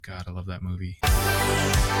God, I love that movie.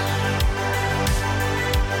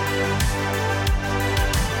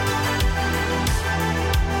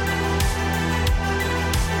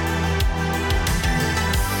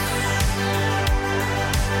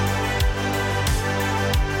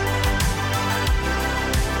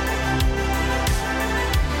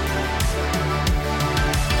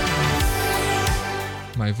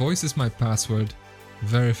 My voice is my password.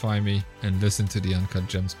 Verify me and listen to the Uncut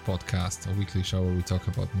Gems podcast, a weekly show where we talk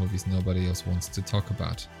about movies nobody else wants to talk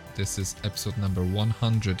about. This is episode number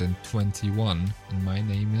 121, and my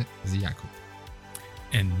name is Jakub.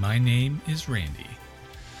 And my name is Randy.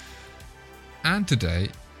 And today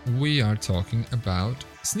we are talking about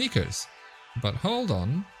sneakers. But hold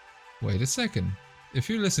on, wait a second. If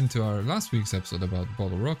you listened to our last week's episode about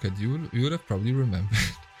Bottle Rocket, you would have probably remembered.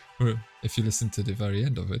 Or if you listen to the very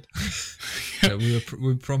end of it,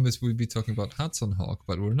 we promised we'd be talking about Hudson Hawk,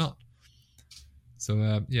 but we're not. So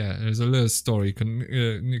there's a little story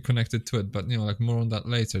connected to it, but like more on that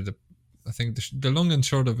later. I think the long and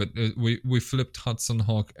short of it, we flipped Hudson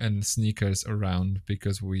Hawk and sneakers around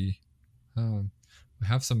because we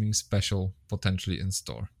have something special potentially in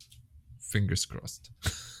store. Fingers crossed.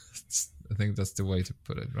 I think that's the way to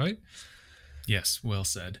put it, right? Yes, well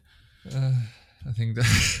said. I think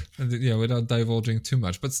that, without divulging too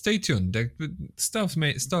much, but stay tuned. Stuff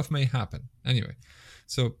may happen. Anyway,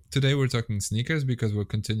 so today we're talking sneakers because we're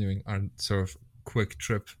continuing our sort of quick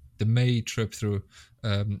trip, the May trip through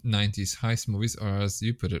 90s heist movies, or as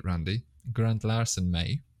you put it, Randy, Grant Larson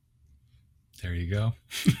May. There you go.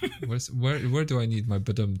 Where do I need my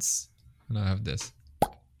badumts when I have this?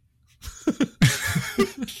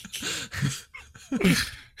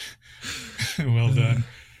 Well done.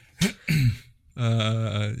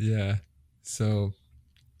 So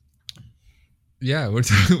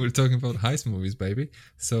we're talking about heist movies, baby.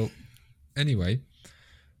 So anyway,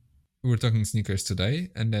 we're talking sneakers today,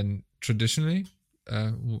 and then traditionally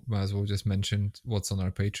might as well just mention what's on our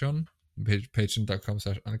Patreon.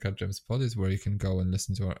 Patreon.com/uncutgemspod is where you can go and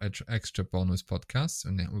listen to our extra bonus podcasts,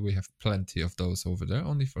 and we have plenty of those over there,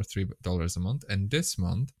 only for $3 a month. And this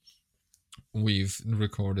month we've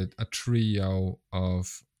recorded a trio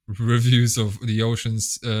of reviews of the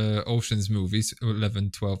Oceans movies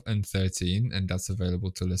 11, 12 and 13, and that's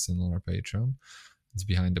available to listen on our Patreon. It's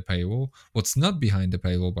behind the paywall. What's not behind the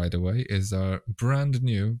paywall, by the way, is our brand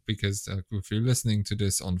new, because if you're listening to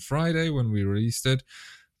this on Friday when we released it,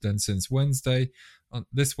 then since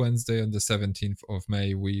this Wednesday on the 17th of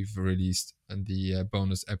May, we've released the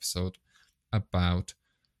bonus episode about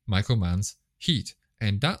Michael Mann's Heat.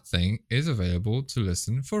 And that thing is available to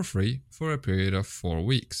listen for free for a period of 4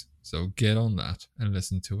 weeks. So get on that and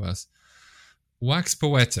listen to us wax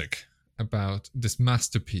poetic about this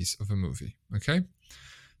masterpiece of a movie. Okay?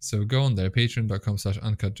 So go on there,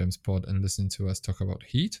 patreon.com/uncutgemspod, and listen to us talk about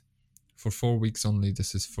Heat. For 4 weeks only,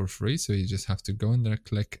 this is for free. So you just have to go in there,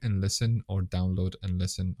 click and listen, or download and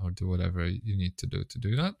listen, or do whatever you need to do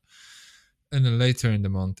that. And then later in the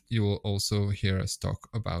month, you will also hear us talk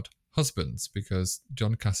about Husbands, because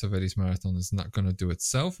John Cassavetes Marathon is not going to do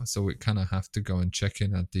itself, so we kind of have to go and check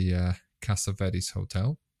in at the Cassavetes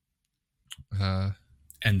Hotel.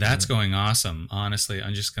 And that's going awesome. Honestly,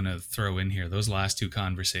 I'm just going to throw in here, those last two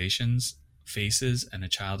conversations, Faces and A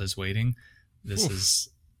Child is Waiting, this is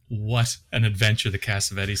what an adventure the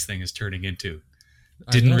Cassavetes thing is turning into.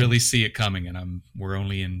 Didn't really see it coming, and we're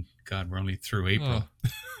only through April.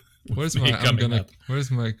 Where's my I'm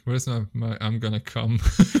gonna come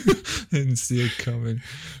and see it coming.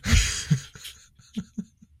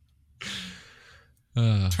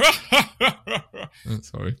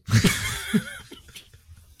 Sorry.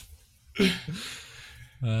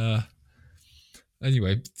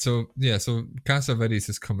 Anyway, so Cassavetes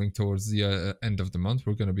is coming towards the end of the month.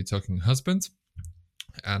 We're going to be talking Husbands,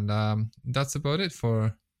 and that's about it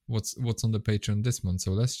for what's on the Patreon this month.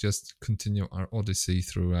 So let's just continue our odyssey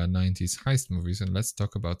through 90s heist movies, and let's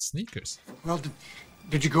talk about sneakers. Well,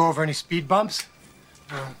 did you go over any speed bumps?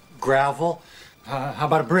 Gravel? How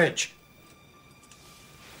about a bridge?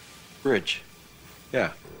 Bridge?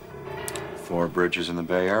 Yeah. 4 bridges in the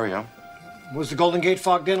Bay Area. Was the Golden Gate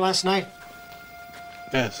fogged in last night?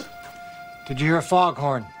 Yes. Did you hear a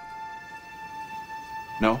foghorn?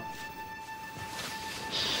 No?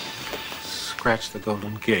 Scratch the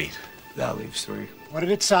Golden Gate. That leaves 3. What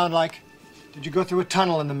did it sound like? Did you go through a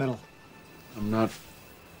tunnel in the middle? No.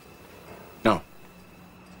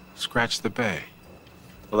 Scratch the Bay.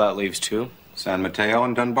 Well, that leaves 2. San Mateo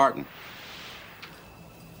and Dunbarton.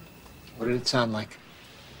 What did it sound like?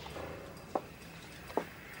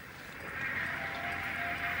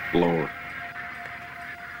 Lower.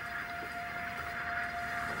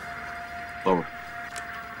 Lower.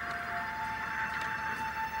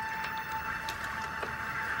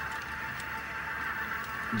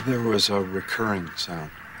 There was a recurring sound.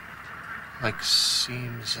 Like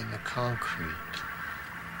seams in the concrete.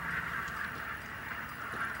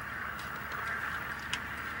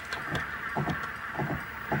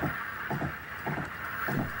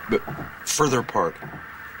 But further apart.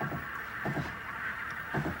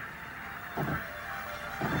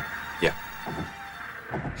 Yeah.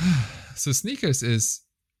 So Sneakers is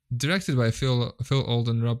directed by Phil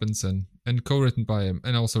Alden Robinson and co-written by him,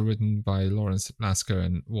 and also written by Lawrence Lasker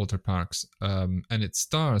and Walter Parks. And it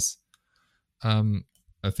stars, I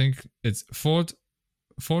think it's Ford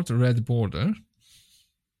Red Border.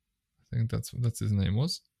 I think that's his name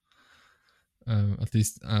was. At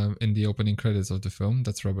least in the opening credits of the film.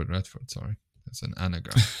 That's Robert Redford. Sorry, that's an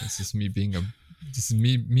anagram. This is me being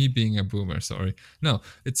a boomer. Sorry. No,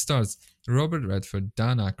 it stars Robert Redford,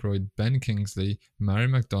 Dan Aykroyd, Ben Kingsley, Mary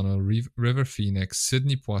McDonnell, River Phoenix,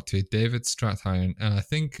 Sidney Poitier, David Strathairn, and I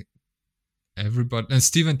think everybody, and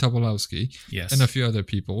Stephen Tobolowsky, Yes. and a few other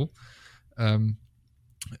people.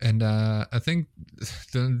 And I think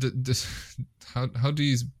how do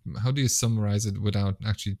you summarize it without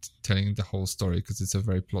actually telling the whole story, because it's a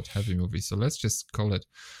very plot heavy movie. So let's just call it.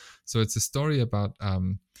 So it's a story about a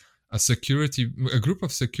group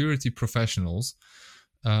of security professionals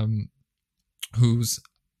whose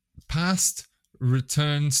past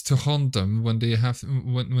returns to haunt them when they have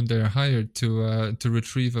when they're hired to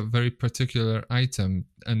retrieve a very particular item,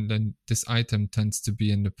 and then this item tends to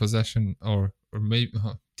be in the possession or maybe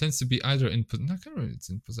tends to be either in I can't remember, it's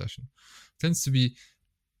in possession,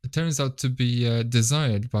 it turns out to be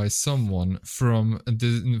desired by someone from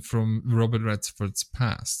Robert Redford's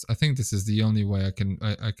past. I think this is the only way I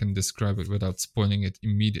can describe it without spoiling it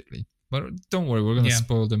immediately. But don't worry, we're going to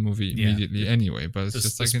spoil the movie immediately anyway. But it's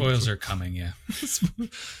just the spoils are coming, yeah.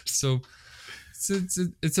 So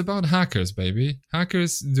it's about hackers, baby.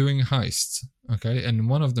 Hackers doing heists, okay? And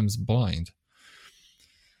one of them's blind.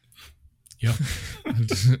 Yep.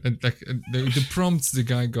 And the prompts the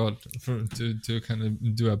guy got to kind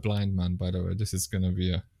of do a blind man, by the way. This is going to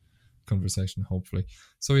be a conversation, hopefully.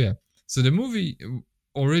 So yeah. So the movie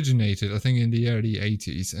originated, I think, in the early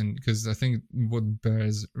 80s, and because I think what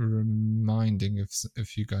bears reminding,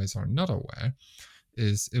 if you guys are not aware,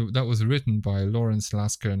 is that was written by Lawrence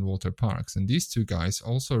Lasker and Walter Parks, and these two guys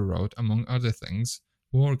also wrote, among other things,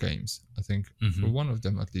 War Games. I think for one of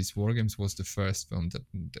them at least, War Games was the first film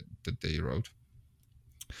that they wrote.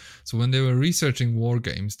 So when they were researching War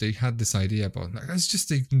Games, they had this idea about, like, let's just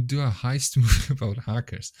do a heist movie about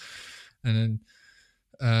hackers, and then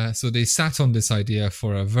so they sat on this idea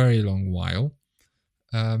for a very long while,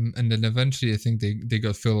 and then eventually I think they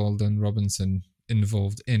got Phil Alden Robinson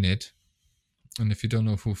involved in it. And if you don't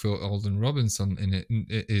know who Phil Alden Robinson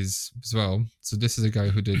is as well, so this is a guy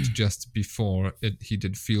who did just before it, he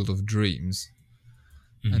did Field of Dreams,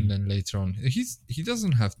 and then later on he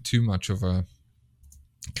doesn't have too much of a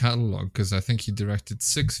catalog, because I think he directed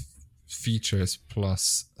 6 features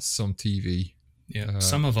plus some TV. Yeah,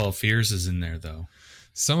 Some of All Fears is in there though.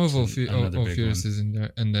 Some of All Fears is in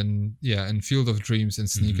there, and then and Field of Dreams and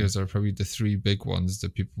Sneakers are probably the 3 big ones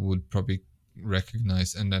that people would probably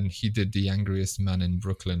recognize. And then he did The Angriest Man in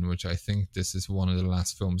Brooklyn, which I think this is one of the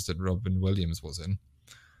last films that Robin Williams was in.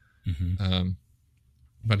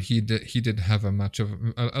 But he did have a lot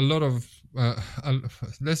of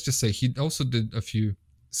let's just say he also did a few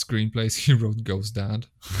screenplays. He wrote Ghost Dad.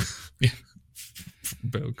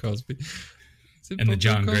 Bill Cosby. And the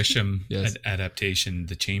John Grisham adaptation,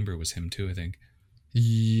 The Chamber, was him too, I think.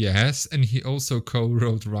 Yes, and he also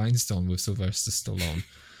co-wrote Rhinestone with Sylvester Stallone.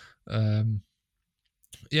 And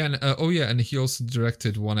he also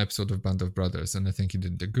directed one episode of Band of Brothers, and I think he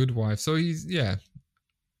did The Good Wife. So he's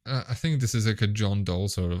I think this is like a John Dole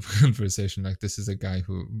sort of conversation. Like, this is a guy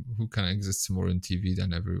who kind of exists more in TV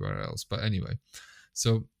than everywhere else. But anyway,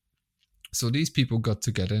 so these people got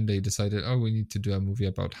together and they decided, we need to do a movie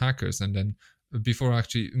about hackers. And then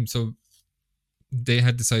so they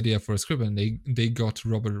had this idea for a script, and they got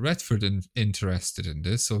Robert Redford interested in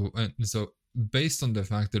this. So based on the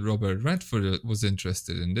fact that Robert Redford was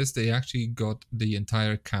interested in this, they actually got the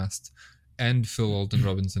entire cast and Phil Alden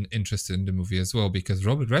Robinson interested in the movie as well, because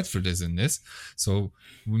Robert Redford is in this, so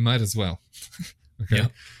we might as well. Okay. Yeah.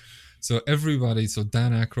 So everybody, so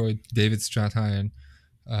Dan Aykroyd, David Strathairn,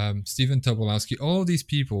 Stephen Tobolowsky, all these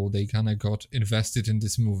people, they kind of got invested in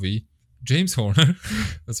this movie. James Horner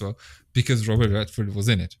as well, because Robert Redford was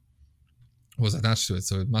in it, was attached to it,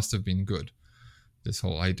 so it must have been good, this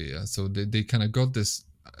whole idea. So they kind of got this,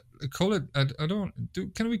 call it,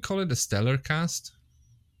 can we call it a stellar cast?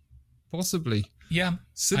 possibly. Yeah,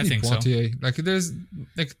 Sidney I think Poitier.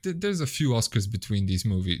 There's a few Oscars between these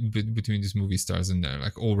movie stars in there,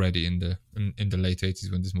 like already in the late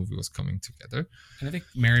 80s when this movie was coming together. And I think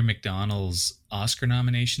Mary McDonnell's Oscar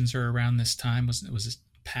nominations are around this time. Was it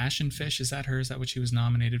Passion Fish? Is that her? Is that what she was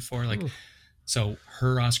nominated for? So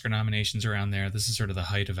her Oscar nominations are around there. This is sort of the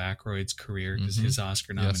height of Aykroyd's career because his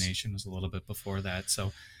Oscar nomination was a little bit before that.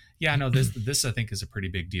 So yeah, no, this I think is a pretty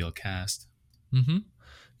big deal cast. Mm-hmm.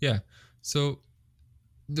 Yeah. So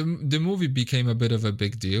the movie became a bit of a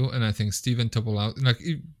big deal, and I think Stephen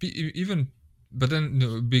Tobolowsky,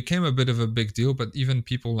 it became a bit of a big deal. But even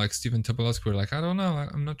people like Stephen Tobolowsky were like, I don't know,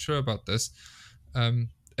 I'm not sure about this. And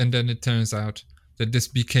then it turns out that this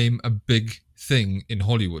became a big thing in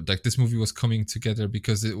Hollywood. Like this movie was coming together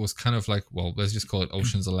because it was kind of like, well, let's just call it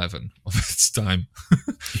Ocean's 11 of its time.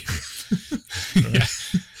 Yeah.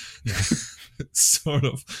 Sort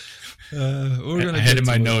of. We're gonna I had in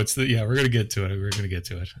my notes that we're gonna get to it.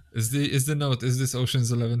 Is the note? Is this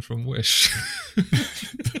Ocean's 11 from Wish?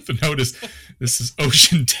 The note is this is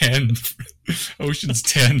Ocean's 10 from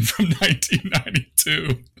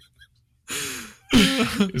 1992.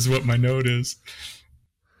 Is what my note is.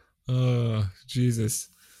 Oh Jesus!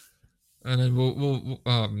 And then we'll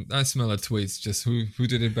I smell a tweet. Just who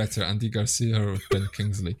did it better, Andy Garcia or Ben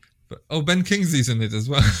Kingsley? But Ben Kingsley's in it as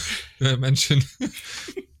well. I mentioned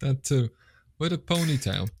that too. With a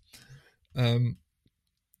ponytail.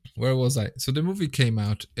 Where was I? So the movie came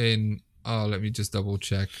out in let me just double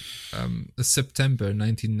check. September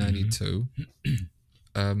 1992.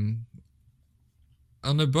 On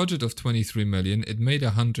a budget of 23 million, it made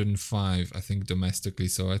 105, I think, domestically.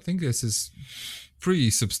 So I think this is pretty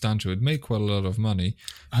substantial. It made quite a lot of money.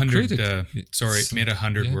 100. It made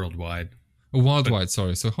 100 worldwide. Worldwide,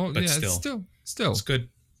 sorry. So but still, it's good.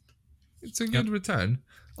 It's a good return.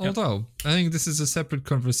 Although I think this is a separate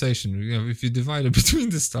conversation. You know, if you divide it between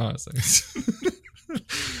the stars,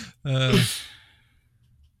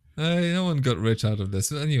 no one got rich out of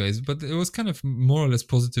this. Anyways, but it was kind of more or less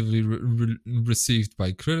positively received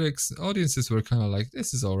by critics. Audiences were kind of like,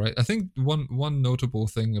 "This is all right." I think one notable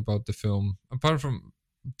thing about the film, apart from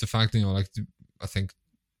the fact, I think.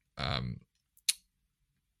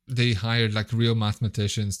 They hired like real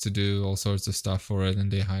mathematicians to do all sorts of stuff for it,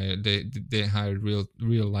 and they hired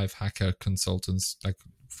real life hacker consultants like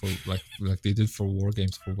they did for War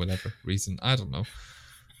Games for whatever reason, I don't know.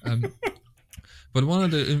 But one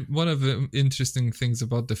of the interesting things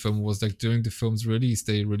about the film was like during the film's release,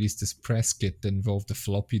 they released this press kit that involved a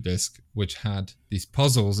floppy disk which had these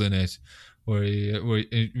puzzles in it, where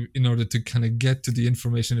in order to kind of get to the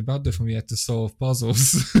information about the film, you had to solve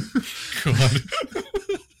puzzles. God.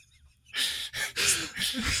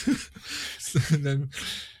 So then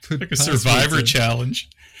like a survivor challenge.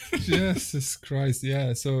 Jesus Christ!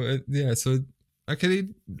 Yeah. So okay.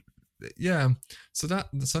 Yeah. So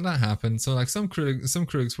that happened. So like some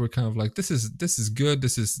critics were kind of like, this is good.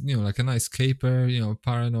 This is like a nice caper,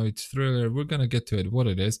 paranoid thriller. We're gonna get to it. What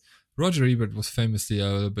it is. Roger Ebert was famously a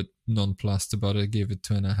little bit nonplussed about it. Gave it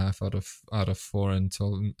 2.5 out of 4 and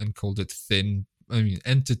called it thin. I mean,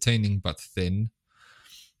 entertaining but thin.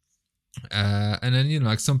 And then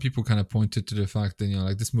like some people kind of pointed to the fact that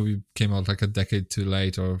like this movie came out like a decade too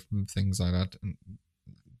late or things like that. And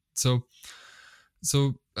so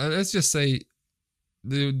let's just say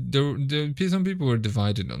some people were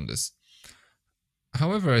divided on this.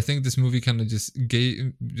 However, I think this movie kind of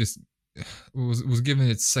was given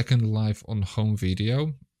its second life on home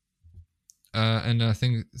video. And I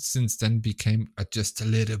think since then became just a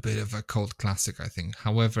little bit of a cult classic, I think.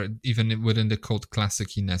 However, even within the cult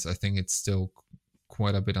classiciness, I think it's still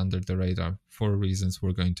quite a bit under the radar for reasons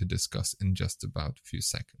we're going to discuss in just about a few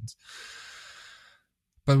seconds.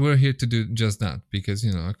 But we're here to do just that because,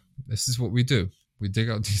 this is what we do. We dig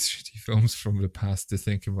out these shitty films from the past to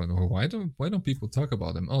think about, why don't people talk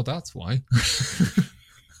about them? Oh, that's why.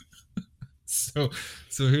 So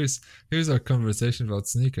here's our conversation about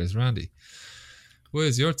sneakers. Randy, what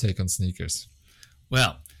is your take on sneakers?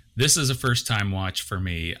 Well, this is a first time watch for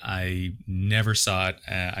me. I never saw it.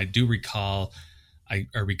 I do recall, I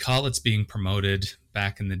recall it's being promoted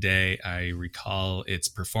back in the day. I recall its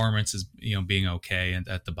performance as being okay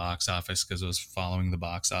at the box office because I was following the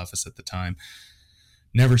box office at the time.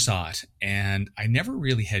 Never saw it, and I never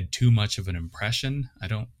really had too much of an impression. I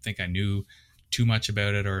don't think I knew too much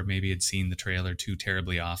about it, or maybe had seen the trailer too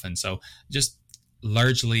terribly often. So just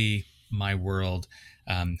largely my world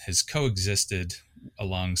has coexisted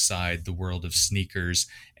alongside the world of sneakers,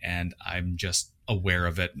 and I'm just aware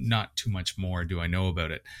of it. Not too much more do I know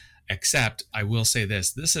about it, except I will say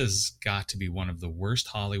this has got to be one of the worst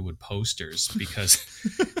Hollywood posters because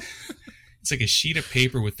it's like a sheet of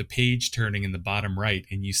paper with the page turning in the bottom right,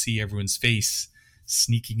 and you see everyone's face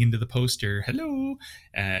sneaking into the poster. Hello.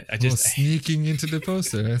 Sneaking into the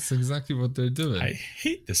poster. That's exactly what they're doing. I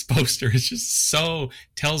hate this poster. It's just so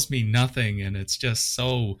tells me nothing, and it's just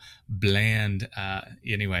so bland.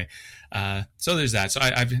 Anyway, so there's that. So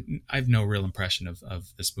I've no real impression of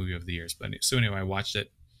this movie over the years. But so anyway, I watched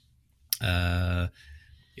it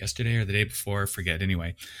yesterday or the day before. I forget.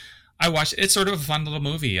 Anyway, I watched it. It's sort of a fun little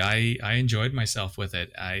movie. I enjoyed myself with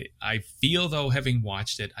it. I feel, though, having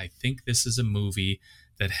watched it, I think this is a movie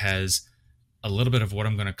that has a little bit of what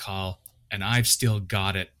I'm going to call, and I've still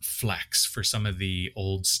got it, flex for some of the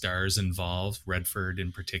old stars involved, Redford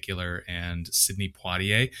in particular and Sidney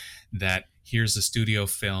Poitier, that here's a studio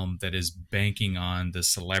film that is banking on the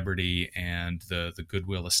celebrity and the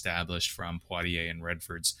goodwill established from Poitier and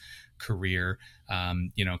Redford's career.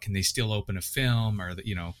 Can they still open a film, or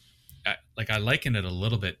I liken it a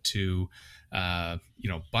little bit to,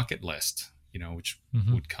 Bucket List, which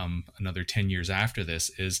would come another 10 years after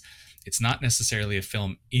this. It's not necessarily a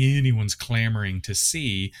film anyone's clamoring to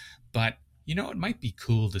see, but, it might be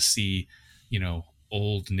cool to see,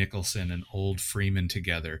 old Nicholson and old Freeman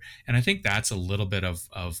together. And I think that's a little bit of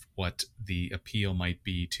what the appeal might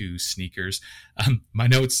be to Sneakers. My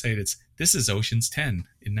notes say this is Ocean's 10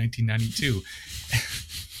 in 1992.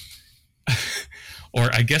 Or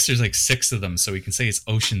I guess there's like 6 of them, so we can say it's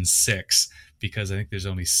Ocean 6 because I think there's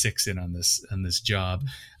only 6 in on this job.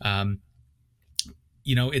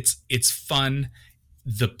 It's fun.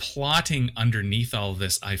 The plotting underneath all of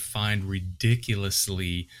this I find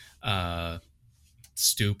ridiculously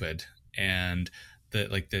stupid, and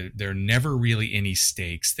there are never really any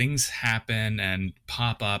stakes. Things happen and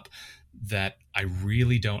pop up that I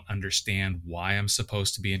really don't understand why I'm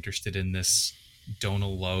supposed to be interested in this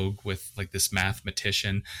Donal Logue with this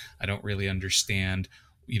mathematician. I don't really understand,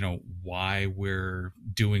 why we're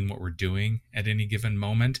doing what we're doing at any given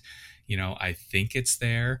moment. I think it's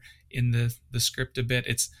there in the script a bit.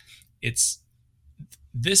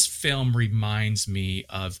 This film reminds me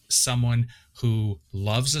of someone who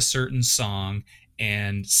loves a certain song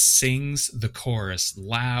and sings the chorus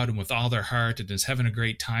loud and with all their heart and is having a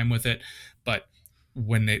great time with it, but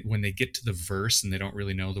when they get to the verse and they don't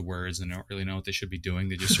really know the words and don't really know what they should be doing,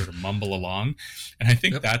 they just sort of mumble along. And I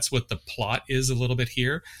think that's what the plot is a little bit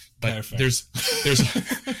here. But there's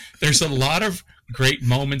a lot of great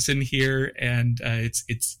moments in here, and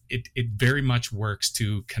it very much works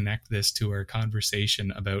to connect this to our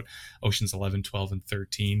conversation about Oceans 11, 12, and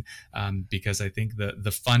 13, because I think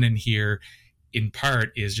the fun in here, in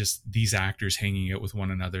part, is just these actors hanging out with one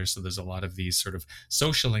another. So there's a lot of these sort of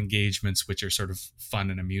social engagements, which are sort of fun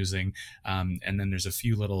and amusing. And then there's a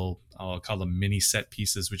few little, I'll call them mini set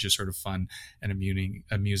pieces, which is sort of fun and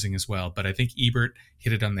amusing as well. But I think Ebert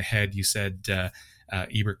hit it on the head. You said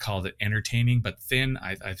Ebert called it entertaining, but thin.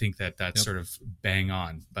 I think that's sort of bang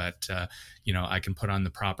on. But, I can put on the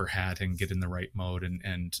proper hat and get in the right mode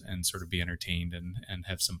and sort of be entertained and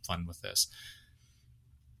have some fun with this.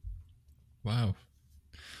 Wow.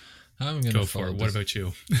 How am I going Go to for it. this? What about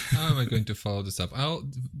you? How am I going to follow this up?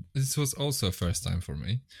 This was also a first time for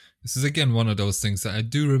me. This is again one of those things that I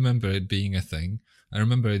do remember it being a thing. I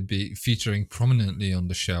remember it be featuring prominently on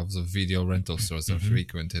the shelves of video rental stores I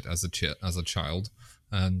frequented as a child,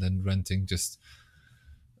 and then renting just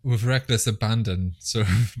with reckless abandon sort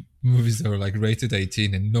of movies that were rated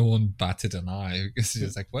 18 and no one batted an eye. It's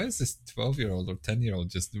just why is this 12-year-old or 10-year-old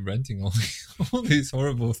just renting all these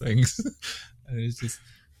horrible things? And it's just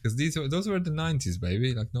because those were the 90s,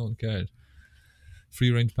 baby. No one cared. Free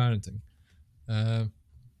range parenting.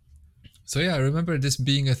 So yeah, I remember this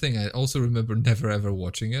being a thing. I also remember never ever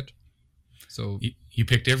watching it. So you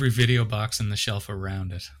picked every video box on the shelf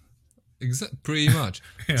around it. Pretty much.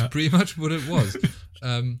 Yeah. It's pretty much what it was.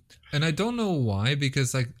 And I don't know why,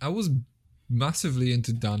 because I was massively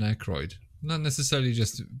into Dan Aykroyd. Not necessarily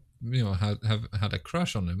just, had a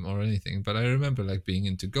crush on him or anything, but I remember being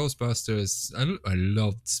into Ghostbusters. I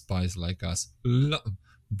loved Spies Like Us.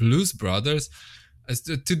 Blues Brothers.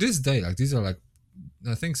 To this day, these are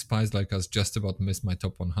I think Spies Like Us just about missed my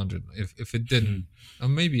top 100. If it didn't, or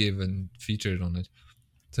maybe even featured on it.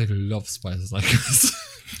 So I love Spies Like Us.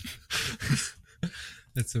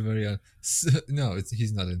 It's a very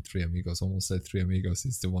he's not in Three Amigos. Almost said Three Amigos.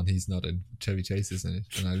 It's the one he's not in. Chevy Chase is in it,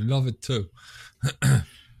 and I love it too.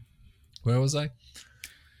 Where was I?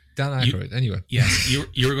 Dan Aykroyd. Anyway, yes,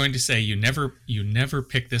 you were going to say you never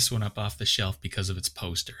picked this one up off the shelf because of its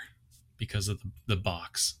poster, because of the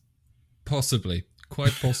box. Possibly,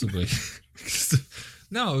 quite possibly.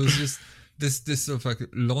 No, it was just this sort of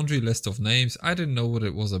laundry list of names. I didn't know what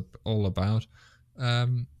it was all about.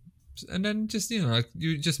 and then just like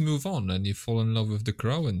you just move on and you fall in love with The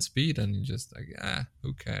Crow and Speed, and you're just like,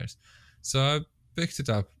 who cares? So I picked it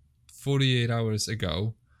up 48 hours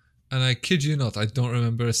ago, and I kid you not, I don't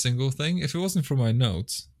remember a single thing. If it wasn't for my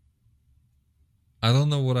notes, I don't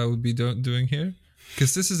know what I would be doing here,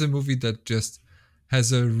 because this is a movie that just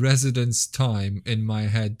has a residence time in my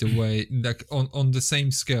head the way, like on the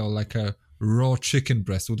same scale like a raw chicken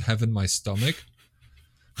breast would have in my stomach.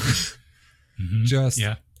 Just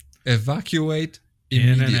evacuate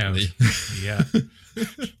immediately. Yeah.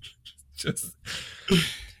 Just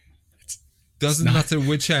doesn't matter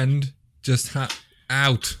which end, just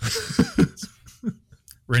out.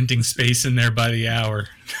 Renting space in there by the hour,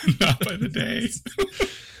 not by the day.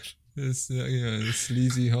 This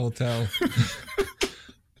sleazy hotel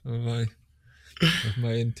of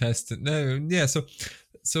my intestine. No, yeah.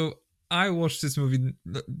 So I watched this movie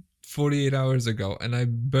 48 hours ago, and I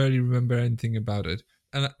barely remember anything about it.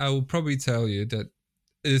 And I will probably tell you that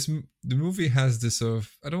the movie has this sort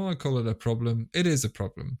of, I don't want to call it a problem. It is a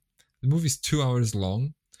problem. The movie's 2 hours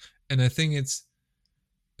long, and I think it's,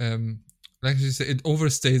 like you say, it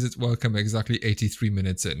overstays its welcome exactly 83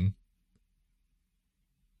 minutes in.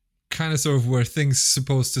 Kind of sort of where things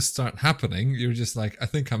supposed to start happening. You're just like, I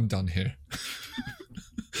think I'm done here.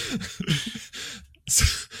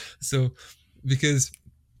 so because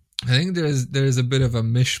I think there's a bit of a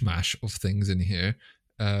mishmash of things in here,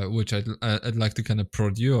 which I'd like to kind of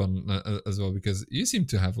prod you on as well, because you seem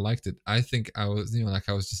to have liked it. I think I was,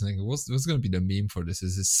 I was just thinking, what's going to be the meme for this?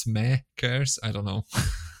 Is it Sme curse? I don't know.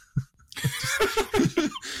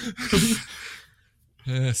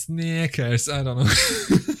 Snickers, I don't know.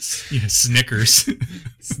 Yeah, Snickers.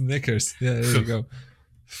 Snickers. Yeah, there you go.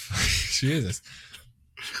 Jesus.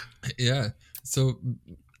 Yeah. So,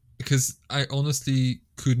 because I honestly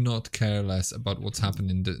could not care less about what's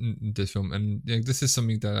happened in this film, and this is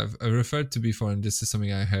something that I've referred to before, and this is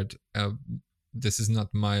something I heard. This is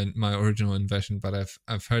not my original invention, but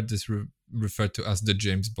I've heard this referred to as the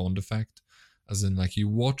James Bond effect. As in, like, you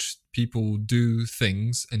watch people do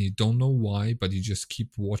things and you don't know why, but you just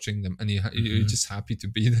keep watching them, and you're just happy to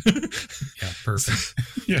be there. Yeah, perfect.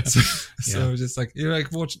 Yeah. So just like, you're like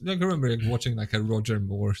I remember like watching like a Roger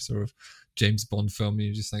Moore sort of James Bond film, and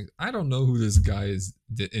you're just like, I don't know who this guy is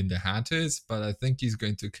in the hat is, but I think he's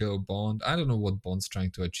going to kill Bond. I don't know what Bond's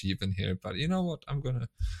trying to achieve in here, but you know what? I'm gonna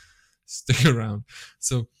stick around.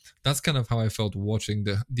 So that's kind of how I felt watching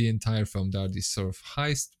the entire film. There are these sort of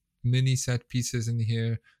heist mini set pieces in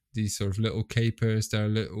here, these sort of little capers, there are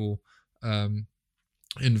little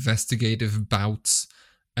investigative bouts,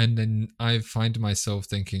 and then I find myself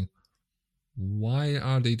thinking, why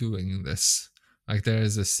are they doing this? Like, there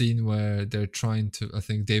is a scene where they're trying to, I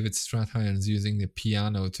think David Strathairn's using the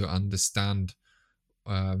piano to understand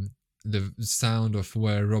the sound of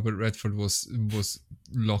where Robert Redford was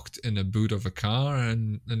locked in a boot of a car,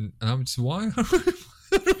 and I'm just, why are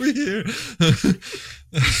we here?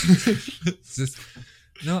 It's just,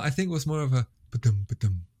 no, I think it was more of a ba-dum,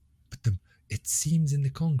 ba-dum, ba-dum. It seems in the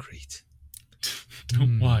concrete.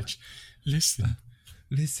 Don't watch. Listen.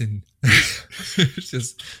 Listen. It's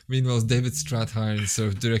just, meanwhile, David Strathairn's sort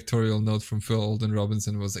of directorial note from Phil Alden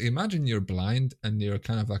Robinson was, imagine you're blind and you're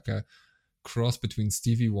kind of like a cross between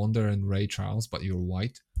Stevie Wonder and Ray Charles, but you're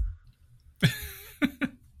white.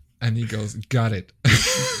 And he goes, got it.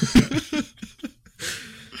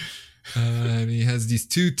 And he has these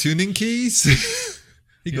two tuning keys.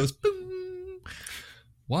 He goes, boom.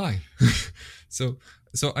 Why? So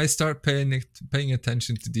I start paying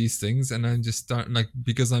attention to these things, and I just start, like,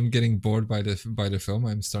 because I'm getting bored by the film,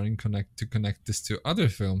 I'm starting to connect this to other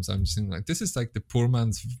films. I'm just thinking, like, this is like the poor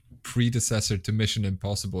man's predecessor to Mission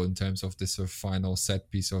Impossible in terms of this sort of final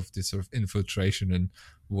set piece of this sort of infiltration and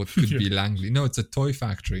what could be Langley. No, it's a toy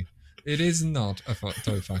factory. It is not a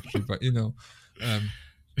toy factory, but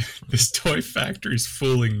this toy factory is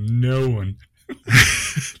fooling no one.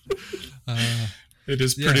 It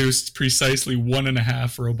has produced precisely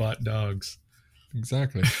 1.5 robot dogs.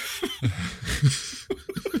 Exactly.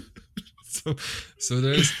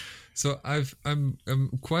 I'm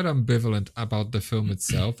quite ambivalent about the film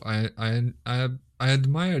itself. I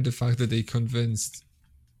admire the fact that they convinced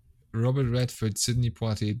Robert Redford, Sidney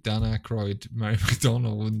Poitier, Dan Aykroyd, Mary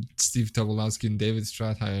McDonnell, and Steve Tobolowsky, and David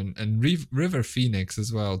Strathairn, and River Phoenix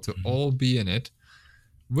as well to all be in it,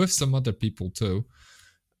 with some other people too.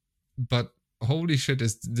 But holy shit,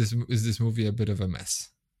 is this movie a bit of a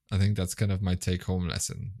mess? I think that's kind of my take-home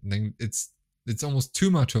lesson. I think it's almost too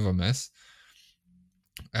much of a mess.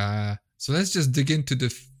 So let's just dig into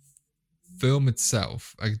the film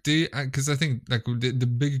itself, like because I think like the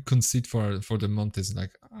big conceit for the month is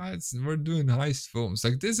like we're doing heist films.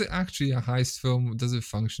 Like, is it actually a heist film? Does it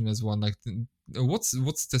function as one? Like, what's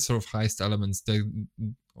the sort of heist elements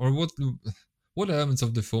or what elements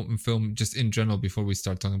of the film just in general, before we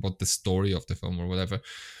start talking about the story of the film or whatever,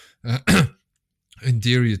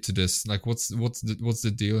 endear you to this? Like, what's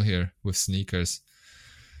the deal here with sneakers?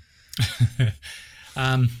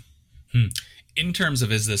 In terms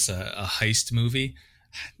of, is this a heist movie?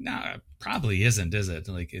 No, it probably isn't, is it?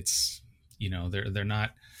 Like, it's, they're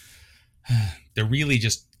not, they're really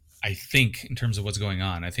just, I think, in terms of what's going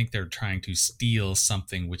on, I think they're trying to steal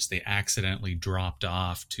something which they accidentally dropped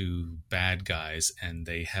off to bad guys, and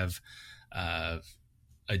they have a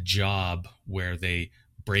job where they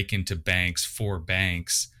break into banks for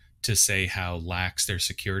banks to say how lax their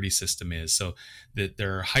security system is. So that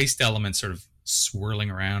there are heist elements sort of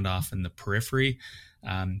swirling around off in the periphery,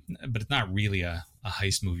 but it's not really a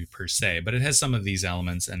heist movie per se, but it has some of these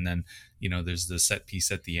elements. And then, there's the set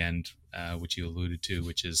piece at the end, which you alluded to,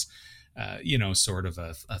 which is, sort of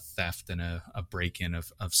a theft and a break-in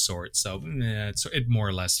of sorts. So it more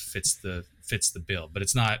or less fits the bill, but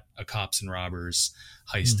it's not a cops and robbers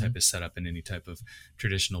heist type of setup in any type of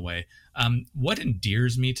traditional way. What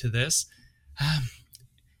endears me to this,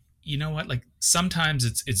 you know what? Like, sometimes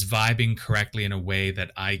it's vibing correctly in a way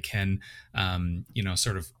that I can,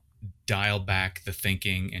 sort of dial back the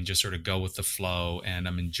thinking and just sort of go with the flow. And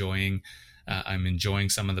I'm enjoying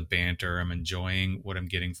some of the banter. I'm enjoying what I'm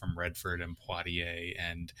getting from Redford and Poitier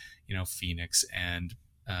and, Phoenix and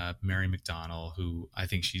Mary McDonnell, who I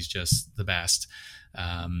think she's just the best.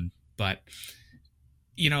 But,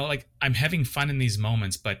 like, I'm having fun in these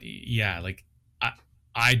moments, but yeah, like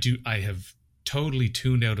I have totally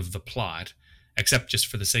tuned out of the plot, except just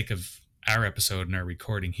for the sake of our episode and our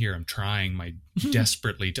recording here. I'm trying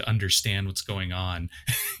desperately to understand what's going on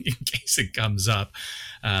in case it comes up.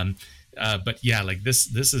 But yeah, like this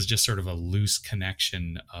is just sort of a loose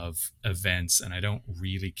connection of events, and I don't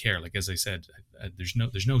really care. Like, as I said,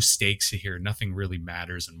 there's no stakes here. Nothing really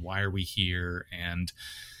matters. And why are we here? And,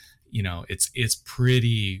 it's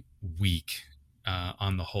pretty weak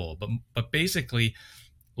on the whole, but basically,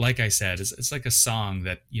 like I said, it's like a song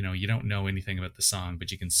that, you don't know anything about the song,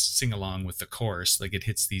 but you can sing along with the chorus. Like, it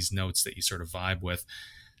hits these notes that you sort of vibe with.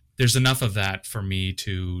 There's enough of that for me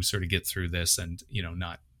to sort of get through this and,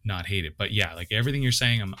 not hate it. But yeah, like everything you're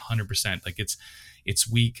saying, I'm 100%. Like, it's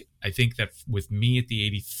weak. I think that with me at the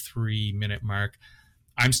 83-minute mark,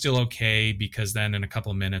 I'm still okay, because then in a couple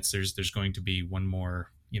of minutes, there's going to be one more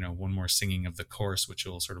singing of the chorus, which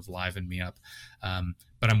will sort of liven me up.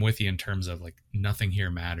 But I'm with you in terms of, like, nothing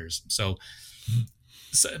here matters. So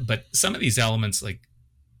but some of these elements, like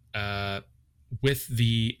with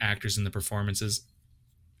the actors and the performances,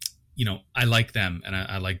 I like them, and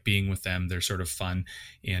I like being with them. They're sort of fun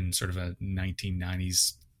in sort of a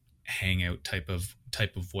 1990s hangout type of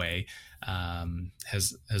way.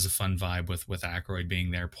 Has a fun vibe with Aykroyd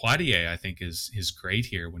being there. Poitier, I think, is great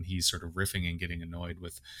here when he's sort of riffing and getting annoyed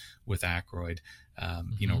with Aykroyd.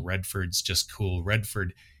 Redford's just cool.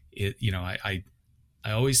 Redford, I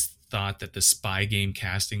always thought that the Spy Game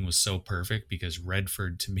casting was so perfect, because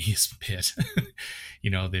Redford to me is Pitt.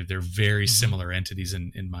 They're very similar entities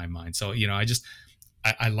in my mind. So,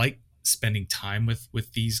 I like spending time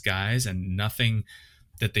with these guys, and nothing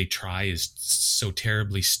that they try is so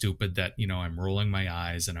terribly stupid that, I'm rolling my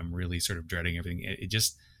eyes and I'm really sort of dreading everything. It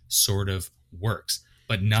just sort of works,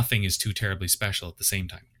 but nothing is too terribly special at the same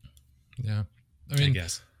time. Yeah. I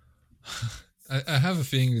guess. I have a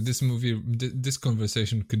feeling this movie, this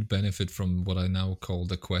conversation could benefit from what I now call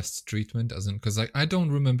the Quest treatment, because I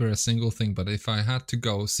don't remember a single thing, but if I had to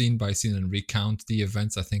go scene by scene and recount the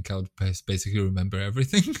events, I think I would basically remember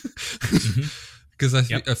everything. Because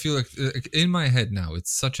I feel like in my head now,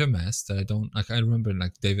 it's such a mess that I don't, like, I remember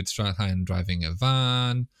like David Strathairn driving a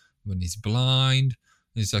van when he's blind.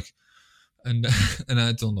 He's like, and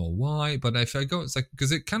I don't know why, but if I go, it's like,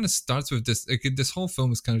 because it kind of starts with this, like, this whole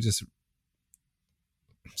film is kind of just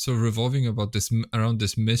sort of revolving around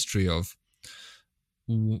this mystery of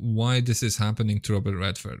why this is happening to Robert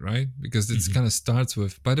Redford, right? Because it kind of starts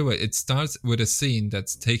with, by the way, it starts with a scene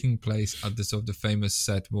that's taking place at the sort of the famous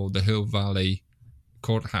set, the Hill Valley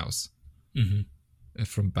courthouse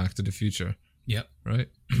from Back to the Future. Yep. Right?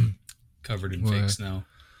 Covered in fake snow.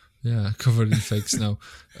 Yeah, covered in fake snow.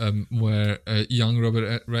 Where young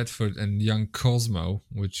Robert Redford and young Cosmo,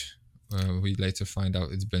 which we later find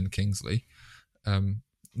out it's Ben Kingsley,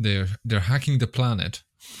 they're hacking the planet.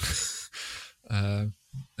 And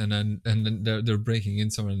then they're breaking in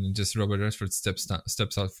somewhere, and just Robert Redford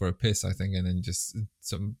steps out for a piss, I think, and then just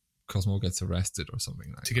some Cosmo gets arrested or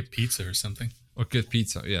something like To get pizza or something. or get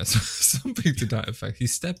pizza. Yeah, so something to that effect. He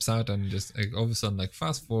steps out and just like, all of a sudden, like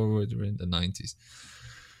fast forward, we're in the 90s.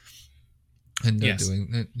 And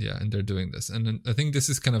they're doing this. And then I think this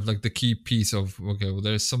is kind of like the key piece of, okay, well,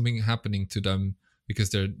 there's something happening to them because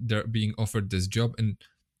they're being offered this job. And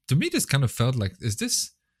to me, this kind of felt like, is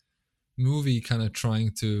this movie kind of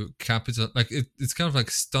trying to it's kind of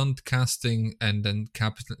like stunt casting, and then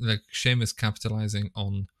like Seamus capitalizing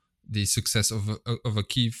on the success of a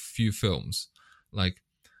key few films. Like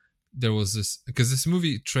there was this, because this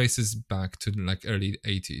movie traces back to like early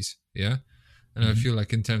 80s, yeah. And I feel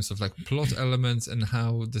like in terms of like plot elements and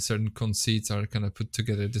how the certain conceits are kind of put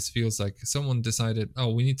together, this feels like someone decided,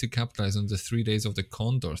 oh, we need to capitalize on the 3 days of the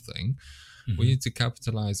Condor thing. We need to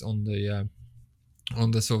capitalize on the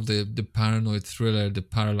sort of the paranoid thriller, the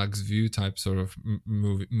parallax view type sort of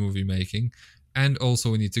movie making. And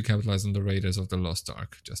also we need to capitalize on the Raiders of the Lost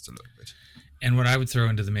Ark just a little bit. And what I would throw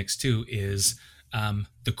into the mix too is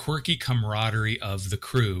the quirky camaraderie of the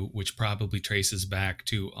crew, which probably traces back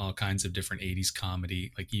to all kinds of different 80s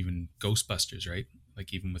comedy, like even Ghostbusters, right?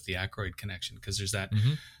 Like even with the Aykroyd connection, because there's that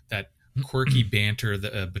quirky banter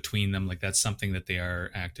between them. Like that's something that they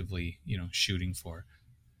are actively, shooting for.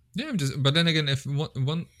 Yeah, but then again, if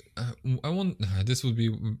this would be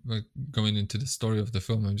like going into the story of the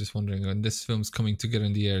film. I'm just wondering, when this film's coming together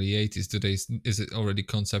in the early 80s, is it already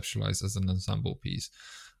conceptualized as an ensemble piece?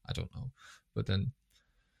 I don't know. But then,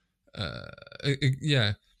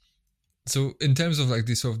 yeah. So in terms of like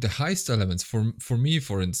the sort of the heist elements, for me,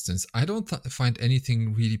 for instance, I don't find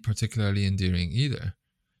anything really particularly endearing either.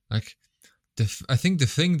 Like, I think the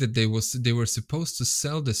thing that they were supposed to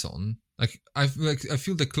sell this on, I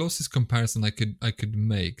feel the closest comparison I could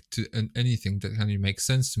make to anything that kind of makes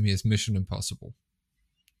sense to me is Mission Impossible,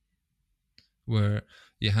 where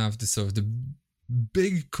you have this sort of the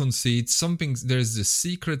big conceit, there's a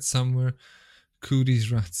secret somewhere.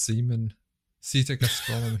 Cooties, rats, semen, Cetic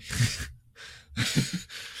astronomy.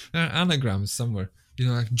 There are anagrams somewhere,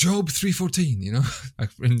 like Job 3:14.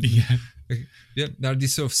 There are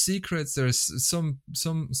these sort of secrets. There's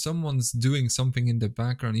someone's doing something in the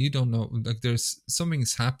background. You don't know, like there's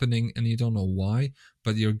something's happening and you don't know why,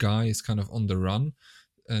 but your guy is kind of on the run,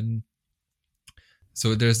 and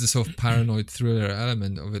so there's this sort of paranoid thriller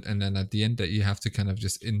element of it, and then at the end that you have to kind of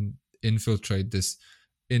just infiltrate this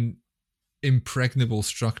impregnable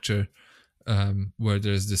structure where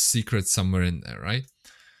there's this secret somewhere in there, right?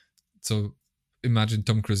 So imagine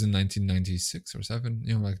Tom Cruise in 1996 or 7,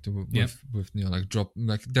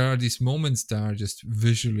 there are these moments that are just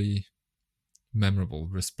visually memorable,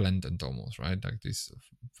 resplendent almost, right? Like these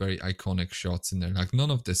very iconic shots in there. Like none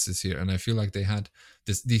of this is here, and I feel like they had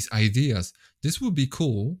these ideas. This would be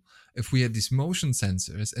cool if we had these motion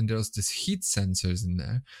sensors and there's this heat sensors in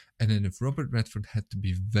there, and then if Robert Redford had to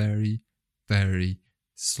be very, very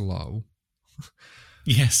slow.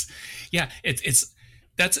 Yes, yeah,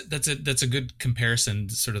 that's a good comparison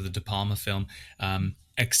to sort of the De Palma film,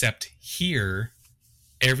 except here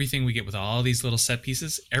everything we get with all these little set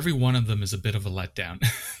pieces, every one of them is a bit of a letdown,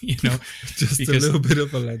 just a little bit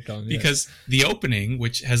of a letdown. Yeah. Because the opening,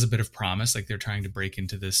 which has a bit of promise, like they're trying to break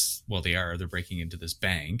into this, they're breaking into this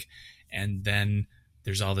bank, and then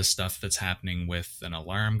there's all this stuff that's happening with an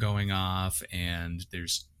alarm going off, and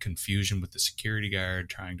there's confusion with the security guard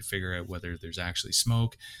trying to figure out whether there's actually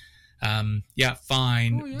smoke. Yeah,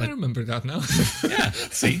 fine. Oh, yeah, but I remember that now. Yeah,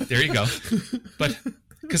 see, there you go. But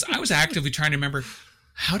because I was actively trying to remember,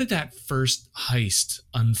 how did that first heist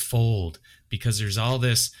unfold? Because there's all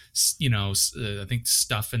this, I think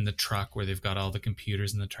stuff in the truck where they've got all the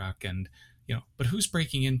computers in the truck, and but who's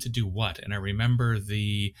breaking in to do what? And I remember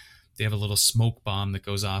they have a little smoke bomb that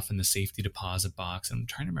goes off in the safety deposit box. And I'm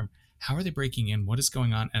trying to remember, how are they breaking in? What is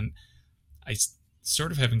going on? And I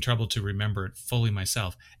sort of having trouble to remember it fully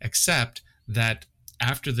myself, except that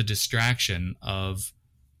after the distraction of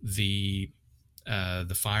the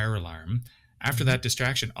fire alarm, after that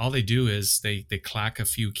distraction, all they do is they clack a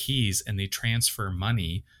few keys and they transfer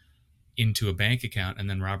money into a bank account, and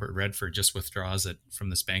then Robert Redford just withdraws it from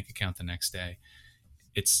this bank account the next day.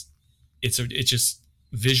 It's just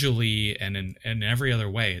visually and in every other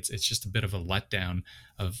way, it's just a bit of a letdown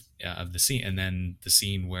of the scene. And then the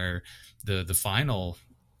scene where the final,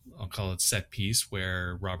 I'll call it set piece,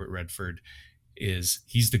 where Robert Redford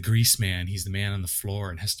he's the grease man, he's the man on the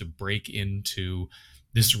floor and has to break into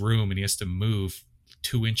this room, and he has to move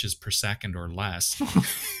 2 inches per second or less.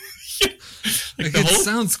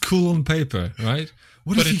 Sounds cool on paper, right?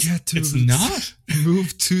 What if you had to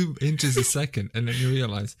move 2 inches a second, and then you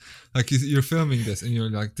realize, like, you're filming this, and you're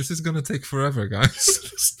like, this is gonna take forever,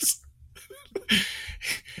 guys.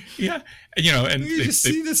 Yeah, and You just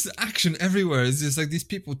see this action everywhere. It's just like these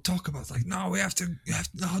people talk about, like, no, we have to.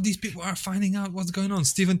 No, these people are finding out what's going on.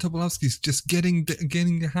 Stephen Tobolowsky's just getting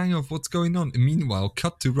the hang of what's going on. And meanwhile,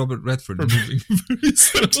 cut to Robert Redford moving very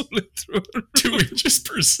slowly through 2 inches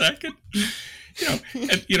per second.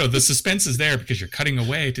 And the suspense is there because you're cutting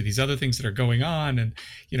away to these other things that are going on, and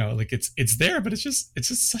like it's there, but it's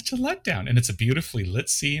just such a letdown. And it's a beautifully lit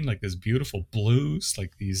scene, like this beautiful blues,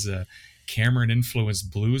 like these Cameron influenced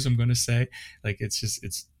blues, I'm going to say. Like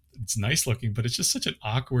it's nice looking, but it's just such an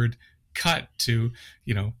awkward cut to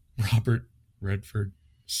Robert Redford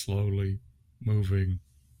slowly moving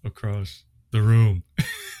across the room.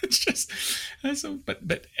 It's just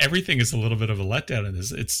but everything is a little bit of a letdown in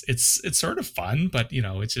this. It's sort of fun, but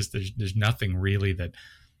it's just there's nothing really that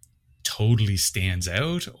totally stands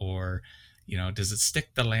out, or does it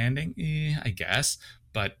stick the landing? I guess,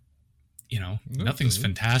 but nothing's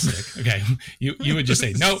fantastic. Okay, you would just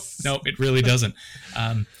say no, it really doesn't.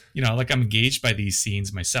 Like I'm engaged by these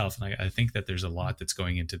scenes myself, and I think that there's a lot that's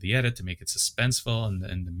going into the edit to make it suspenseful,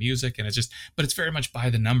 and the music, and but it's very much by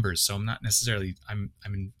the numbers. So I'm not necessarily I'm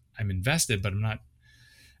invested, but I'm not.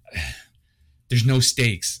 There's no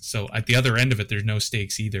stakes. So at the other end of it, there's no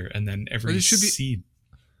stakes either, and then every scene.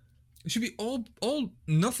 It should be all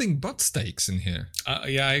nothing but stakes in here.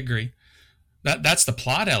 Yeah, I agree. That's the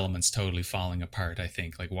plot elements totally falling apart, I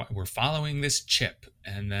think. Like, we're following this chip,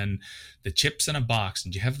 and then the chip's in a box,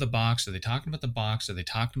 and you have the box. Are they talking about the box? Are they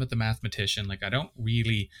talking about the mathematician? Like, I don't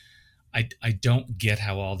get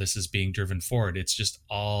how all this is being driven forward. It's just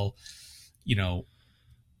all,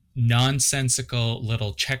 nonsensical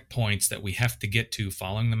little checkpoints that we have to get to,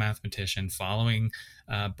 following the mathematician,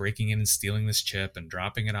 breaking in and stealing this chip and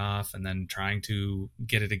dropping it off, and then trying to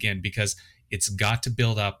get it again, because it's got to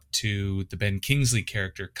build up to the Ben Kingsley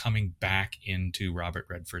character coming back into Robert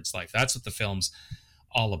Redford's life. That's what the film's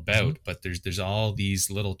all about. Mm-hmm. But there's all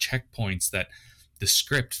these little checkpoints that the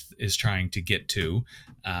script is trying to get to.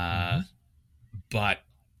 But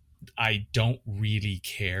I don't really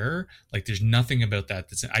care. Like, there's nothing about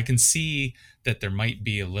that I can see that there might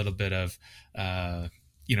be a little bit of,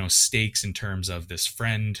 stakes in terms of this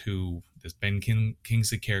Ben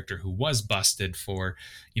Kingsley character who was busted for,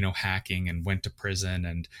 hacking and went to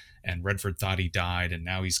prison, and Redford thought he died, and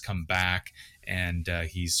now he's come back, and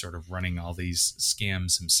he's sort of running all these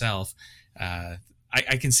scams himself. I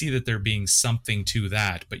can see that there being something to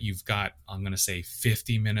that, but you've got, I'm going to say,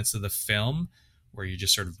 50 minutes of the film where you're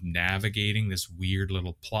just sort of navigating this weird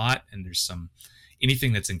little plot, and there's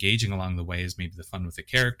anything that's engaging along the way is maybe the fun with the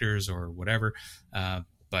characters or whatever.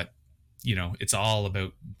 But it's all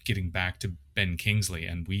about getting back to Ben Kingsley,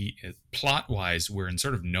 and plot-wise, we're in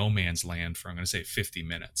sort of no man's land for, I'm going to say, 50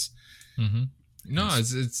 minutes. Mm-hmm. No,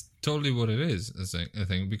 it's totally what it is, I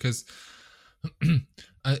think, because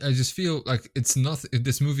I just feel like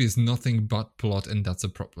this movie is nothing but plot, and that's a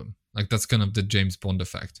problem. Like, that's kind of the James Bond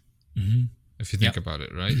effect, if you think about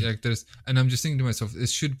it, right? Like, and I'm just thinking to myself, it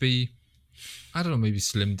should be, I don't know, maybe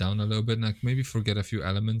slimmed down a little bit, and like maybe forget a few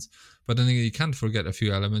elements. But then you can't forget a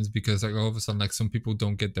few elements, because like all of a sudden, like, some people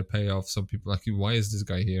don't get their payoff. Some people like, why is this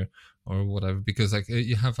guy here or whatever? Because like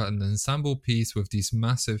you have an ensemble piece with these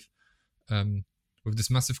massive, with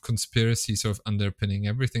this massive conspiracy sort of underpinning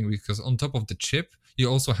everything. Because on top of the chip, you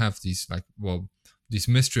also have these this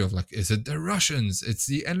mystery of like, is it the Russians? It's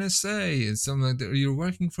the NSA. It's something like that. You're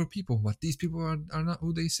working for people, but these people are not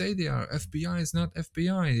who they say they are. FBI is not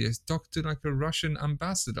FBI. You talk to like a Russian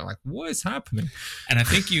ambassador. Like, what is happening? And I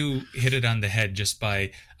think you hit it on the head just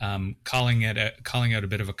by calling out a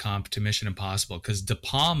bit of a comp to Mission Impossible, because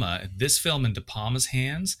this film in De Palma's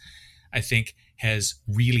hands, I think, has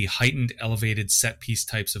really heightened, elevated set piece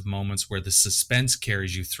types of moments where the suspense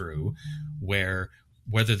carries you through, where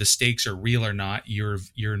whether the stakes are real or not, you're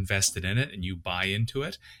invested in it and you buy into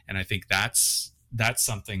it. And I think that's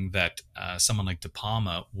something that someone like De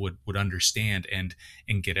Palma would understand and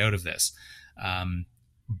get out of this. And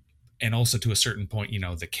also, to a certain point,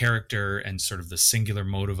 the character and sort of the singular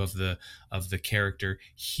motive of the character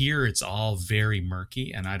here, it's all very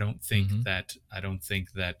murky. And I don't think that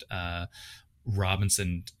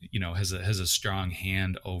Robinson, has a strong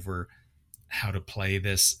hand over how to play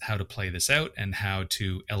this out and how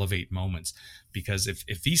to elevate moments. Because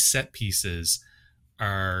if these set pieces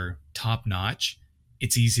are top notch,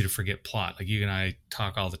 it's easy to forget plot. Like, you and I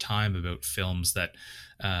talk all the time about films that,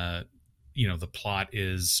 the plot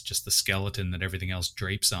is just the skeleton that everything else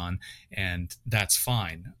drapes on, and that's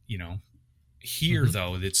fine. Here,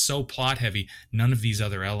 though, it's so plot heavy. None of these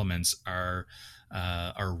other elements are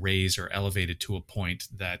are raised or elevated to a point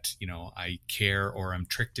that, you know, I care, or I'm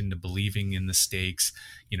tricked into believing in the stakes.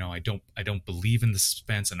 You know, I don't believe in the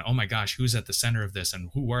suspense, and oh my gosh, who's at the center of this, and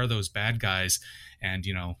who are those bad guys? And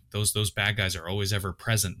you know, those bad guys are always ever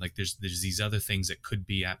present. Like there's these other things that could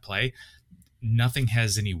be at play. Nothing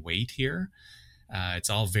has any weight here. It's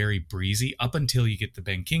all very breezy up until you get the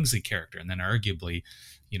Ben Kingsley character, and then arguably,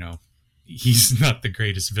 you know, he's not the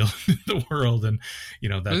greatest villain in the world, and you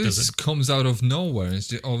know that doesn't comes out of nowhere. It's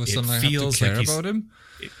just, all of a sudden I have to care about him.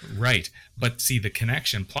 Right, but see the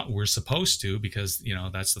connection plot. We're supposed to, because you know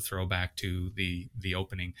that's the throwback to the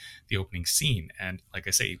opening scene, and like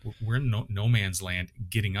I say, we're in no man's land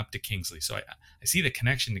getting up to Kingsley. So I see the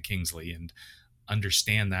connection to Kingsley and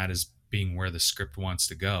understand that as being where the script wants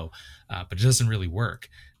to go, but it doesn't really work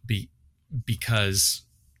because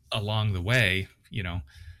along the way, you know,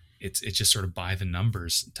 it's just sort of by the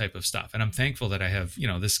numbers type of stuff. And I'm thankful that I have, you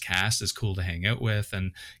know, this cast is cool to hang out with,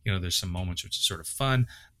 and you know, there's some moments which is sort of fun,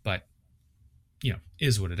 but you know,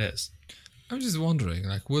 is what it is. I'm just wondering,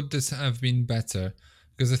 like, would this have been better?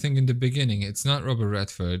 Because I think in the beginning, it's not Robert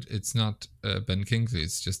Redford, it's not Ben Kingsley,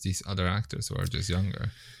 it's just these other actors who are just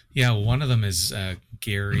younger. Yeah, one of them is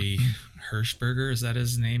Gary Hirschberger, is that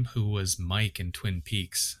his name? Who was Mike in Twin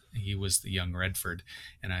Peaks. He was the young Redford,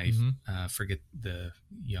 and I forget the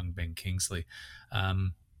young Ben Kingsley.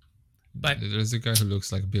 But there's a guy who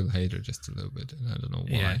looks like Bill Hader just a little bit, and I don't know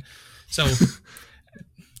why. Yeah. So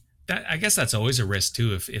that, I guess that's always a risk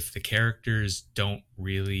too. If the characters don't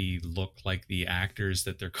really look like the actors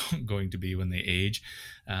that they're going to be when they age.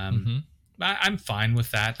 I'm fine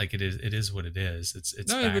with that. Like it is what it is. It's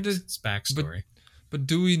backstory. But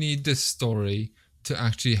do we need this story to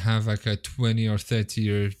actually have like a 20 or 30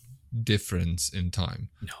 year difference in time?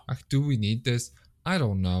 No. Like, do we need this? I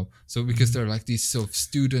don't know. So because they're like these sort of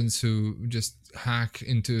students who just hack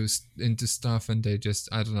into stuff, and they just,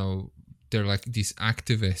 I don't know, they're like these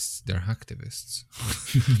activists. They're hacktivists.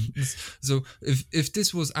 So if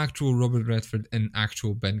this was actual Robert Redford and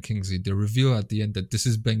actual Ben Kingsley, the reveal at the end that this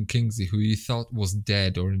is Ben Kingsley, who you thought was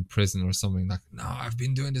dead or in prison or something, like, no, I've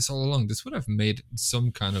been doing this all along. This would have made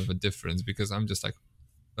some kind of a difference, because I'm just like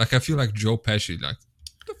I feel like Joe Pesci, like,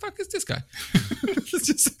 what the fuck is this guy? it's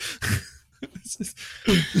just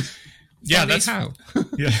yeah, that's how.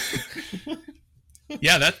 Yeah.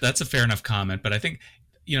 Yeah, that's a fair enough comment, but I think,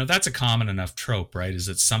 you know, that's a common enough trope, right? Is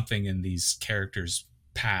that something in these characters'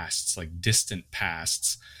 pasts, like distant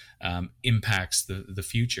pasts, impacts the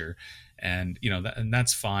future, and you know, and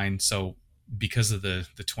that's fine. So because of the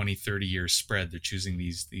 20-30 year spread, they're choosing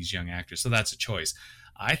these young actors, so that's a choice.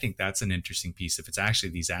 I think that's an interesting piece if it's actually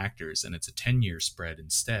these actors and it's a 10-year spread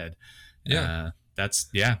instead. Yeah,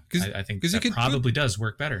 I think that probably does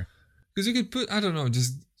work better. Because you could put, I don't know,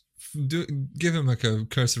 just give him like a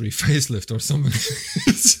cursory facelift or something.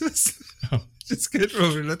 Just get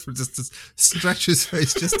Robert Redford just to stretch his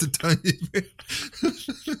face just a tiny bit.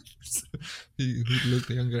 So he'd look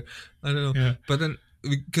younger. I don't know, but then,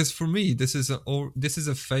 because for me this is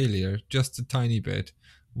a failure just a tiny bit,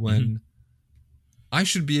 when I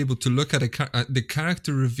should be able to look at the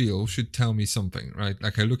character reveal should tell me something, right?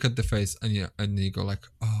 Like I look at the face and you go like,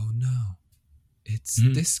 oh no, it's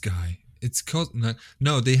this guy. It's Cosmo.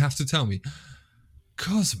 No, they have to tell me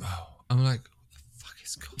Cosmo. I'm like, what the fuck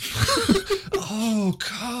is Cosmo? Oh,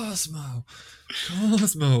 Cosmo.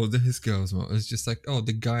 This Cosmo. It's just like, oh,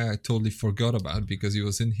 the guy I totally forgot about because he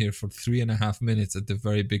was in here for 3.5 minutes at the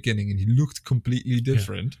very beginning and he looked completely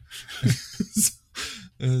different. Yeah. So,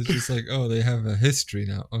 it's just like, oh, they have a history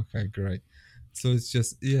now. Okay, great. So it's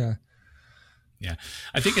just, yeah.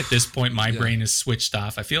 I think at this point my brain is switched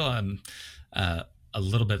off. I feel a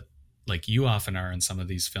little bit like you often are in some of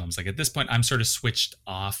these films. Like at this point, I'm sort of switched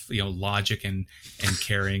off, you know, logic and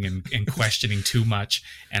caring and questioning too much.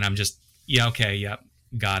 And I'm just,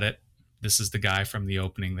 got it. This is the guy from the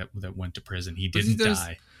opening that went to prison. He didn't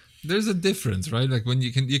die. There's a difference, right? Like when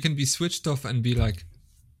you can be switched off and be like,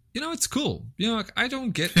 you know, it's cool. You know, like I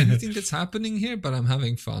don't get anything that's happening here, but I'm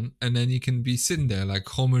having fun. And then you can be sitting there like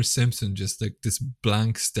Homer Simpson, just like this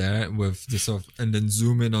blank stare with this sort of, and then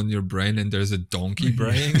zoom in on your brain and there's a donkey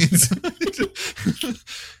braying inside.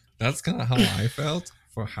 That's kind of how I felt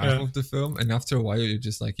for half of the film. And after a while, you're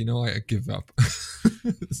just like, you know, I give up.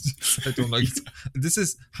 I don't like. This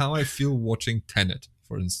is how I feel watching Tenet,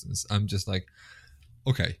 for instance. I'm just like,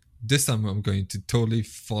 okay. This time I'm going to totally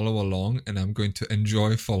follow along and I'm going to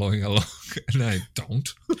enjoy following along, and I don't.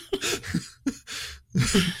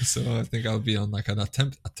 So I think I'll be on like an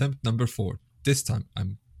attempt number 4. This time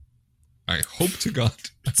I hope to God,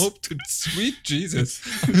 I hope to sweet Jesus,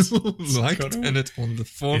 I will like Tenet on the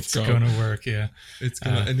fourth It's go. gonna work, yeah. It's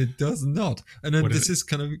gonna, and it does not. And then What this is is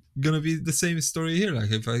kind of gonna be the same story here.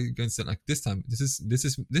 Like if I can say like this time, this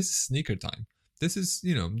is sneaker time. This is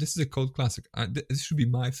this is a cult classic. This should be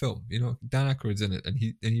my film. Dan Aykroyd's in it, and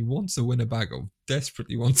he wants to win a Baggo.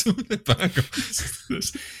 Desperately wants to win a Baggo.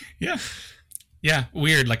 yeah,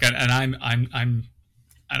 weird. Like, and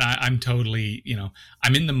I'm totally,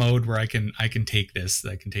 I'm in the mode where I can take this.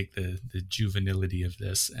 I can take the juvenility of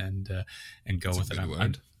this and go with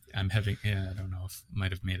it. I'm having, I don't know if I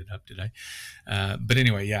might have made it up, did I? But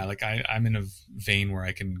anyway, yeah, like I'm in a vein where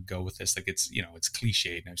I can go with this. Like it's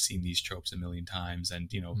cliched, and I've seen these tropes a million times.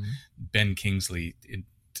 And Ben Kingsley,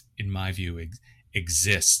 in my view,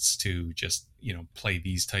 exists to just play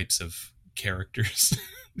these types of characters,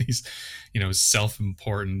 these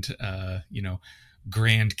self-important,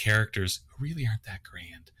 grand characters who really aren't that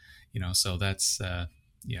grand. So that's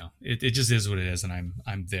it just is what it is, and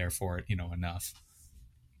I'm there for it. Enough.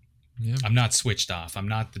 Yeah. I'm not switched off. I'm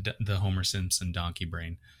not the Homer Simpson donkey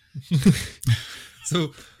brain.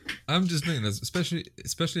 So I'm just thinking this, especially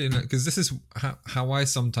because this is how I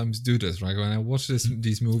sometimes do this, right? When I watch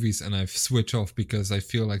these movies and I switch off because I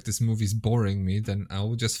feel like this movie's boring me, then I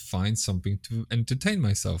will just find something to entertain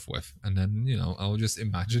myself with, and then I'll just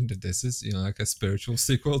imagine that this is like a spiritual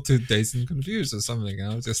sequel to Dazed and Confused or something,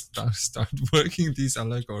 and I'll just start working these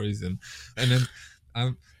allegories in, and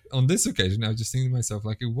then on this occasion I was just thinking to myself,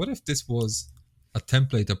 like, what if this was a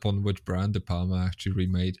template upon which Brian De Palma actually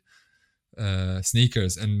remade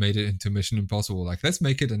Sneakers and made it into Mission Impossible? Like, let's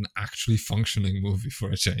make it an actually functioning movie for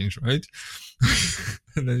a change, right?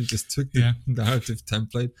 And then he just took the narrative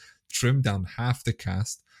template, trimmed down half the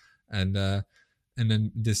cast, and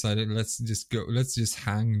then decided let's just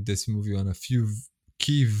hang this movie on a few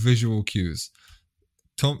key visual cues.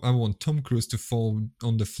 I want Tom Cruise to fall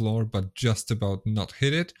on the floor but just about not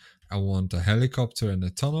hit it. I want a helicopter in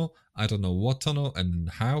a tunnel. I don't know what tunnel and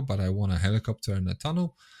how, but I want a helicopter in a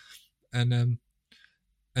tunnel. And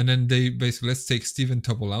then they basically, let's take Steven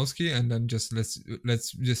Tobolowsky and then just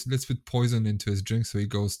let's put poison into his drink so he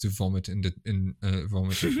goes to vomit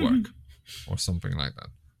vomit at work or something like that.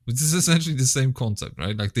 Which is essentially the same concept,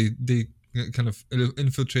 right? Like they kind of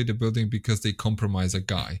infiltrate the building because they compromise a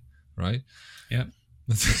guy, right? Yeah.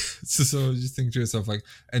 So you think to yourself, like,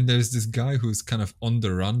 and there's this guy who's kind of on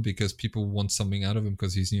the run because people want something out of him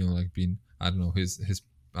because he's like been, I don't know, his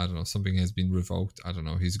I don't know, something has been revoked. I don't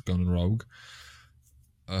know, he's gone rogue.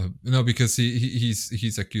 No, because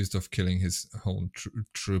he's accused of killing his whole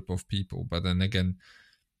troop of people. But then again,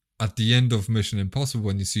 at the end of Mission Impossible,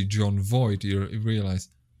 when you see John Voight, you realize,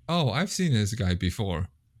 oh, I've seen this guy before,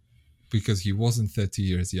 because he wasn't 30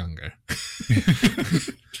 years younger.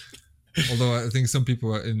 Although I think some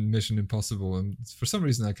people are in Mission Impossible, and for some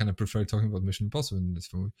reason I kind of prefer talking about Mission Impossible in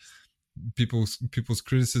this movie. People's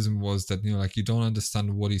criticism was that like you don't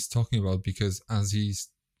understand what he's talking about because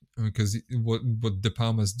what De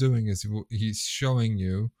Palma's doing is he's showing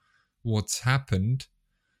you what's happened,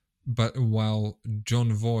 but while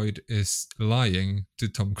John Voight is lying to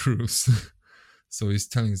Tom Cruise. So he's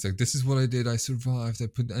telling us, like, this is what I did, I survived,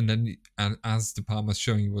 and as De Palma's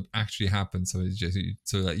showing you what actually happened, so it's just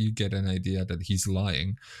so that you get an idea that he's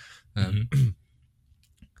lying.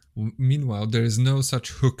 Meanwhile, there is no such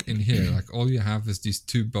hook in here. Like, all you have is these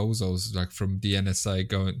two bozos, like, from the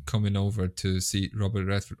NSA coming over to see Robert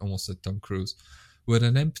Redford, almost at Tom Cruise, with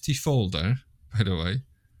an empty folder, by the way.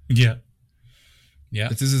 Yeah.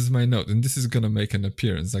 But this is my note, and this is gonna make an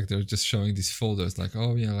appearance. Like, they're just showing these folders, like,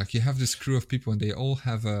 oh yeah, like you have this crew of people and they all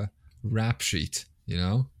have a rap sheet,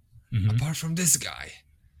 apart from this guy.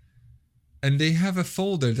 And they have a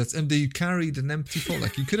folder that's empty. You carried an empty folder.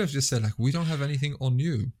 Like, you could have just said, like, we don't have anything on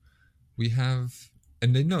you. We have,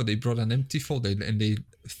 and they brought an empty folder, and they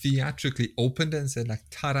theatrically opened it and said, like,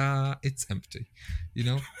 ta-da, it's empty,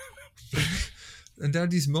 And there are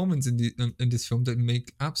these moments in this film that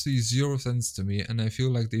make absolutely zero sense to me, and I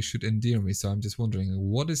feel like they should endear me. So I'm just wondering,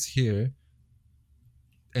 what is here,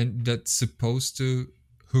 and that's supposed to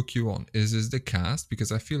hook you on? Is this the cast?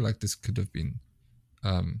 Because I feel like this could have been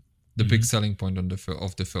the big selling point of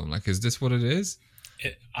the film. Like, is this what it is?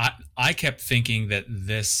 I kept thinking that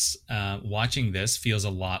this, watching this, feels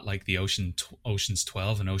a lot like the Ocean's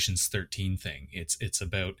 12 and Ocean's 13 thing. It's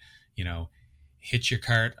about, hitch your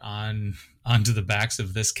cart onto the backs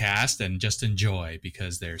of this cast and just enjoy,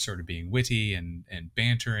 because they're sort of being witty and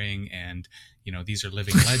bantering, and these are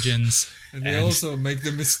living legends. And they also make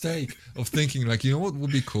the mistake of thinking, like, what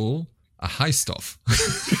would be cool? A heist off.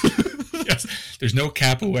 Yes, There's no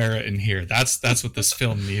capoeira in here. That's what this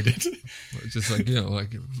film needed. Just like,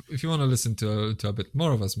 like if you want to listen to a bit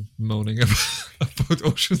more of us moaning about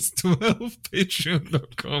Ocean's 12,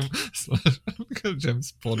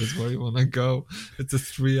 patreon.com/UncleJamesPod is where you want to go. It's a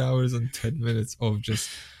 3 hours and 10 minutes of just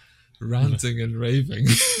ranting and raving.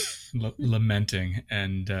 Lamenting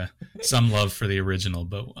and some love for the original,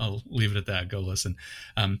 but I'll leave it at that. Go listen.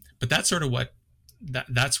 But that's sort of what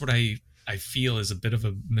that's what I feel is a bit of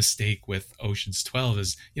a mistake with Ocean's 12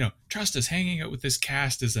 is, trust us, hanging out with this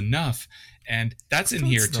cast is enough. And that's in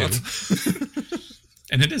here too.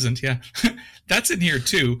 And it isn't, yeah. That's in here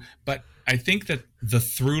too. But I think that the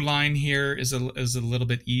through line here is a little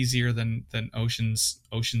bit easier than Ocean's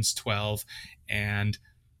 12. And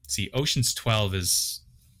see, Ocean's 12 is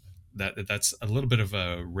that's a little bit of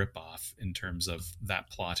a ripoff in terms of that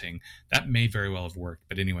plotting. That may very well have worked,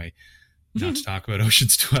 but anyway, not to talk about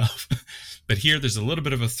Ocean's 12. But here there's a little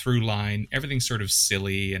bit of a through line. Everything's sort of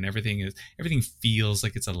silly and everything feels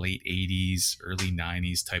like it's a late 80s, early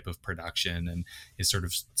 90s type of production and is sort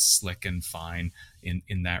of slick and fine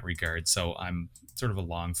in that regard. So I'm sort of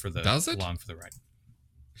along for the ride.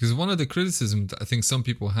 Because one of the criticisms that I think some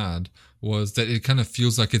people had was that it kind of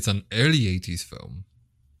feels like it's an early 80s film,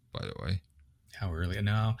 by the way. How early?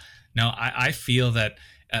 No, I feel that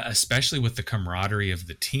especially with the camaraderie of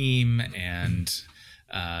the team and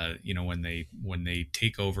when they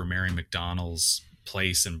take over Mary McDonnell's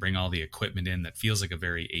place and bring all the equipment in, that feels like a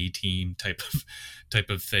very A-team type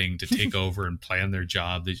of thing to take over and plan their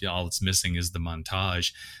job. All it's missing is the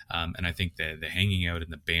montage, and I think the hanging out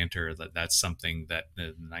and the banter, that's something that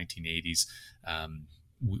in the 1980s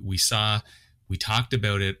we saw. We talked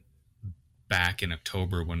about it back in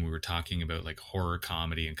October when we were talking about like horror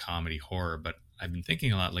comedy and comedy horror, but I've been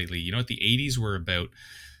thinking a lot lately, the 80s were about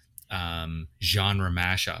genre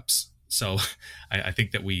mashups. So I think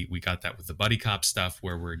that we got that with the buddy cop stuff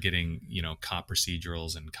where we're getting, cop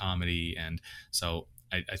procedurals and comedy. And so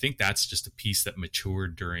I think that's just a piece that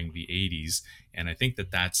matured during the 80s. And I think that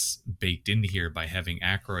that's baked into here by having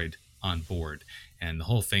Aykroyd on board. And the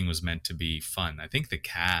whole thing was meant to be fun. I think the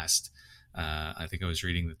cast, I think I was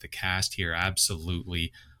reading that the cast here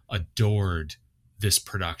absolutely adored this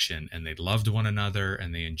production and they loved one another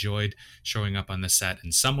and they enjoyed showing up on the set.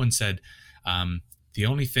 And someone said the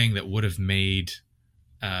only thing that would have made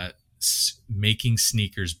making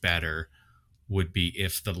Sneakers better would be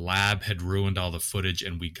if the lab had ruined all the footage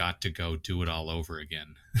and we got to go do it all over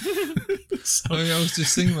again. So, I was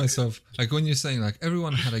just thinking to myself, like when you're saying like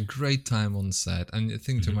everyone had a great time on set, and you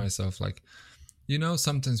think to myself like,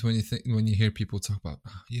 sometimes when you hear people talk about,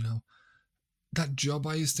 that job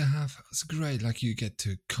I used to have was great. Like you get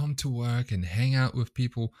to come to work and hang out with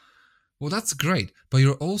people. Well, that's great, but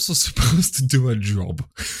you're also supposed to do a job.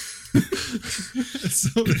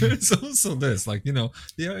 So there's also this, like, you're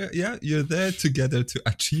there together to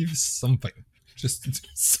achieve something. Just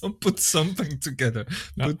put something together.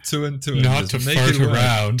 Put two and two. Not to fart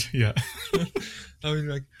around. Yeah. I mean,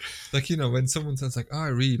 like when someone says like, "Oh, I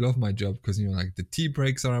really love my job," because like the tea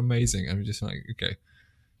breaks are amazing, and we're just like, okay,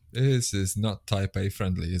 this is not type A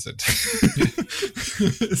friendly, is it?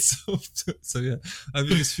 so yeah, I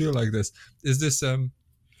just feel like this. Is this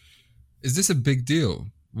a big deal?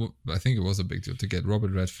 Well, I think it was a big deal to get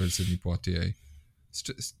Robert Redford, Sidney Poitier.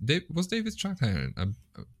 Was David Strathairn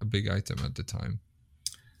a big item at the time?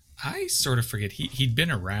 I sort of forget. He'd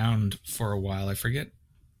been around for a while. I forget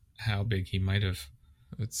how big he might have.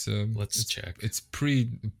 Let's check. It's pre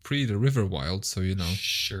the River Wild, so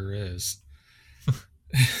Sure is.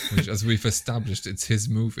 Which, as we've established, it's his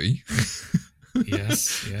movie.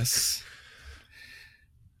 Yes.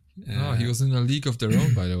 He was in A League of Their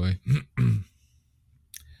Own, by the way.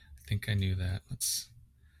 I think I knew that.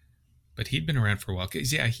 But he'd been around for a while.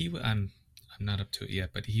 Yeah, I'm not up to it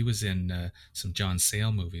yet, but he was in some John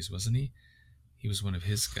Sayles movies, wasn't he? He was one of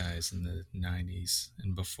his guys in the 90s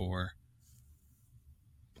and before.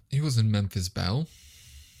 He was in Memphis Belle.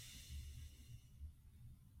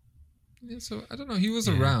 Yeah, so I don't know. He was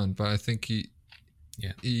around, but I think I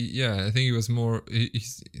think he was more.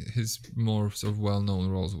 His more sort of well-known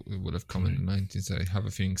roles would have come in the 90s. I have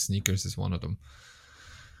a feeling Sneakers is one of them.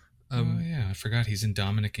 I forgot he's in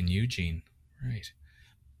Dominic and Eugene, right?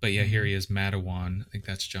 But yeah, here he is, Matawan. I think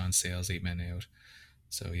that's John Sayles, 8 Men Out.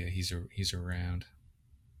 So yeah, he's around.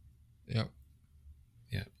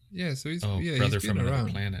 Yeah. So he's brother he's from been another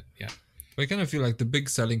around. planet. Yeah. But I kind of feel like the big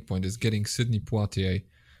selling point is getting Sidney Poitier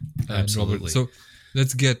and Absolutely. Robert. So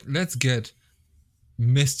let's get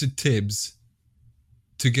Mr. Tibbs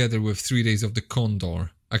together with 3 Days of the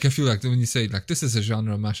Condor. Like I feel like when you say like this is a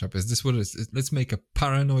genre mashup, is this what it is? Let's make a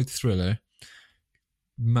paranoid thriller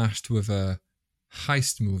mashed with a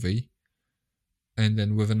heist movie, and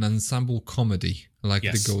then with an ensemble comedy like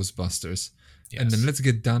Yes. the Ghostbusters. Yes. And then let's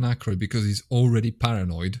get Dan Aykroyd because he's already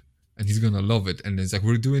paranoid and he's gonna love it. And it's like,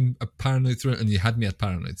 we're doing a paranoid thriller, and you had me at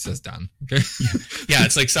paranoid, says Dan. Okay. Yeah,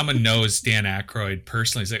 it's like someone knows Dan Aykroyd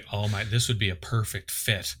personally. It's like, oh my, this would be a perfect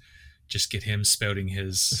fit. Just get him spouting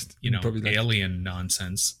his, Probably like- alien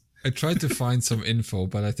nonsense. I tried to find some info,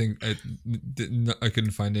 but I think I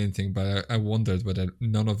couldn't find anything. But I wondered whether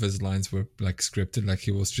none of his lines were like scripted, like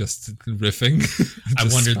he was just riffing. I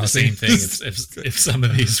just wondered the same spouting. thing. If some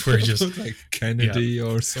of these were just like Kennedy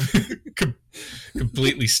or something.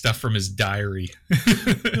 completely stuff from his diary.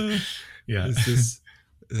 Yeah. Is this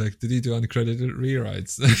like, did he do uncredited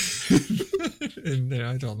rewrites in there?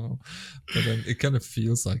 I don't know, but it kind of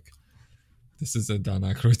feels like this is a Dan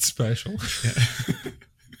Aykroyd special.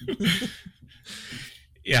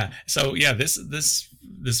 Yeah. So yeah, this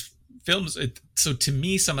film is, so to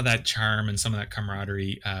me, some of that charm and some of that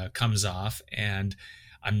camaraderie comes off, and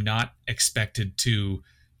I'm not expected to,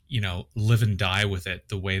 live and die with it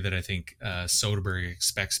the way that I think Soderbergh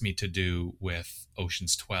expects me to do with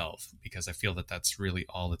Ocean's 12, because I feel that that's really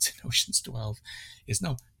all that's in Ocean's 12 is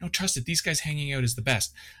no, trust it. These guys hanging out is the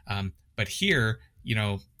best. But here,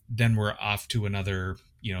 then we're off to another,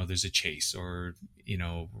 there's a chase, or,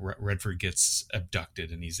 Redford gets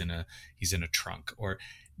abducted and he's in a trunk, or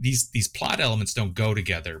these plot elements don't go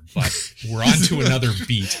together, but we're on to another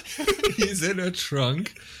beat. He's in a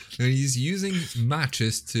trunk and he's using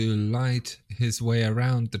matches to light his way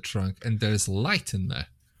around the trunk, and there's light in there.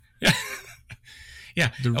 Yeah. Yeah.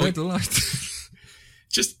 The red light.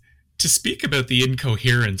 Just to speak about the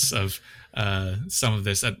incoherence of some of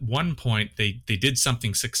this, at one point they did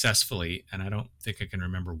something successfully, and I don't think I can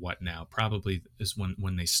remember what now. Probably is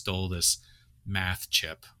when they stole this math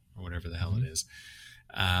chip or whatever the hell it is.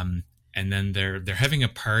 And then they're having a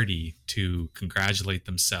party to congratulate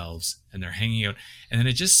themselves, and they're hanging out, and then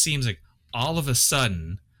it just seems like all of a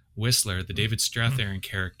sudden Whistler, the David Strathairn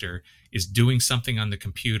character, is doing something on the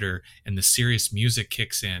computer, and the serious music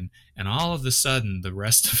kicks in, and all of a sudden the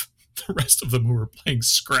rest of them who were playing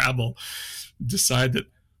Scrabble decide that,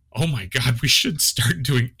 oh my god, we should start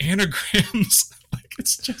doing anagrams. Like,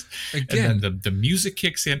 it's just, Again, and then the music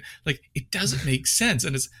kicks in. Like, it doesn't make sense.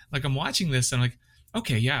 And it's like, I'm watching this and I'm like,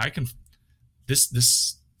 okay, yeah, I can,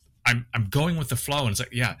 I'm going with the flow. And it's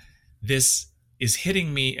like, yeah, this is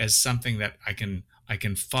hitting me as something that I can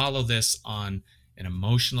follow this on an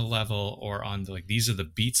emotional level, or on the, like, these are the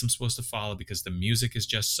beats I'm supposed to follow because the music is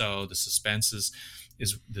just so, the suspense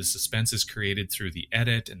is created through the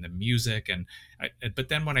edit and the music. But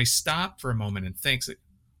then when I stop for a moment and think,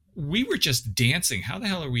 we were just dancing, how the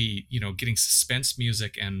hell are we, getting suspense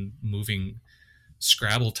music and moving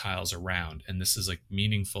Scrabble tiles around, and this is like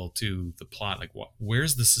meaningful to the plot? Like,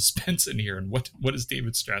 where's the suspense in here, and what is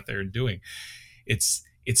David Strathairn doing? It's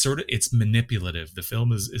manipulative. The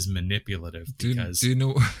film is manipulative because do you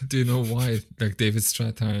know why, like, David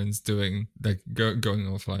Strathairn's doing, like, going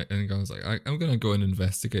off, like, and goes like, I'm gonna go and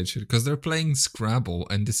investigate shit because they're playing Scrabble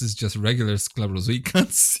and this is just regular Scrabble, so he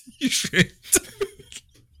can't see shit.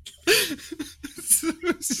 So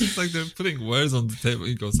it's just like they're putting words on the table.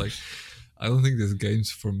 He goes like, I don't think this game's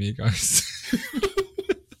for me, guys.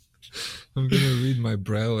 I'm gonna read my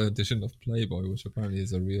Braille edition of Playboy, which apparently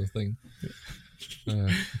is a real thing.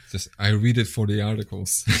 I read it for the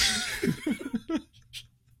articles.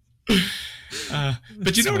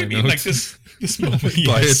 But you know what I mean? note. Like this moment. Buy it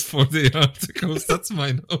Yes. for the articles. That's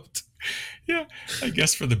my note. Yeah, I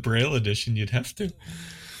guess for the Braille edition, you'd have to.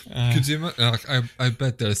 Could you imagine? I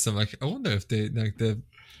bet there's some, like, I wonder if they, like, the,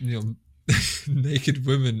 naked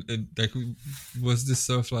women, like, was this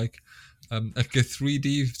sort of like a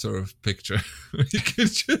 3D sort of picture where you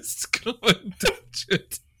could just go and touch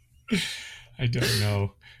it. I don't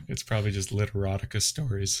know. It's probably just literotica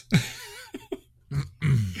stories.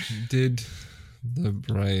 Did the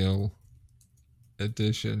Braille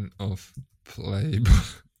edition of Playboy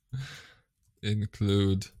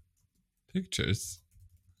include pictures?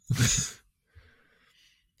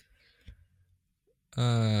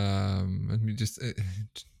 Let me just.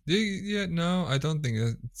 Yeah, no, I don't think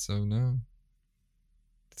that. So no.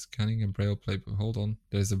 Scanning a Braille Playboy. Hold on,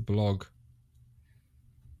 there's a blog.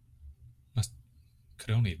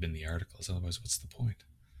 Could only have been the articles. Otherwise, what's the point?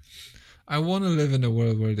 I want to live in a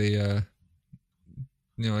world where they,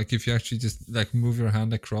 like, if you actually just, like, move your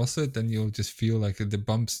hand across it, then you'll just feel like the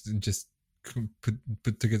bumps just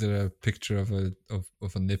put together a picture of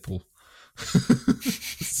a nipple.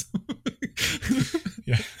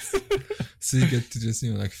 Yeah. So you get to just,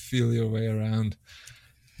 like, feel your way around.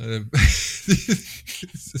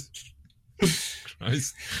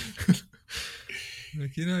 Christ.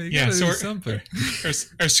 Like, you gotta do something.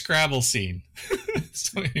 Our Scrabble scene.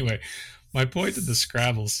 So anyway, my point of the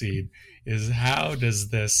Scrabble scene is how does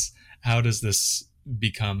this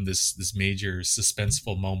become this major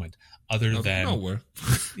suspenseful moment other than nowhere.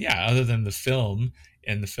 other than the film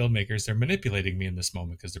and the filmmakers, they're manipulating me in this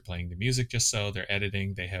moment because they're playing the music just so, they're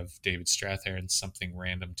editing, they have David Strathairn, something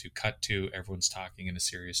random to cut to, everyone's talking in a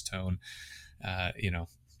serious tone,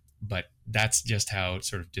 but that's just how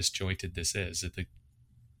sort of disjointed this is.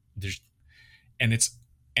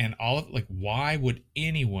 Why would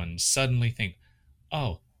anyone suddenly think,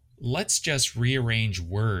 oh, let's just rearrange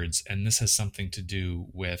words and this has something to do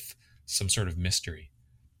with some sort of mystery?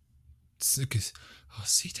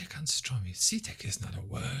 CTEC and Stromy. CTEC is not a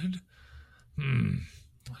word.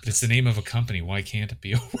 But it's the name of a company. Why can't it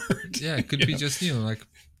be a word? Yeah, it could be just, like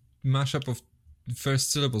mashup of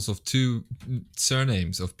first syllables of two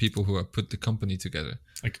surnames of people who have put the company together.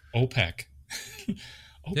 Like OPEC.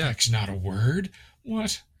 OPEC's not a word.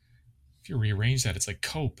 What? If you rearrange that, it's like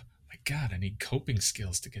cope. My God, I need coping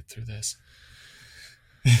skills to get through this.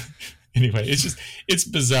 Anyway, it's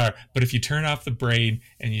bizarre. But if you turn off the brain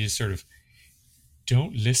and you just sort of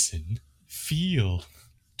don't listen, feel,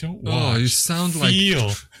 don't watch. Oh, you sound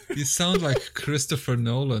feel. You sound like Christopher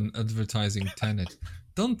Nolan advertising Tenet.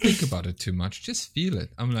 Don't think about it too much. Just feel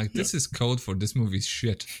it. I'm like, this is code for this movie's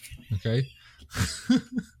shit. Okay?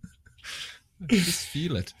 Just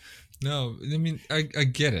feel it. No, I mean, I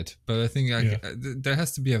get it, but I think there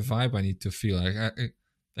has to be a vibe I need to feel.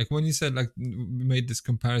 Like when you said, like, we made this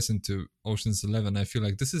comparison to Ocean's 11, I feel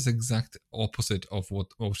like this is exact opposite of what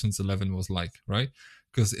Ocean's 11 was like, right?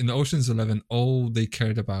 Because in Ocean's 11, all they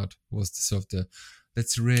cared about was the sort of the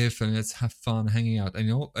let's riff and let's have fun hanging out,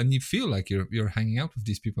 and you feel like you're hanging out with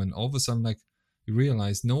these people, and all of a sudden, like, you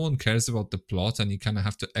realize no one cares about the plot, and you kind of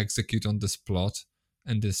have to execute on this plot,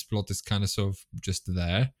 and this plot is kind of sort of just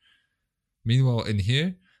there. Meanwhile, in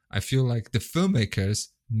here, I feel like the filmmakers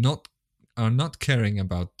are not caring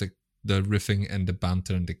about the riffing and the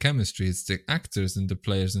banter and the chemistry. It's the actors and the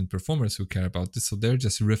players and performers who care about this. So they're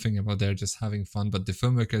just riffing about, they're just having fun. But the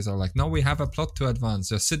filmmakers are like, no, we have a plot to advance.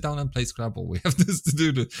 Just sit down and play Scrabble. We have this to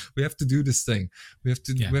do. We have to do this thing. We have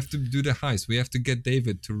to do the heist. We have to get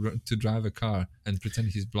David to drive a car and pretend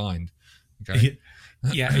he's blind. Okay.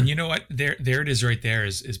 Yeah, and you know what? There it is right there.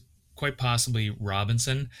 Is quite possibly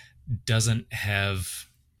Robinson doesn't have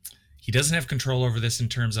control over this in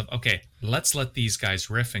terms of, okay, let's let these guys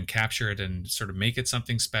riff and capture it and sort of make it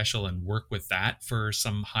something special and work with that for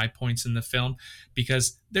some high points in the film,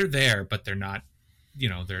 because they're there, but they're not,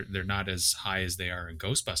 they're not as high as they are in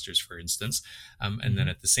Ghostbusters, for instance. And then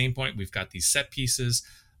at the same point, we've got these set pieces.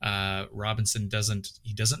 Robinson doesn't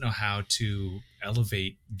know how to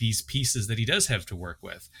elevate these pieces that he does have to work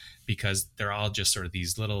with, because they're all just sort of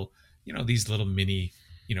these little mini,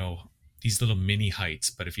 these little mini heights.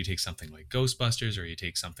 But if you take something like Ghostbusters, or you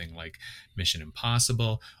take something like Mission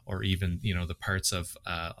Impossible, or even, the parts of,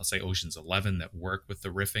 I'll say Ocean's 11 that work with the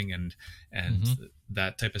riffing and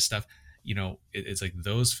that type of stuff, it's like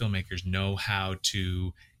those filmmakers know how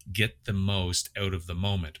to get the most out of the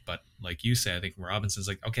moment. But like you say, I think Robinson's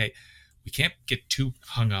like, okay, we can't get too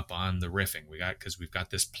hung up on the riffing. Because we've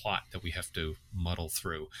got this plot that we have to muddle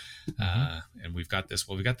through, and we've got this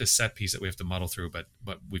set piece that we have to muddle through. But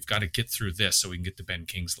we've got to get through this so we can get to Ben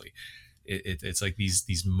Kingsley. It's like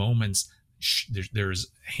these moments. There's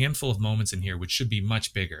a handful of moments in here which should be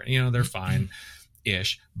much bigger. They're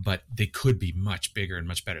fine-ish, but they could be much bigger and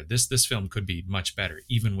much better. This film could be much better,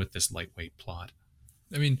 even with this lightweight plot.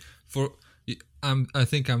 I mean, I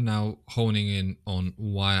think I'm now honing in on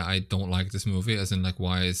why I don't like this movie, as in, like,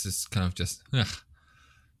 why is this kind of just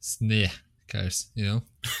Snickers,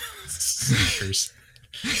 Snickers.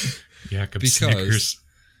 Jakob because Snickers.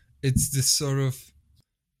 It's this sort of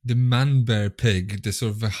the man bear pig, the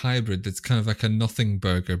sort of a hybrid that's kind of like a nothing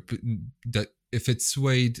burger, that if it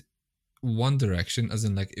swayed one direction, as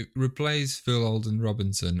in, like, replace Phil Alden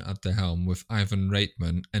Robinson at the helm with Ivan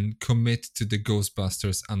Reitman and commit to the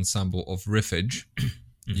Ghostbusters ensemble of riffage,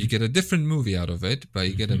 you get a different movie out of it, but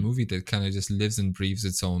you get a movie that kind of just lives and breathes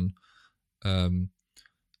its own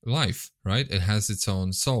life, right? It has its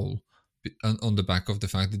own soul on the back of the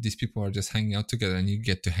fact that these people are just hanging out together and you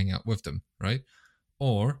get to hang out with them, right?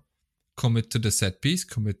 Or commit to the set piece,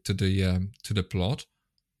 commit to the plot,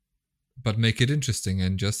 but make it interesting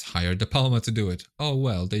and just hire De Palma to do it. Oh,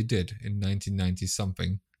 well, they did in 1990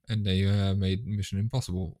 something, and they made Mission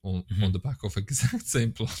Impossible on the back of exact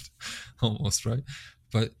same plot, almost, right?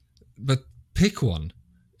 But pick one.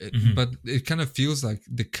 But it kind of feels like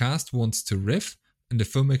the cast wants to riff, and the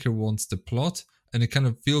filmmaker wants the plot, And it kind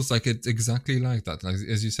of feels like it's exactly like that. Like,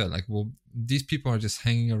 as you said, like, well, these people are just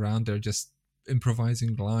hanging around. They're just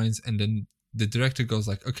improvising lines. And then the director goes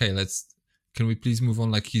like, okay, can we please move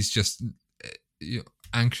on? Like, he's just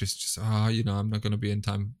anxious. Just, I'm not going to be in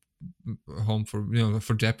time home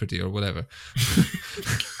for Jeopardy or whatever.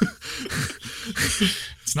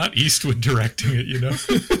 It's not Eastwood directing it,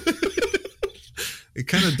 It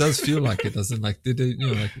kind of does feel like it, doesn't? Like, did they,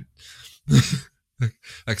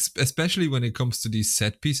 like especially when it comes to these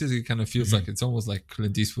set pieces, it kind of feels like it's almost like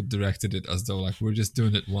Clint Eastwood directed it, as though like we're just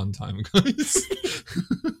doing it one time, guys.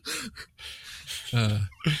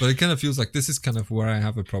 But it kind of feels like this is kind of where I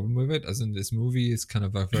have a problem with it, as in this movie is kind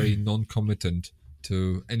of a very non-committant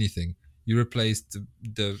to anything. You replaced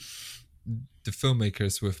the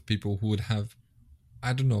filmmakers with people who would have,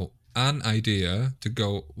 I don't know, an idea to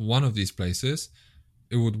go one of these places,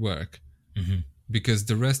 it would work. Because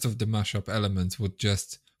the rest of the mashup elements would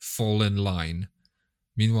just fall in line.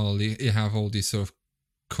 Meanwhile, you have all these sort of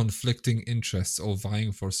conflicting interests all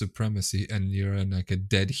vying for supremacy, and you're in like a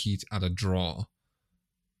dead heat at a draw.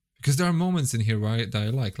 Because there are moments in here that I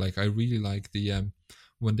like. Like, I really like the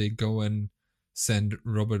when they go and send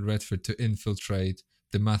Robert Redford to infiltrate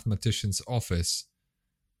the mathematician's office.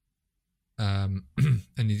 And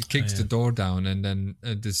he kicks the door down, and then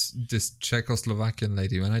this Czechoslovakian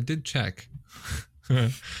lady, when I did check,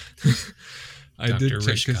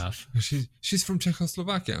 she's from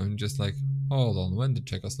Czechoslovakia. I'm just like, hold on, when did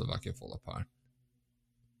Czechoslovakia fall apart?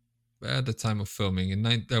 At the time of filming,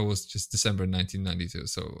 that was just December 1992,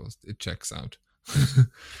 so it checks out.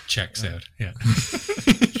 Checks out, yeah.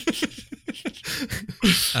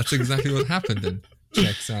 That's exactly what happened then.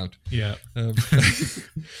 Checks out. Yeah.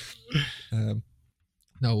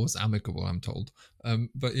 No, it was amicable, I'm told.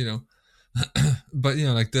 But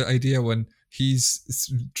like the idea when he's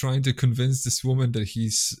trying to convince this woman that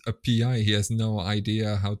he's a PI, he has no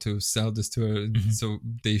idea how to sell this to her, so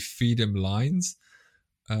they feed him lines,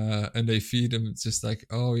 and they feed him just like,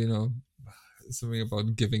 something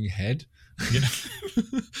about giving head. Yeah.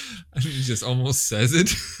 And he just almost says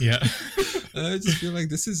it. Yeah. I just feel like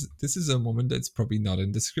this is a moment that's probably not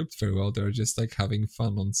in the script very well. They're just like having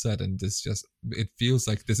fun on set, and it feels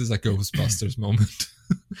like this is a Ghostbusters moment.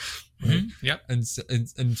 Right? Yeah. And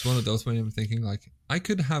it's one of those when I'm thinking like, I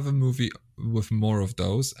could have a movie with more of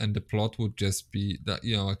those, and the plot would just be that,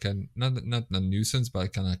 I can not a nuisance, but I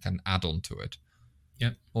can add on to it.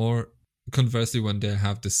 Yeah. Or conversely, when they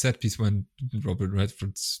have the set piece when Robert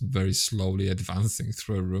Redford's very slowly advancing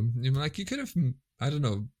through a room, you could have, I don't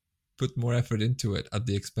know, put more effort into it at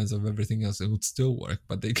the expense of everything else. It would still work,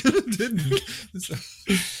 but they kind of didn't. So.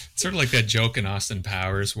 It's sort of like that joke in Austin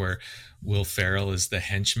Powers where Will Ferrell is the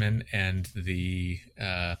henchman and the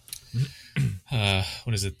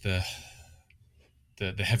what is it, the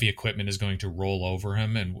heavy equipment is going to roll over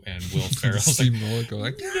him, and Will Ferrell's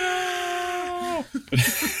like no,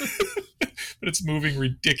 but it's moving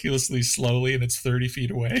ridiculously slowly and it's 30 feet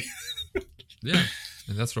away. Yeah.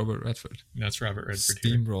 And that's Robert Redford. That's Robert Redford.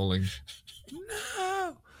 Steamrolling.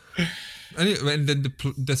 No. Anyway, and then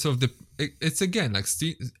it's again like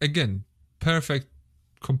perfect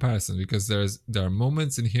comparison, because there are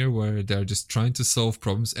moments in here where they're just trying to solve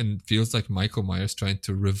problems, and it feels like Michael Myers trying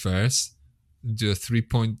to reverse, do a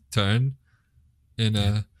 3-point turn in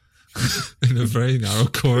a very narrow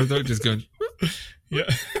corridor, just going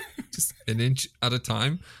just an inch at a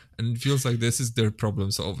time. And it feels like this is their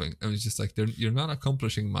problem solving. And it's just like, you're not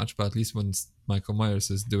accomplishing much, but at least when Michael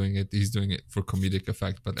Myers is doing it, he's doing it for comedic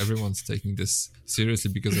effect. But everyone's taking this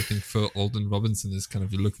seriously, because I think Phil Alden Robinson is kind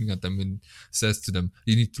of looking at them and says to them,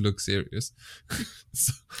 you need to look serious.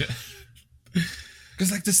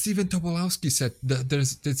 Because like the Stephen Tobolowsky set,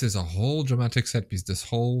 this is a whole dramatic set piece, this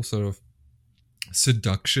whole sort of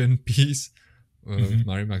seduction piece.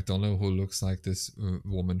 Mary McDonnell, who looks like this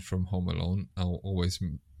woman from Home Alone. I'll always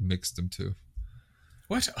mix them two.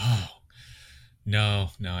 What? Oh, no,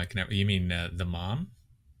 I can never. You mean the mom?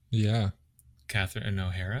 Yeah, Catherine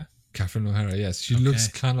O'Hara. Catherine O'Hara, yes, she looks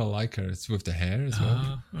kind of like her. It's with the hair as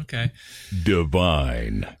well. Okay.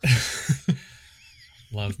 Divine.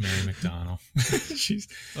 Love Mary McDonnell. She's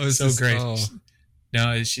so this, great. Oh.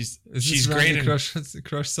 No, she's great. And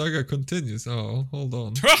Crush Saga continues. Oh, hold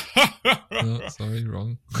on. No, sorry,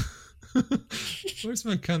 wrong. Where's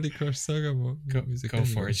my Candy Crush Saga music? Go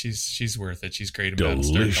for it. She's worth it. She's great about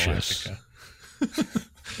Star Galactica.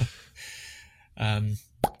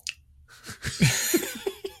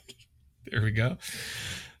 There we go.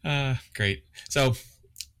 Great. So,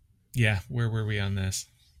 yeah, where were we on this?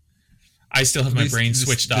 I still have my This- brain this-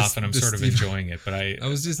 switched this- off, and I'm this sort of Steve- enjoying it. But I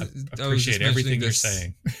appreciate everything you're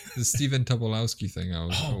saying. The Stephen Tobolowsky thing I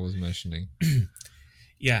was mentioning.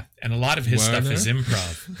 Yeah, and a lot of his stuff Werner? is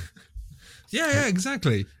improv. Yeah,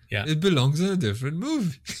 exactly. Yeah. It belongs in a different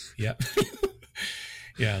movie. Yeah.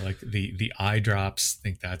 Yeah, like the eye drops. I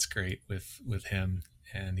think that's great with him,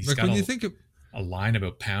 and he's Like got when you think of, a line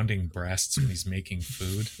about pounding breasts when he's making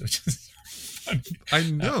food, which is funny. I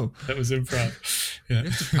know. That was improv. Yeah. You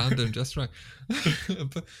have to pound them just right.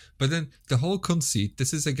 but then the whole conceit,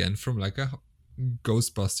 this is again from like a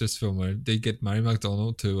Ghostbusters film where they get Mary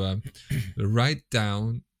McDonnell to write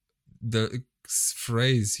down the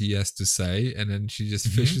phrase he has to say, and then she just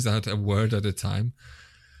fishes out a word at a time.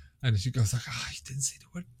 And she goes like, he didn't say the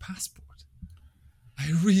word passport.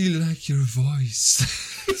 I really like your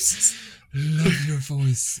voice. Love your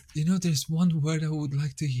voice. You know, there's one word I would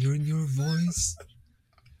like to hear in your voice.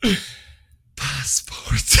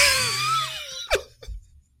 Passport.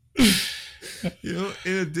 You know,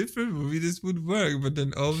 in a different movie this would work, but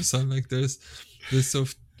then all of a sudden, like there's this sort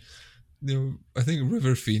of, you know, I think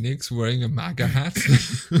River Phoenix wearing a MAGA hat.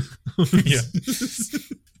 Yeah.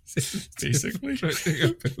 Basically. Renting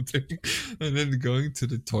a building, and then going to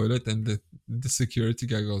the toilet, and the security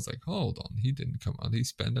guy goes like, hold on, he didn't come out, he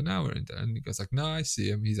spent an hour in there, and he goes like, no, I see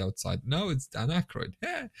him, he's outside. No, it's Dan Aykroyd.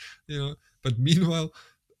 Yeah, you know. But meanwhile,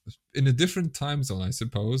 in a different time zone, I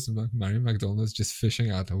suppose, Mary McDonnell's just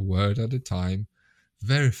fishing out a word at a time.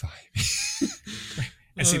 Verify me.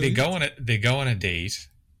 And see, they go on a date,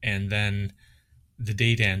 and then the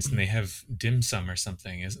date ends, and they have dim sum or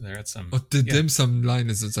something. Isn't there at some? Oh, the dim sum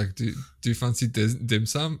line is, it's like, do you fancy dim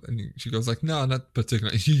sum? And she goes like, no, not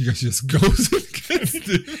particularly. He just goes and gets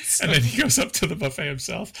dim sum. And then he goes up to the buffet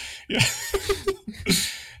himself. Yeah.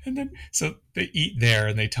 And then, so they eat there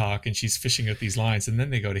and they talk, and she's fishing out these lines, and then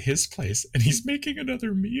they go to his place, and he's making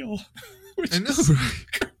another meal. I know,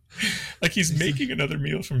 right? Like he's making another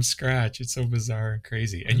meal from scratch. It's so bizarre and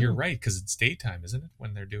crazy. And you're right, because it's daytime, isn't it?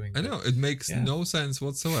 When they're doing I know, it makes no sense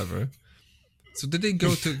whatsoever. So did they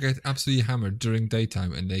go to get absolutely hammered during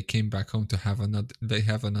daytime, and they came back home to have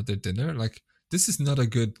another dinner? Like, this is not a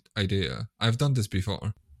good idea. I've done this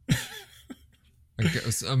before.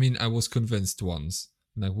 I mean, I was convinced once.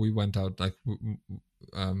 Like, we went out like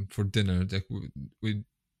for dinner. Like we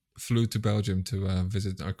flew to Belgium to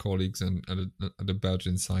visit our colleagues and at the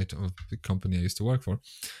Belgian site of the company I used to work for,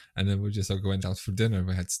 and then we just like went out for dinner.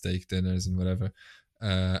 We had steak dinners and whatever,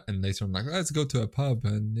 and later on, like, let's go to a pub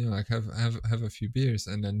and, you know, like have a few beers,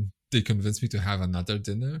 and then they convinced me to have another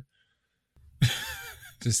dinner.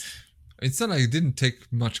 Just, it's not like it didn't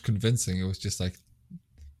take much convincing. It was just like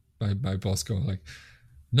my boss going like,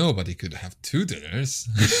 nobody could have two dinners.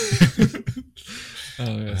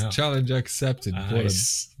 Oh, yes. Wow. Challenge accepted. What a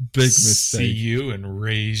big mistake. See you and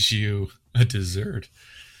raise you a dessert.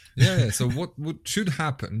 Yeah. So what should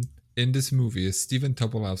happen in this movie is Stephen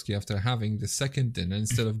Tobolowsky, after having the second dinner,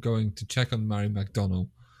 instead of going to check on Mary McDonnell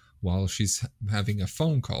while she's having a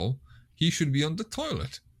phone call, he should be on the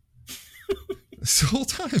toilet this whole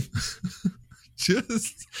time.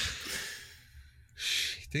 Just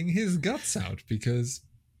shitting his guts out, because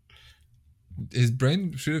his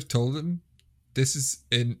brain should have told him, this is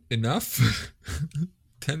enough.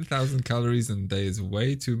 10,000 calories in a day is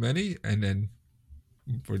way too many, and then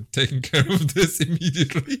we're taking care of this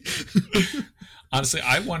immediately. Honestly,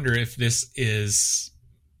 I wonder if this is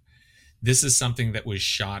something that was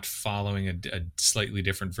shot following a slightly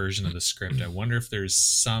different version of the script. I wonder if there's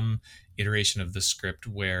some iteration of the script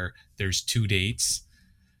where there's two dates,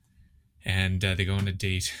 and they go on a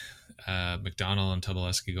date. McDonnell and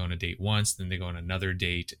Tobolowsky go on a date once, then they go on another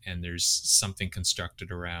date, and there's something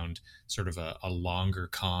constructed around sort of a longer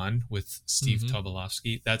con with Steve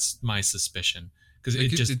Tobolowsky. That's my suspicion, because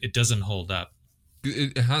it doesn't hold up.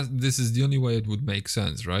 It has. This is the only way it would make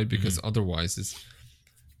sense, right? Because otherwise,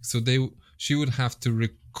 she would have to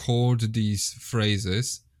record these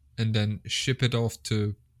phrases and then ship it off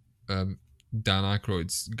to Dan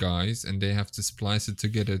Aykroyd's guys, and they have to splice it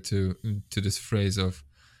together to this phrase of,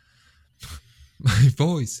 my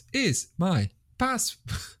voice is my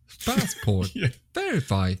passport. Yeah.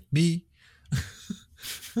 Verify me.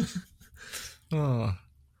 Oh.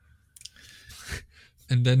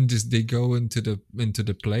 And then just they go into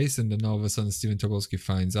the place, and then all of a sudden Stephen Tobolowsky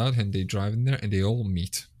finds out, and they drive in there, and they all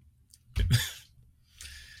meet.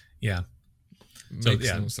 Yeah.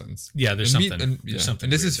 Makes no sense. Yeah, there's something. There's something.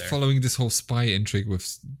 And this is there. following this whole spy intrigue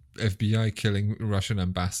with FBI killing Russian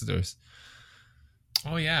ambassadors.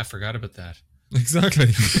 Oh yeah, I forgot about that. Exactly.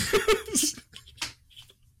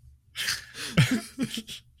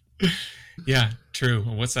 Yeah, True.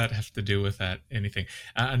 What's that have to do with that? Anything?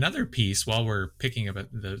 Another piece, while we're picking up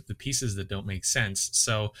the pieces that don't make sense.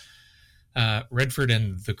 So Redford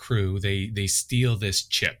and the crew, they steal this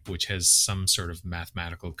chip, which has some sort of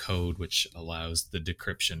mathematical code which allows the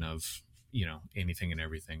decryption of, anything and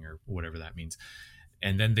everything, or whatever that means.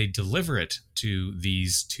 And then they deliver it to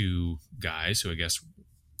these two guys who I guess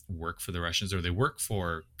work for the Russians, or they work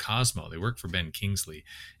for Cosmo. They work for Ben Kingsley,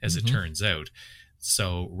 as it turns out.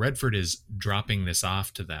 So Redford is dropping this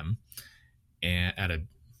off to them at a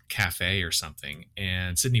cafe or something,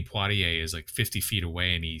 and Sidney Poitier is like 50 feet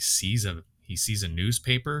away, and he sees a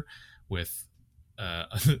newspaper with a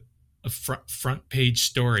front page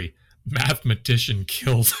story: mathematician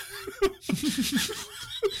killed.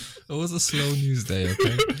 It was a slow news day,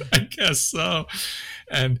 okay? I guess so.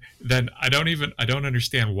 And then I don't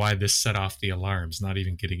understand why this set off the alarms, not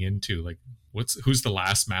even getting into like who's the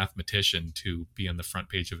last mathematician to be on the front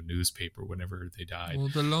page of a newspaper whenever they died. Well,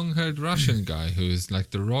 the long-haired Russian guy who is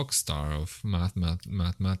like the rock star of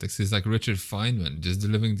mathematics. He's like Richard Feynman, just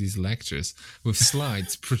delivering these lectures with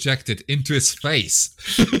slides projected into his face.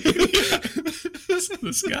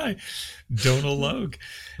 This guy, Donal Logue.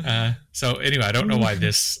 So anyway, I don't know why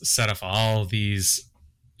this set off all these,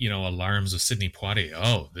 alarms with Sidney Poitier.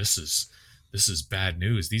 Oh, this is bad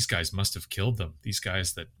news. These guys must have killed them. These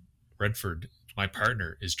guys that Redford, my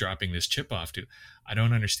partner, is dropping this chip off to. I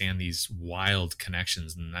don't understand these wild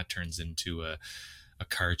connections, and that turns into a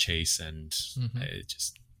car chase, and it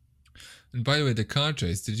just. And by the way, the car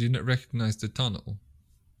chase, did you not recognize the tunnel?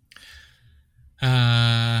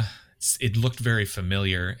 It looked very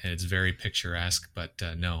familiar, and it's very picturesque, but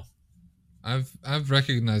no. I've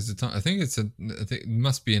recognized the tunnel. I think it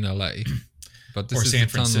must be in LA, but this or is San the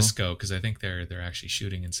tunnel. Francisco, because I think they're actually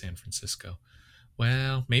shooting in San Francisco.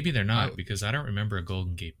 Well, maybe they're not, because I don't remember a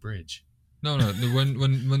Golden Gate Bridge. No.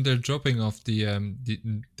 When they're dropping off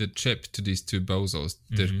the chip to these two bozos,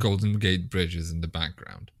 the Golden Gate Bridge is in the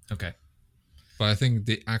background. Okay. But I think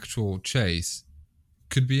the actual chase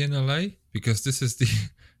could be in LA, because this is the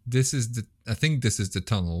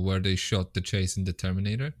tunnel where they shot the chase in the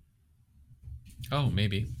Terminator. Oh,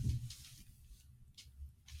 maybe.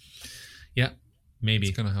 Yeah, maybe.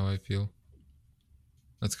 That's kind of how I feel.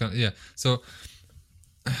 That's kind of, yeah. So,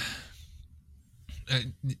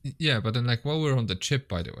 yeah, but then like while we're on the chip,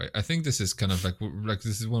 by the way, I think this is kind of like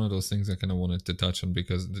this is one of those things I kind of wanted to touch on,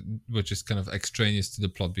 because which is kind of extraneous to the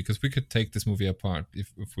plot, because we could take this movie apart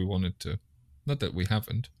if we wanted to. Not that we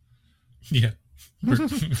haven't. Yeah.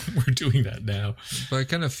 We're doing that now. But I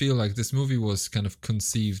kind of feel like this movie was kind of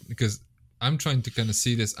conceived, because I'm trying to kind of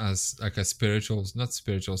see this as like a not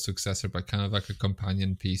spiritual successor, but kind of like a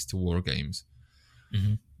companion piece to War Games.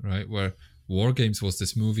 Right? Where War Games was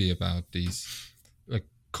this movie about these, like,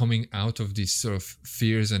 coming out of these sort of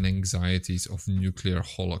fears and anxieties of nuclear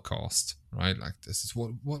holocaust, right? Like, this is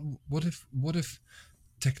what if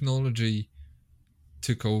technology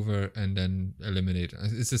took over and then eliminated?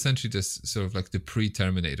 It's essentially this sort of like the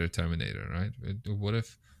pre-Terminator, right? What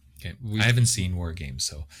if? Okay. I haven't seen War Games,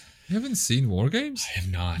 so. You haven't seen War Games? I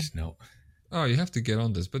have not, no. Oh, you have to get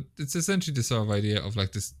on this. But it's essentially the sort of idea of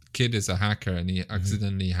like this kid is a hacker, and he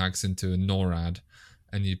accidentally hacks into a NORAD,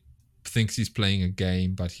 and he thinks he's playing a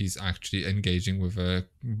game, but he's actually engaging with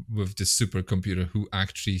this supercomputer who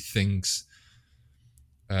actually thinks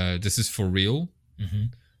this is for real.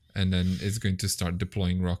 And then it's going to start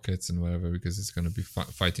deploying rockets and whatever, because it's going to be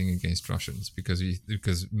fighting against Russians, because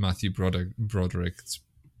Matthew Broderick's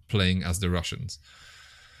playing as the Russians.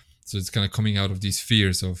 So it's kind of coming out of these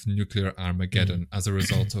fears of nuclear Armageddon as a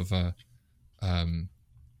result of a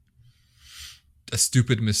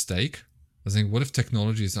stupid mistake. I think, what if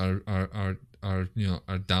technologies are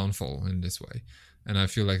downfall in this way? And I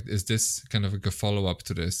feel like, is this kind of like a follow up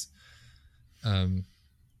to this?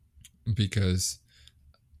 Because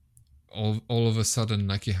all of a sudden,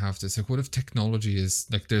 like, you have this, like, what if technology is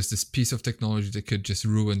like, there's this piece of technology that could just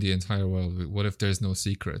ruin the entire world? What if there's no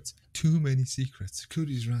secrets? Too many secrets.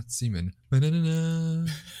 Cooties, rats, semen.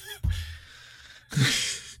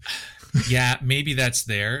 Yeah, maybe that's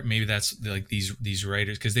there. Maybe that's like these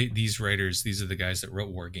writers, because these are the guys that wrote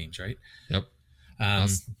War Games, right? Yep.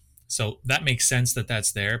 So that makes sense that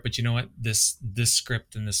that's there. But you know what? This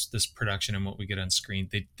script and this production and what we get on screen,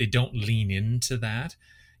 they don't lean into that.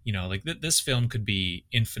 Like this film could be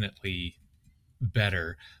infinitely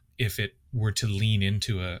better if it were to lean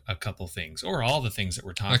into a couple things, or all the things that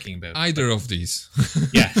we're talking about. Either of these.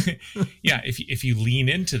 Yeah. If you lean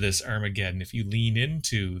into this Armageddon, if you lean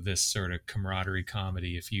into this sort of camaraderie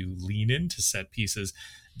comedy, if you lean into set pieces,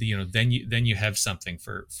 then you have something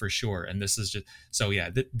for sure. And this is just so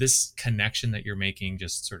this connection that you're making,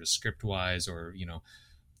 just sort of script wise or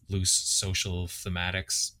loose social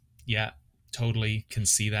thematics, totally can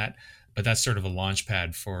see that. But that's sort of a launch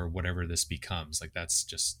pad for whatever this becomes. Like that's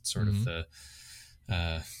just sort of the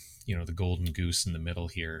the golden goose in the middle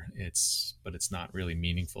here. But it's not really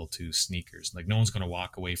meaningful to Sneakers. Like no one's going to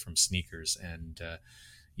walk away from Sneakers and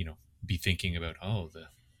be thinking about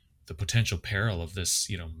the potential peril of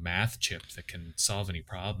this math chip that can solve any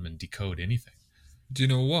problem and decode anything. Do you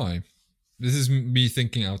know why? This is me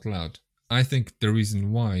thinking out loud. I think the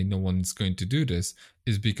reason why no one's going to do this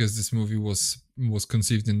is because this movie was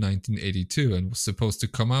conceived in 1982 and was supposed to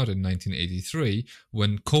come out in 1983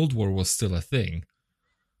 when Cold War was still a thing.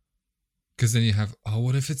 Because then you have,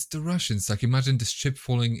 what if it's the Russians? Like imagine this chip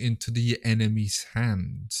falling into the enemy's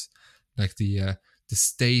hands, like the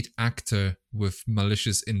state actor with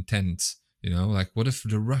malicious intent. Like what if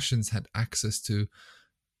the Russians had access to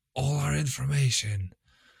all our information?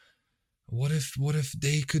 What if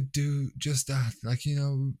they could do just that? Like,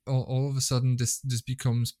 all of a sudden this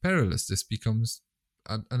becomes perilous. This becomes,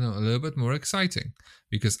 I don't know, a little bit more exciting.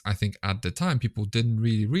 Because I think at the time, people didn't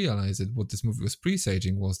really realize that what this movie was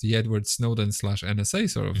presaging was the Edward Snowden / NSA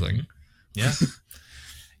sort of thing. Yeah.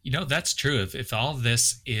 That's true. If all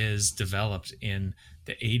this is developed in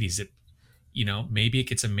the 80s, maybe it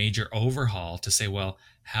gets a major overhaul to say, well,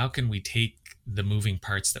 how can we take the moving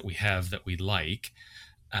parts that we have that we like,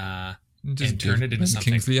 and turn it into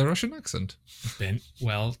something. Kingsley a Russian accent.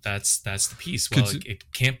 Well, that's the piece. Well,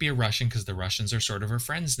 it can't be a Russian because the Russians are sort of our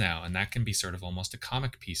friends now, and that can be sort of almost a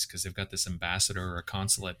comic piece because they've got this ambassador or a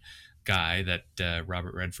consulate guy that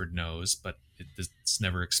Robert Redford knows, but it's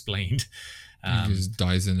never explained. He just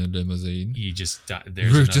dies in a limousine. He just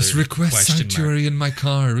there's just request sanctuary in my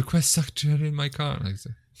car. Request sanctuary in my car. Like,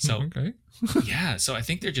 so okay. Yeah, so I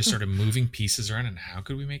think they're just sort of moving pieces around, and how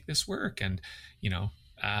could we make this work? And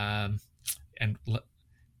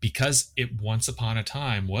because it once upon a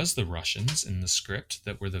time was the Russians in the script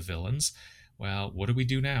that were the villains, well, what do we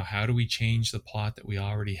do now? How do we change the plot that we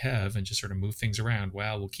already have and just sort of move things around?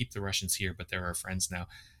 Well, we'll keep the Russians here, but they're our friends now.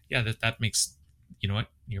 Yeah, that makes,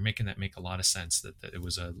 you're making that make a lot of sense, that it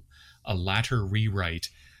was a latter rewrite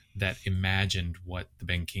that imagined what the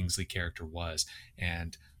Ben Kingsley character was.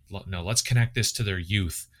 And no, let's connect this to their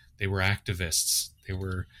youth. They were activists. They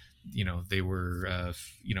were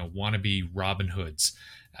wannabe Robin Hoods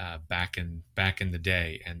back in the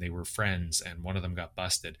day, and they were friends, and one of them got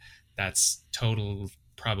busted. That's total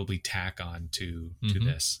probably tack on to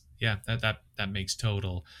this. Yeah, that makes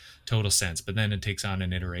total sense. But then it takes on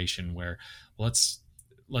an iteration where let's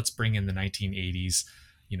bring in the 1980s,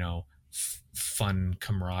 fun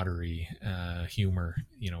camaraderie, humor,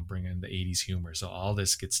 bring in the 80s humor. So all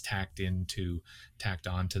this gets tacked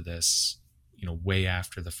onto this, way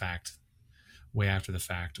after the fact, way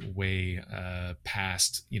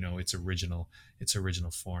past, its original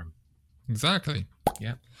form. Exactly.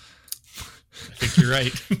 Yeah. I think you're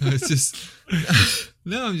right. It's just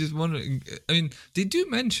no. I'm just wondering. I mean, they do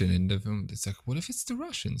mention in the film. It's like, what if it's the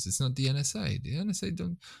Russians? It's not the NSA. The NSA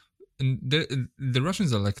don't. And the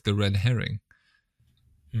Russians are like the red herring.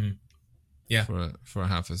 Yeah. For a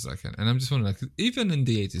half a second, and I'm just wondering, like, even in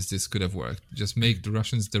the 80s, this could have worked. Just make the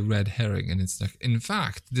Russians the red herring, and it's like, in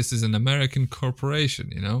fact, this is an American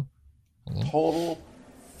corporation. Total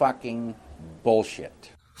fucking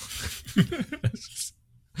bullshit. It's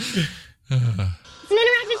an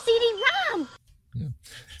interactive CD-ROM. Yeah.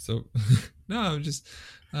 So no, I'm just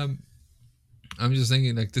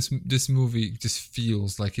thinking, like, this movie just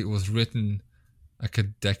feels like it was written like a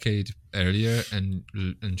decade earlier and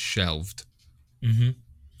shelved. Mm-hmm.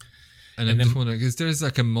 And I'm just wondering, because there's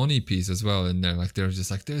like a money piece as well in there. Like, they're just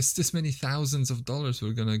like, there's this many thousands of dollars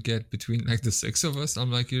we're gonna get between like the six of us.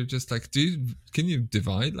 I'm like, you're just like, dude, can you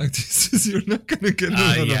divide? Like, you're not gonna get a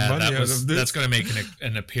lot of money out of this. That's gonna make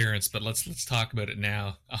an appearance. But let's talk about it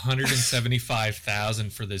now.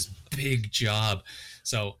 $175,000 for this big job.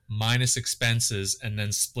 So minus expenses, and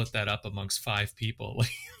then split that up amongst 5 people.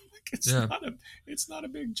 It's not a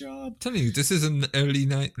big job. I'm telling you, this is an early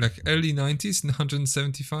 90s,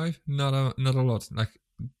 175. Not a lot. Like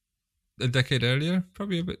a decade earlier,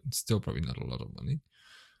 probably a bit. Still, probably not a lot of money.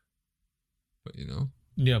 But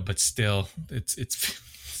Yeah, but still, it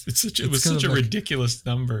was such a ridiculous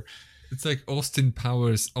number. It's like Austin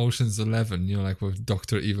Powers' Ocean's 11, like with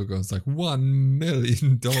Dr. Evil goes like $1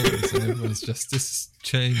 million, and everyone's just, this is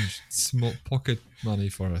change, small pocket money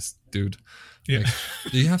for us, dude. Yeah.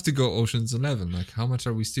 Like, you have to go Ocean's 11. Like, how much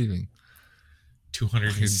are we stealing?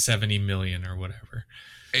 270 million or whatever.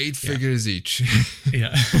 8 figures each.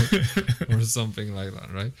 Yeah. or something like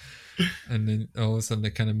that, right? And then all of a sudden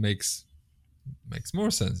it kind of makes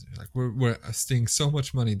more sense. Like we're seeing so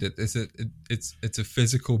much money that it's a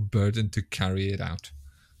physical burden to carry it out.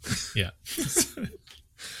 Yeah.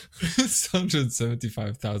 It's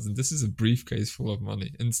 175,000. This is a briefcase full of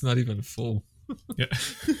money, and it's not even full. Yeah.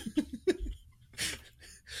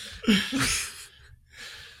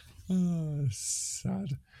 Oh,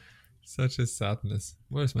 sad. Such a sadness.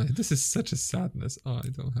 Where's my? This is such a sadness. Oh, I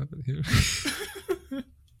don't have it here.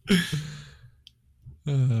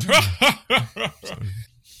 Sorry.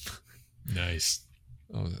 Nice.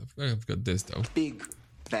 Oh, I've got this though. Big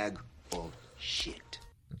bag of shit.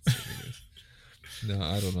 That's what it is. No,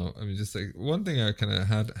 I don't know. I mean, just like one thing I kind of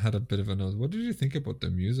had a bit of a note. What did you think about the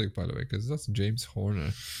music, by the way? Because that's James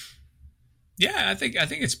Horner. Yeah, I think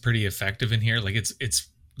it's pretty effective in here. Like it's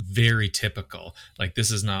very typical. Like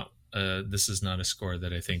this is not a score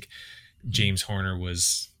that I think James Horner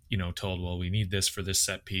was, told, well, we need this for this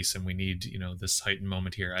set piece and we need, this heightened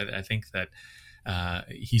moment here. I think that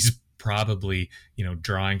he's probably,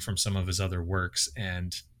 drawing from some of his other works,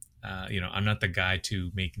 and I'm not the guy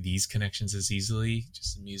to make these connections as easily.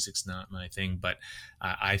 Just the music's not my thing, but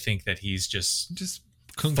I think that he's just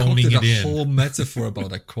concocted it a in. whole metaphor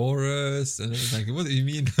about a chorus, and it's like, what do you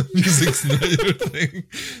mean music's not your thing?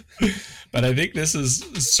 But I think this is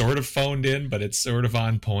sort of phoned in, but it's sort of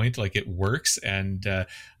on point. Like it works, and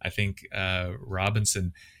I think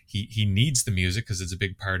Robinson he needs the music because it's a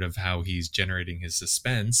big part of how he's generating his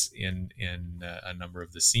suspense in a number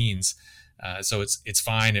of the scenes. So it's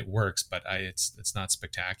fine, it works, but it's not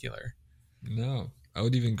spectacular. No, I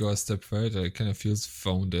would even go a step further. It kind of feels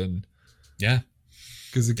phoned in. Yeah.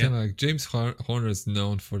 Because it kind of like James Horner is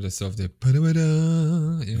known for the sort of the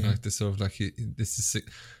like the sort of like this is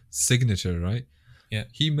signature, right? Yeah.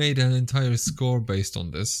 He made an entire score based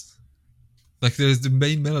on this. Like there's the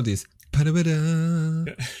main melodies.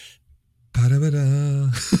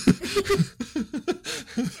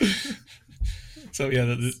 So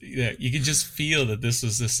yeah, you can just feel that this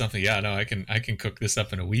was just something. Yeah, no, I can cook this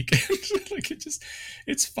up in a weekend. Like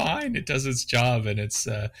it's fine. It does its job, and it's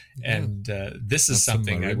this is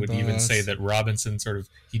something I would even say that Robinson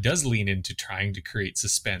he does lean into trying to create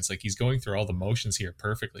suspense. Like he's going through all the motions here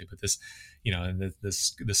perfectly, but this, and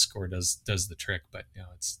this score does the trick. But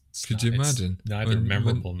it's could you imagine? It's neither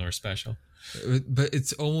memorable nor special. But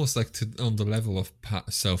it's almost like on the level of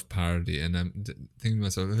self-parody, and I'm thinking to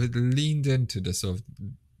myself, if it leaned into the sort of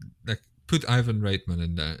like put Ivan Reitman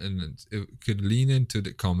in there, and it could lean into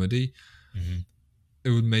the comedy, it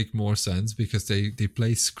would make more sense because they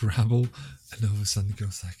play Scrabble, and all of a sudden it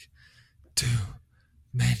goes like, too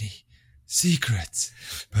many secrets,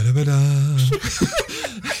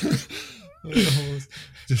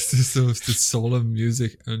 just this sort of the solemn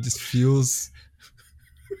music, and it just feels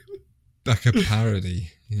like a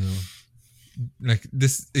parody, like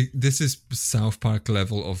this is South Park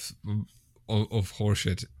level of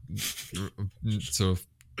horseshit, sort of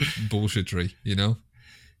bullshittery, Yeah.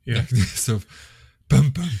 like this sort of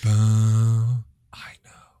bum bum bum. I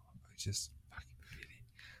know, I just fucking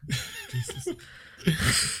really.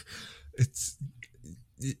 It's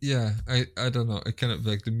I don't know. It kind of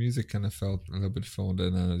like the music kind of felt a little bit phoned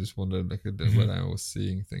in, and I just wondered like when I was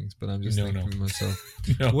seeing things. But I'm just thinking to myself,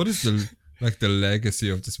 what is the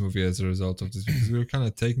legacy of this movie as a result of this? Because we were kind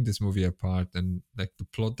of taking this movie apart, and like the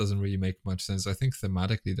plot doesn't really make much sense. I think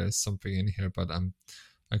thematically there's something in here, but I'm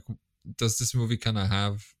like, does this movie kind of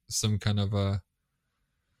have some kind of a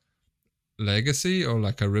legacy or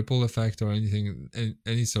like a ripple effect or anything,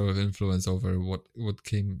 any sort of influence over what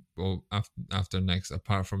came after next,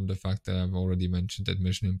 apart from the fact that I've already mentioned that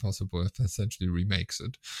Mission Impossible essentially remakes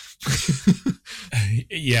it?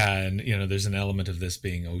 Yeah, and there's an element of this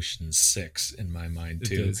being Ocean's 6 in my mind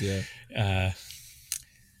too. It is, yeah.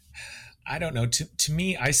 I don't know. To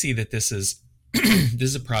me, I see that this is this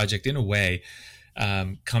is a project in a way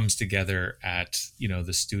comes together at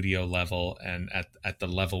the studio level and at the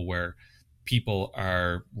level where people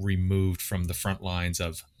are removed from the front lines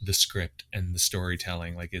of the script and the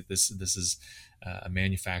storytelling. Like this is a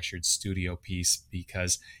manufactured studio piece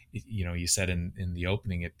because you said in the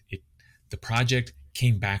opening the project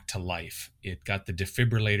came back to life. It got the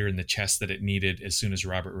defibrillator in the chest that it needed as soon as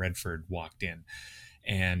Robert Redford walked in.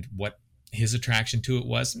 And what his attraction to it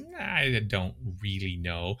was, I don't really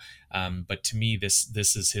know. But to me, this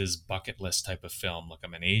is his bucket list type of film. Look,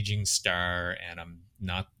 I'm an aging star and I'm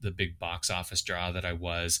not the big box office draw that I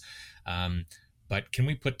was. But can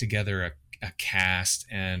we put together a cast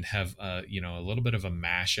and have a little bit of a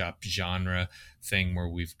mashup genre thing where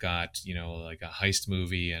we've got like a heist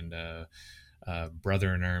movie and a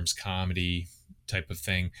brother in arms comedy type of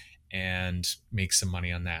thing, and make some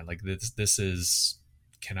money on that. Like this is,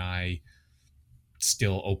 can I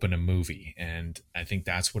still open a movie? And I think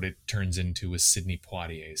that's what it turns into with Sidney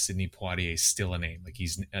Poitier. Sidney Poitier is still a name. Like,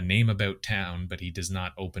 he's a name about town, but he does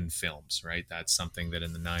not open films, right? That's something that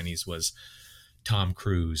in the 90s was Tom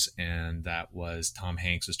Cruise, and that was Tom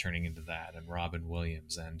Hanks was turning into that, and Robin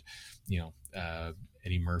Williams, and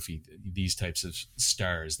Eddie Murphy. These types of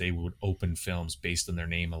stars, they would open films based on their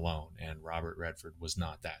name alone, and Robert Redford was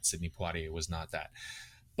not that. Sidney Poitier was not that.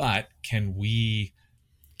 But can we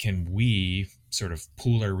sort of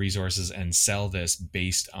pool our resources and sell this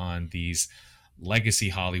based on these legacy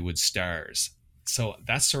Hollywood stars? So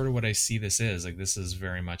that's sort of what I see this is. Like, this is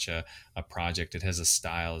very much a project. It has a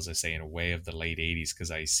style, as I say, in a way of the late 80s, because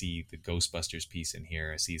I see the Ghostbusters piece in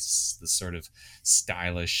here. I see the sort of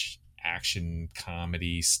stylish action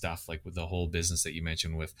comedy stuff, like with the whole business that you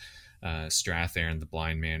mentioned with Strathairn, the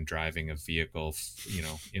blind man driving a vehicle,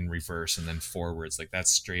 in reverse and then forwards. Like, that's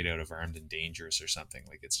straight out of Armed and Dangerous or something.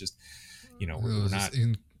 Like, it's just, we're not...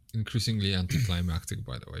 increasingly anticlimactic,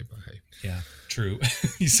 by the way, but hey. Yeah, true.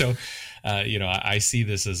 So, I see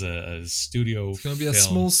this as a studio. It's going to be a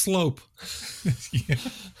film. small slope.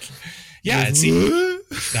 Yeah.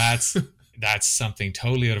 That's something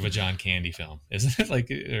totally out of a John Candy film, isn't it? Like,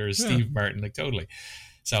 or Steve Martin, like, totally.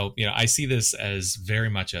 So, I see this as very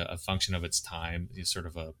much a function of its time, sort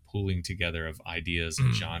of a pooling together of ideas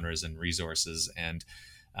and genres and resources.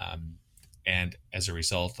 And as a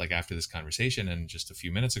result, like, after this conversation and just a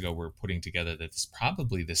few minutes ago, we're putting together that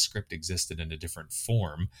this script existed in a different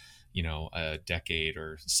form, a decade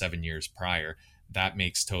or 7 years prior. That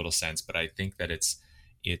makes total sense. But I think that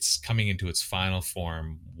it's coming into its final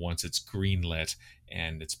form once it's greenlit,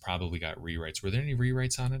 and it's probably got rewrites. Were there any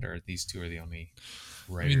rewrites on it, or these two are the only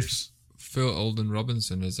writers? Phil Alden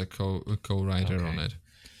Robinson is a co-writer on it.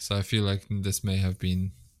 So I feel like this may have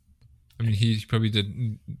been... I mean, he probably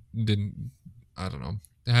didn't, I don't know,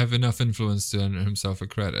 have enough influence to earn himself a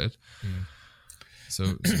credit.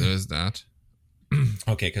 So there's that.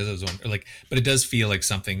 Okay, because I was wondering, like, but it does feel like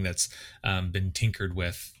something that's been tinkered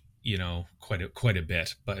with, quite a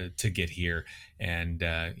bit, but to get here, and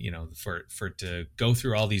for it to go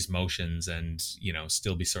through all these motions and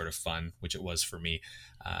still be sort of fun, which it was for me.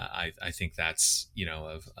 I think that's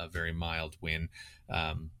a very mild win,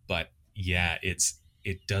 but yeah,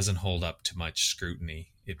 it doesn't hold up to much scrutiny.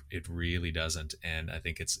 It really doesn't. And I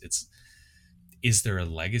think is there a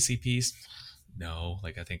legacy piece? No.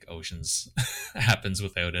 Like, I think Oceans happens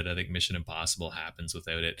without it. I think Mission Impossible happens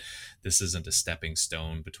without it. This isn't a stepping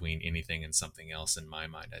stone between anything and something else in my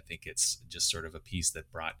mind. I think it's just sort of a piece that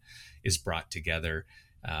is brought together,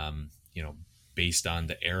 based on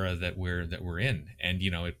the era that we're in. And,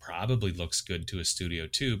 it probably looks good to a studio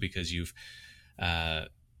too, because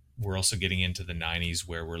we're also getting into the 90s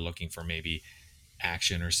where we're looking for maybe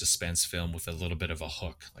action or suspense film with a little bit of a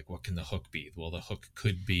hook. Like, what can the hook be? Well, the hook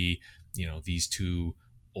could be, these two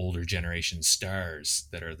older generation stars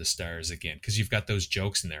that are the stars again. Because you've got those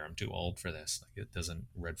jokes in there. I'm too old for this. Like, it doesn't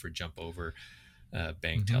Redford jump over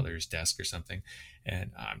bank teller's desk or something,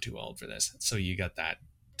 and I'm too old for this. So you got that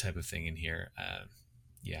type of thing in here.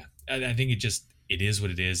 I think it is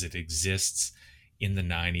what it is. It exists in the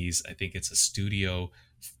 90s. I think it's a studio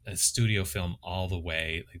film all the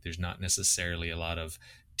way. Like, there's not necessarily a lot of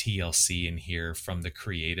TLC in here from the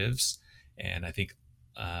creatives, and I think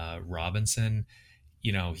Robinson,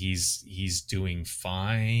 he's doing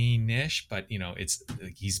fine-ish, but it's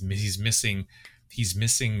like he's missing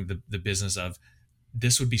the business of,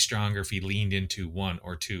 this would be stronger if he leaned into one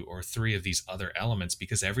or two or three of these other elements,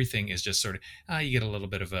 because everything is just sort of, you get a little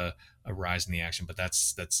bit of a rise in the action, but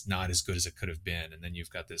that's not as good as it could have been. And then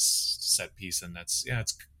you've got this set piece, and it's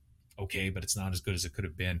okay, but it's not as good as it could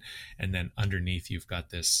have been. And then underneath, you've got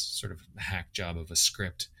this sort of hack job of a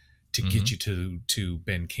script to get you to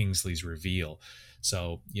Ben Kingsley's reveal.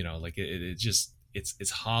 So, like, it's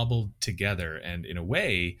hobbled together. And in a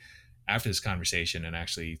way, after this conversation and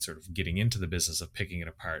actually sort of getting into the business of picking it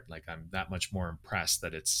apart, like, I'm that much more impressed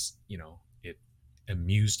that it's, it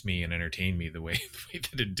amused me and entertained me the way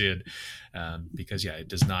that it did, because it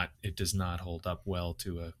does not hold up well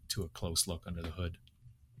to a close look under the hood.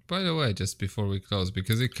 By the way, just before we close,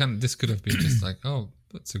 because this could have been just like, oh,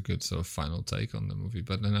 that's a good sort of final take on the movie,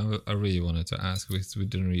 but then I really wanted to ask, because we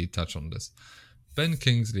didn't really touch on this. Ben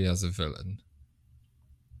Kingsley as a villain.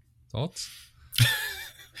 Thoughts?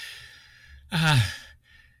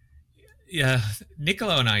 Yeah,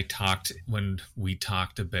 Niccolo and I talked when we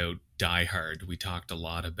talked about Die Hard. We talked a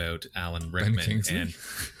lot about Alan Rickman and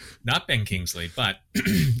not Ben Kingsley, but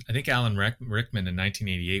I think Alan Rickman in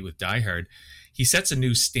 1988 with Die Hard, he sets a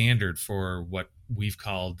new standard for what we've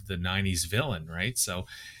called the 90s villain, right? So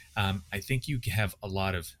I think you have a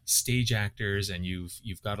lot of stage actors and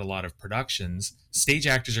you've got a lot of productions. Stage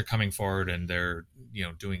actors are coming forward and they're,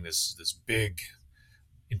 doing this big,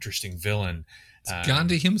 interesting villain.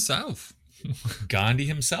 Gandhi himself. Gandhi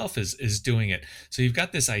himself is doing it. So you've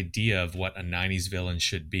got this idea of what a 90s villain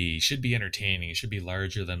should be. He should be entertaining. He should be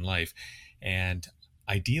larger than life. And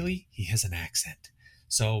ideally, he has an accent.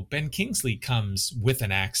 So Ben Kingsley comes with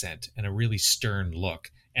an accent and a really stern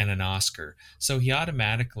look and an Oscar. So he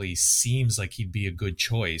automatically seems like he'd be a good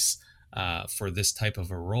choice for this type of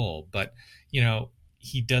a role. But,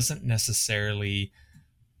 he doesn't necessarily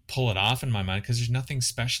pull it off in my mind because there's nothing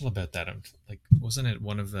special about that. I'm like, wasn't it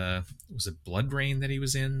was it Blood Rain that he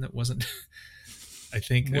was in? That wasn't. I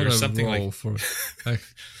think there was something like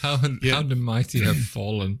how the mighty have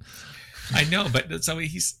fallen. I know, but so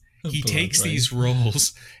he takes these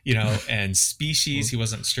roles, and Species. He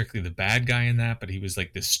wasn't strictly the bad guy in that, but he was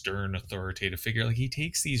like this stern, authoritative figure. Like he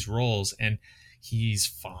takes these roles and he's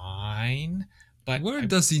fine. But where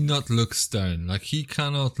does he not look stern? Like he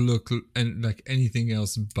cannot look like anything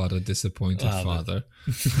else but a disappointed father.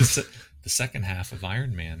 The second half of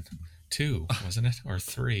Iron Man 2, wasn't it? Or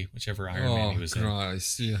 3, whichever Iron Man he was in. Oh,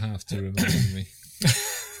 Christ, you have to remind me.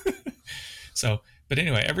 So, but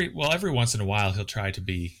anyway, every once in a while he'll try to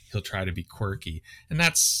be quirky, and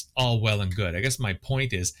that's all well and good. I guess my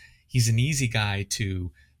point is he's an easy guy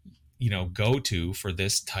to, go to for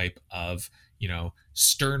this type of,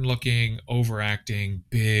 stern looking, overacting,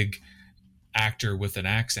 big actor with an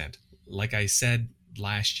accent. Like I said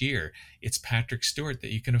last year, it's Patrick Stewart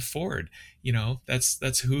that you can afford.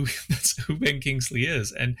 That's who Ben Kingsley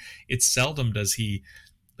is. And it's seldom does he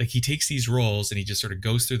takes these roles and he just sort of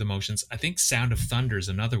goes through the motions. I think Sound of Thunder is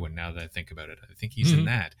another one now that I think about it. I think he's in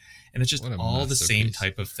that. And it's just all the same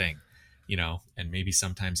type of thing, and maybe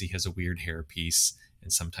sometimes he has a weird hairpiece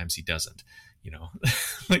and sometimes he doesn't,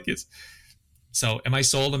 like it's. So am I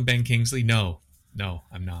sold on Ben Kingsley? No,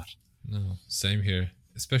 I'm not. No, same here.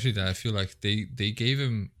 Especially that I feel like they gave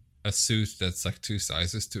him a suit that's like 2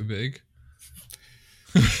 sizes too big.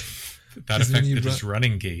 That affected his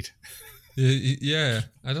running gait. Yeah,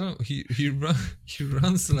 I don't know. He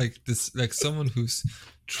runs like this, like someone who's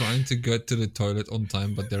trying to get to the toilet on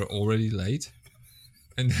time, but they're already late.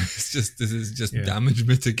 And this is just damage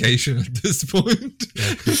mitigation at this point.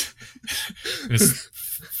 Yeah. His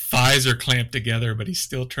thighs are clamped together, but he's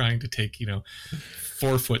still trying to take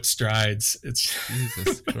 4-foot strides. It's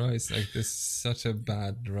Jesus Christ! Like this is such a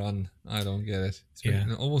bad run. I don't get it.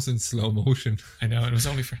 It's almost in slow motion. I know. It was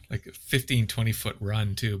only for like a 15-20 foot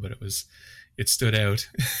run too, but it stood out.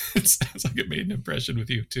 It sounds like it made an impression with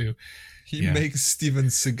you too. He makes Steven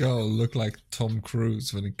Seagal look like Tom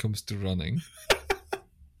Cruise when it comes to running.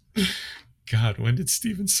 God, when did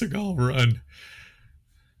Steven Seagal run?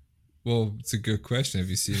 Well, it's a good question. Have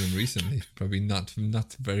you seen him recently? Probably not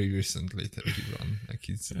very recently that he run. Like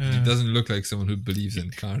he doesn't look like someone who believes in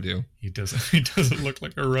cardio. He doesn't look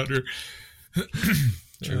like a runner.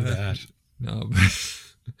 True that. No, but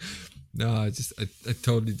no, I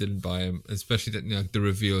totally didn't buy him. Especially that the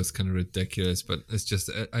reveal is kind of ridiculous. But it's just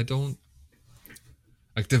I don't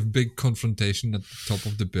like the big confrontation at the top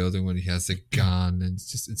of the building when he has a gun, and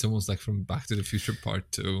it's almost like from Back to the Future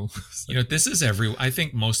Part 2. This is I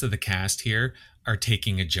think most of the cast here are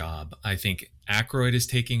taking a job. I think Aykroyd is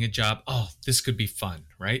taking a job. Oh, this could be fun,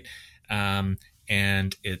 right? And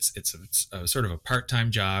it's a sort of a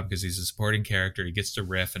part-time job because he's a supporting character. He gets to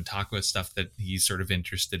riff and talk about stuff that he's sort of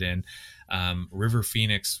interested in. River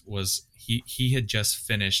Phoenix he had just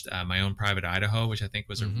finished My Own Private Idaho, which I think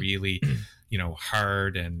was a really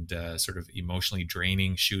hard and sort of emotionally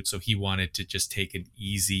draining shoot. So he wanted to just take an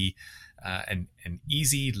easy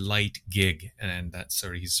light gig, and that's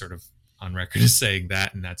he's sort of on record as saying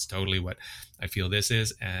that, and that's totally what I feel this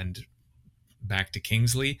is. And back to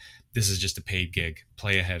Kingsley, this is just a paid gig.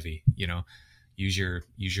 Play a heavy, use your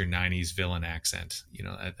 90s villain accent.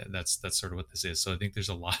 That's sort of what this is. So I think there's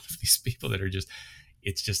a lot of these people that are just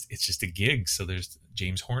it's just a gig. So there's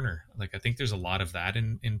James Horner. Like I think there's a lot of that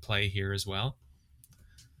in play here as well.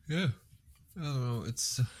 Yeah. I don't know.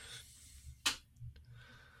 It's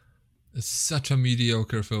such a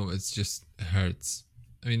mediocre film. It just hurts.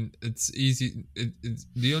 I mean, it's easy. It's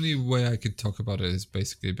the only way I could talk about it is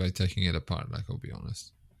basically by taking it apart. Like, I'll be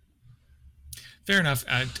honest. Fair enough.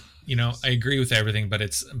 I agree with everything, but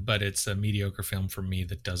it's a mediocre film for me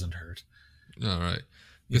that doesn't hurt. All right.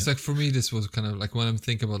 Because like for me, this was kind of like when I'm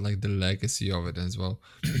thinking about like the legacy of it as well.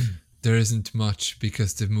 There isn't much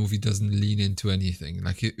because the movie doesn't lean into anything.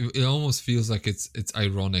 Like it almost feels like it's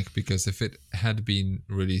ironic, because if it had been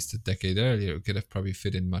released a decade earlier, it could have probably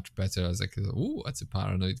fit in much better as like, oh, that's a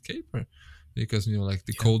paranoid caper, because like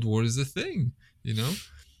the Cold War is a thing,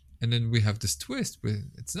 and then we have this twist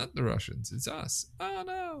with it's not the Russians, it's us. Oh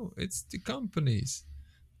no, it's the companies,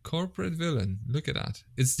 corporate villain. Look at that.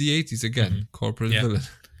 It's the 80s again, corporate villain,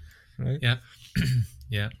 right? Yeah,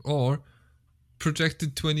 yeah. Or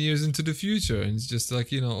projected 20 years into the future, and it's just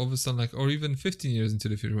like all of a sudden, like, or even 15 years into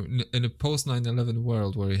the future, in a post 9/11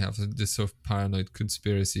 world where you have this sort of paranoid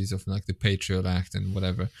conspiracies of like the Patriot Act and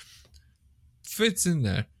whatever fits in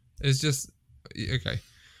there. It's just okay,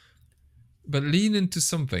 but lean into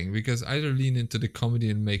something, because either lean into the comedy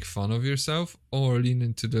and make fun of yourself, or lean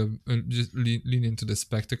into the lean into the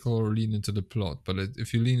spectacle, or lean into the plot. But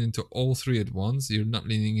if you lean into all three at once, you're not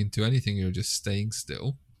leaning into anything, you're just staying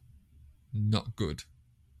still. Not good.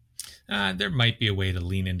 There might be a way to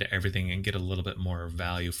lean into everything and get a little bit more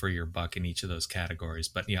value for your buck in each of those categories.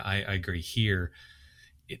 But yeah, I agree here.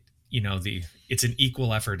 It's an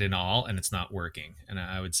equal effort in all, and it's not working. And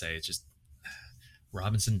I would say it's just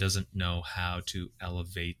Robinson doesn't know how to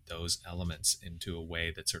elevate those elements into a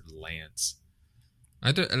way that sort of lands.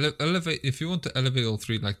 Elevate. If you want to elevate all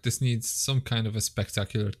three, like this needs some kind of a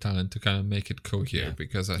spectacular talent to kind of make it cohere,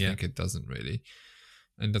 because I think it doesn't really.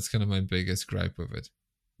 And that's kind of my biggest gripe with it.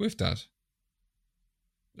 With that,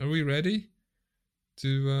 are we ready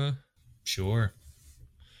to? Sure.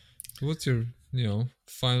 What's your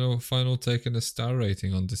final take and a star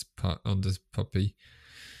rating on this puppy?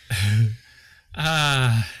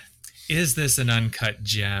 Is this an uncut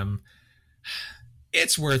gem?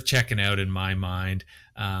 It's worth checking out in my mind.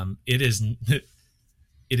 It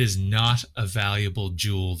is not a valuable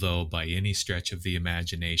jewel, though, by any stretch of the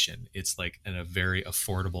imagination. It's like a very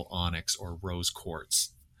affordable onyx or rose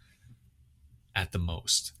quartz at the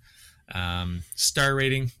most. Star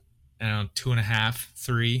rating, 2.5,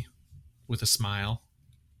 3 with a smile.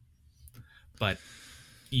 But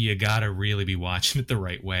you gotta really be watching it the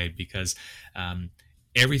right way, because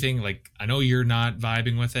everything, like, I know you're not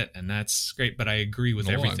vibing with it, and that's great, but I agree with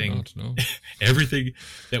everything. I'm not, no. Everything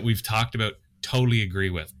that we've talked about. Totally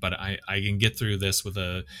agree with, but I can get through this with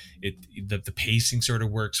the pacing sort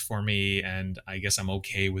of works for me, and I guess I'm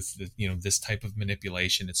okay with this type of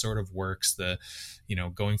manipulation. It sort of works.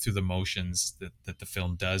 Going through the motions that the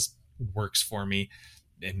film does works for me,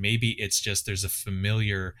 and maybe it's just there's a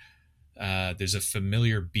familiar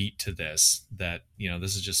beat to this that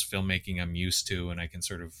this is just filmmaking I'm used to, and I can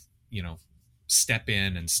sort of step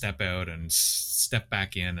in and step out and step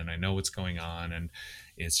back in, and I know what's going on, and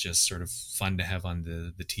it's just sort of fun to have on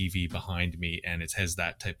the TV behind me, and it has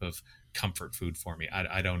that type of comfort food for me.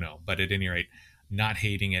 I don't know, but at any rate, not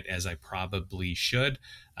hating it as I probably should.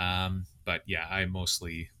 But yeah, I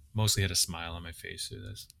mostly had a smile on my face through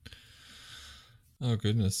this. Oh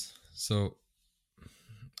goodness. So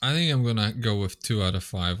I think I'm gonna go with 2 out of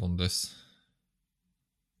 5 on this.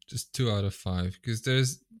 Just 2 out of 5, because there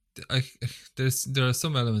are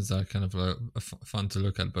some elements that are kind of fun to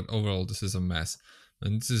look at, but overall this is a mess,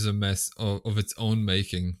 and this is a mess of its own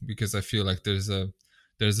making, because I feel like there's a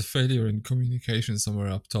failure in communication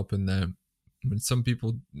somewhere up top in there. I mean, some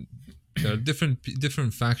people, there are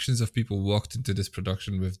different factions of people walked into this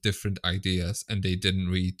production with different ideas, and they didn't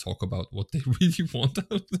really talk about what they really want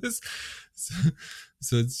out of this.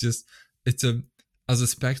 So as a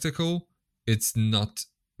spectacle, it's not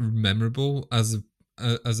memorable as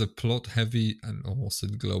a plot heavy, and almost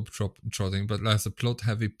in globe trotting, but as a plot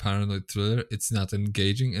heavy paranoid thriller, it's not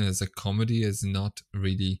engaging, and as a comedy, it's not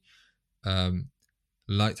really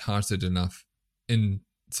light-hearted enough.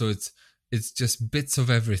 So it's just bits of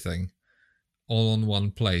everything all on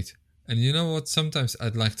one plate. And you know what? Sometimes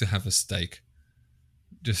I'd like to have a steak.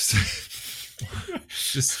 Just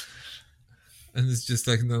and it's just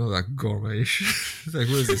like none of that gourmet shit. It's like,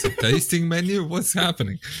 what is this, a tasting menu? What's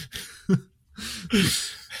happening?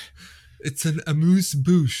 It's an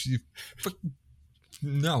amuse-bouche.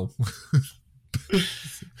 No.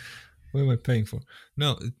 What am I paying for?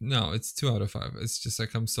 No, it's 2 out of 5. It's just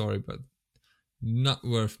like, I'm sorry, but not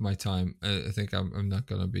worth my time. I think I'm not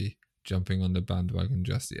gonna be jumping on the bandwagon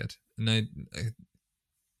just yet. And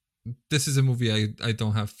this is a movie I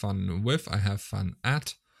don't have fun with. I have fun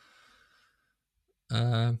at.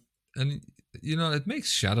 And it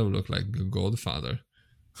makes Shadow look like a Godfather.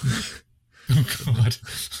 Oh God!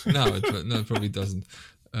 No, it probably doesn't.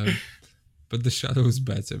 But the Shadow is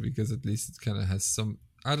better, because at least it kind of has some.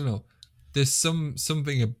 I don't know. there's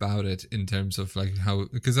something about it in terms of like how,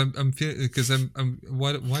 because I'm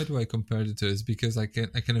why do I compare it to this? Because I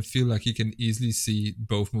kind of feel like you can easily see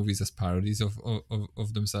both movies as parodies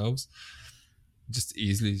of themselves. Just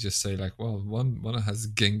easily just say like, well, one has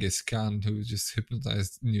Genghis Khan who just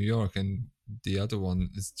hypnotized New York, and the other one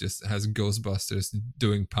is just has Ghostbusters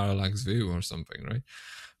doing parallax view or something, right?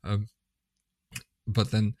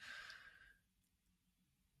 But then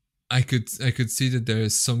I could see that there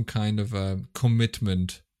is some kind of a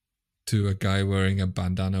commitment to a guy wearing a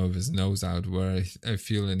bandana with his nose out, where I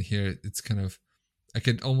feel in here it's kind of, I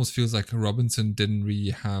could almost feels like Robinson didn't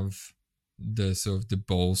really have the sort of the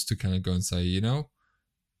balls to kind of go and say, you know,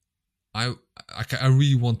 I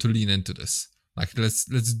really want to lean into this. Like let's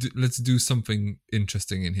do something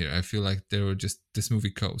interesting in here. I feel like they were just, this movie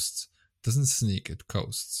coasts, doesn't sneak, it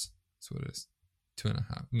coasts. That's what it is.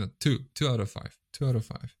 2.5, no, 2 out of 5, 2 out of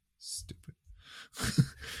 5. Stupid.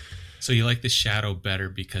 So you like The Shadow better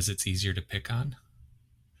because it's easier to pick on?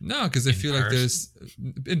 No, because I feel like there's,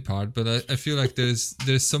 in part, but I feel like there's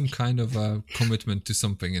some kind of a commitment to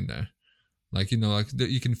something in there. Like, you know, like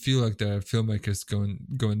you can feel like there are filmmakers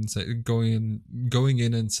going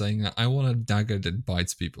in and saying, I want a dagger that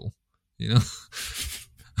bites people. You know,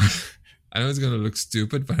 I know it's gonna look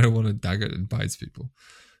stupid, but I want a dagger that bites people.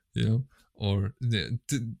 You know. Or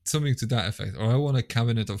something to that effect. Or I want a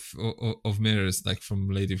cabinet of mirrors, like from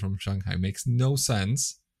Lady from Shanghai. Makes no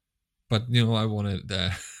sense, but you know, I want it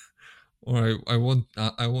there. Or I want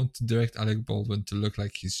to direct Alec Baldwin to look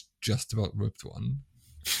like he's just about ripped one.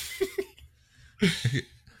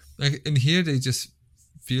 like in here, they just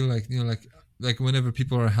feel like, you know, like whenever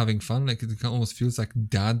people are having fun, like it almost feels like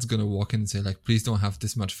dad's gonna walk in and say like, please don't have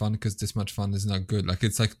this much fun because this much fun is not good. Like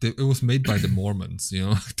it's like it was made by the Mormons, you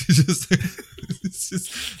know. It's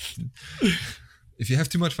just, if you have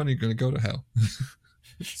too much fun, you're gonna go to hell.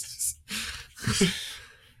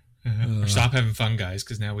 Or stop having fun, guys,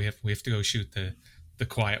 because now we have to go shoot the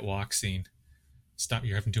quiet walk scene. Stop!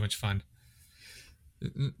 You're having too much fun.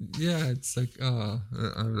 Yeah, it's like I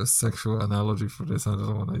have a sexual analogy for this. I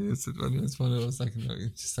don't want to use it, but it's funny. I was like, no,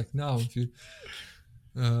 it's just like, no, if you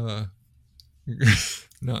no,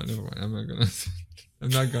 never mind. I'm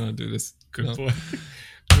not gonna do this. Good boy.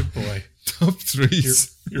 Good boy. Top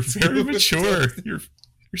threes. You're very mature. You're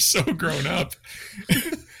so grown up.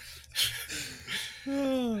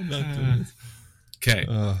 Okay.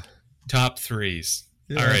 Top threes.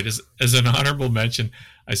 Yeah. All right. As an honorable mention,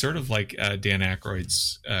 I sort of like Dan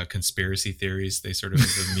Aykroyd's conspiracy theories. They sort of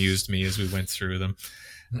amused me as we went through them.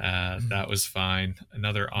 That was fine.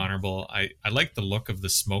 Another honorable, I like the look of the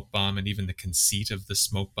smoke bomb and even the conceit of the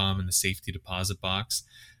smoke bomb in the safety deposit box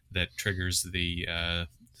that triggers the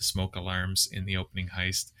smoke alarms in the opening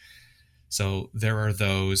heist. So there are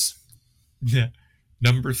those.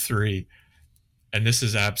 Number 3, and this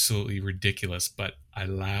is absolutely ridiculous, but I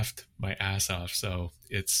laughed my ass off. So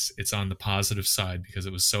it's on the positive side because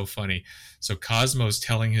it was so funny. So Cosmo's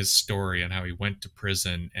telling his story on how he went to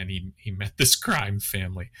prison and he met this crime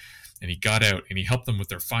family and he got out and he helped them with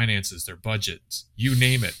their finances, their budgets, you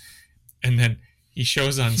name it. And then he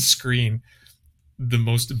shows on screen the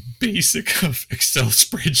most basic of Excel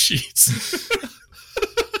spreadsheets.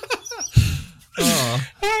 Oh,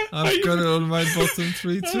 I've got it on my bottom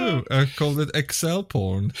 3 too. I called it Excel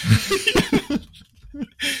porn.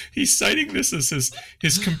 He's citing this as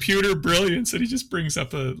his computer brilliance, and he just brings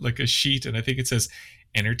up a sheet, and I think it says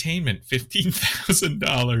entertainment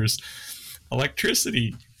 $15,000,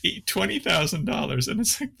 electricity $20,000, and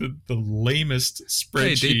it's like the lamest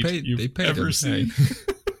spreadsheet you've ever seen.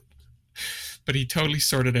 But he totally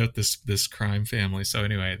sorted out this crime family. So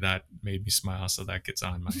anyway, that made me smile. So that gets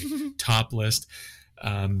on my top list.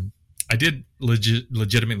 I did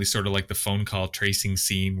legitimately sort of like the phone call tracing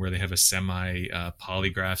scene where they have a semi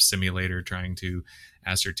polygraph simulator trying to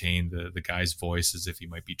ascertain the guy's voice as if he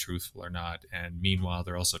might be truthful or not. And meanwhile,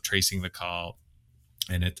 they're also tracing the call.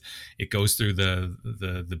 And it goes through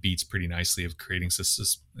the beats pretty nicely of creating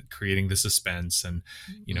the suspense and,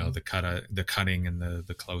 you know, the cutting and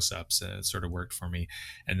the close-ups sort of worked for me.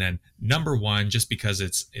 And then number 1, just because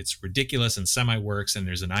it's ridiculous and semi works and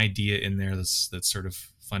there's an idea in there that's sort of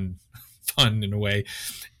fun in a way,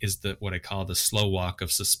 is what I call the slow walk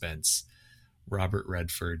of suspense. Robert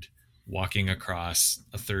Redford walking across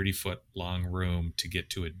a 30-foot long room to get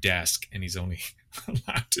to a desk, and he's only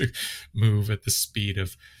allowed to move at the speed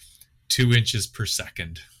of 2 inches per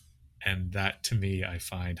second. And that, to me, I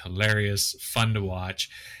find hilarious, fun to watch.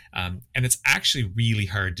 And it's actually really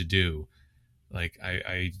hard to do. Like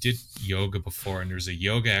I did yoga before, and there's a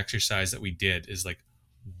yoga exercise that we did is like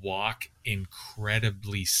walk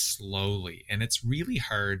incredibly slowly. And it's really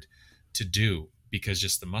hard to do, because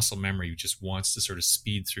just the muscle memory just wants to sort of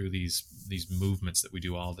speed through these movements that we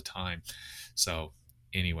do all the time. So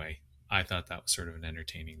anyway, I thought that was sort of an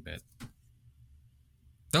entertaining bit.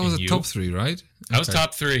 That was a top 3, right? That was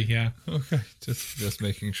top 3, yeah. Okay, just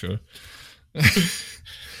making sure.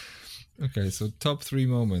 Okay, so top 3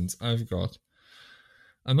 moments. I've got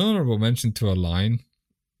an honorable mention to a line.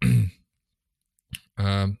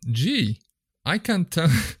 Gee, I can't tell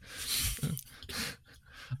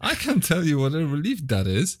you what a relief that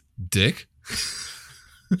is, Dick.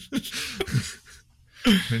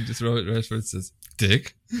 And just Robert Redford says,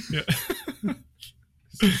 Dick. Yeah.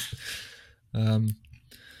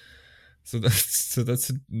 So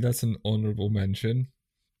that's an honorable mention.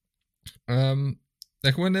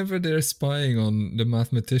 Like whenever they're spying on the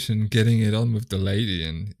mathematician getting it on with the lady,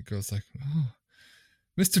 and it goes like, "Oh,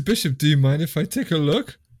 Mr. Bishop, do you mind if I take a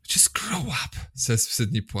look?" "Just grow up," says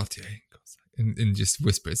Sidney Poitier, and just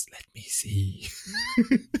whispers, "Let me see."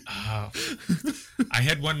 I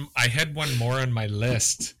had one more on my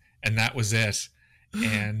list, and that was it.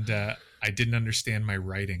 And I didn't understand my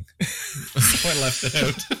writing, so I left it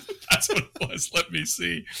out. That's what it was. Let me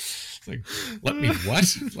see. Like, let me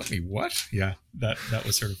what? Yeah, that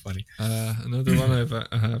was sort of funny. Another one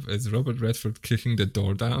I have is Robert Redford kicking the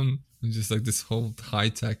door down, and just like this whole high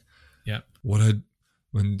tech. Yeah.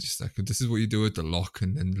 When just like, this is what you do with the lock,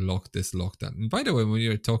 and then lock this, lock that. And by the way, when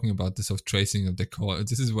you're talking about the sort of tracing of the code,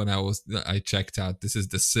 this is when I checked out. This is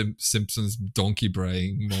the Simpsons donkey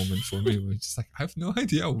braying moment for me. Where it's just like, I have no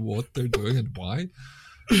idea what they're doing and why.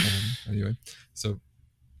 Anyway, so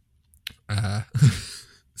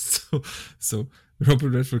so Robert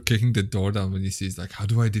Redford kicking the door down when he sees like, how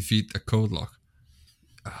do I defeat the code lock?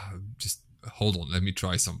 Just hold on, let me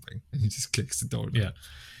try something, and he just kicks the door down. Yeah.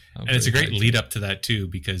 And it's a great lead up to that too,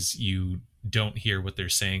 because you don't hear what they're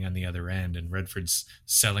saying on the other end, and Redford's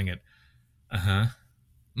selling it.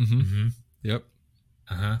 Yep.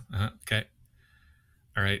 Okay.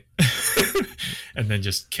 All right. And then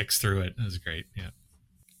just kicks through it. That was great. Yeah.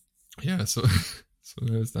 Yeah. So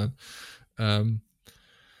there's that.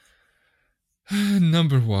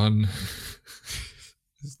 Number one.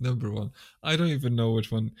 It's number one. I don't even know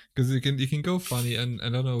which one, because you can go funny, and I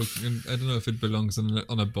don't know if it belongs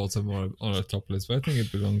on a bottom or on a top list, but I think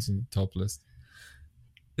it belongs on the top list.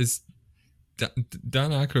 It's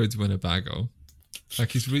Dan Aykroyd's Winnebago.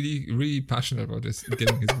 Like, he's really, really passionate about this,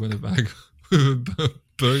 getting his Winnebago with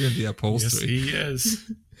burgundy upholstery. Yes, he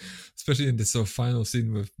is. Especially in this sort of final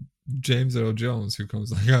scene with James Earl Jones, who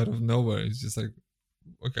comes like out of nowhere. He's just like,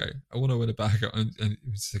 okay, I want to Winnebago, and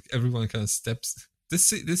it's like everyone kind of steps. This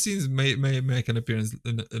scene may make an appearance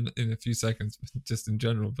in a few seconds, just in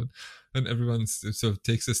general, but when everyone sort of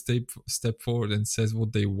takes a step forward and says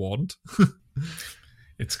what they want,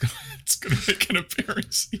 it's gonna make an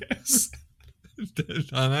appearance. Yes.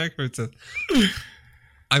 Dan Aykroyd says,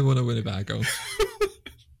 "I want to Winnebago."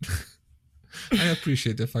 I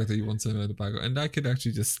appreciate the fact that he wants a Winnebago, and I could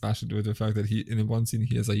actually just smash it with the fact that in one scene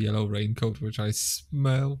he has a yellow raincoat, which I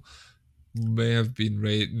smell may have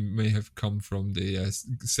come from the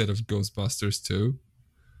set of Ghostbusters 2.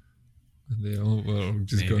 And they all were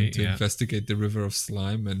just going to investigate the river of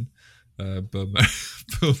slime, and Bill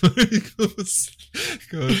Murray goes,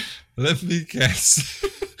 let me guess,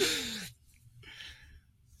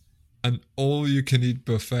 an all-you-can-eat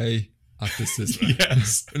buffet at the Sizzler.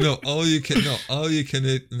 Yes. All you can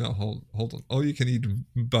eat. No, hold on. All you can eat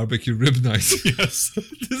barbecue rib nights. Yes.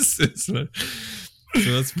 The Sizzler. So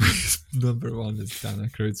that's my number one, is Dan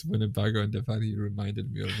Aykroyd's Winnebago, and the fact he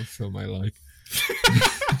reminded me of a film I like.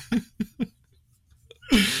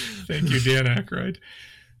 Thank you, Dan Aykroyd.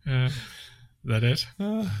 That it?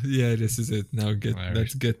 Yeah, this is it. Now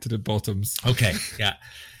let's get to the bottoms. Okay, yeah.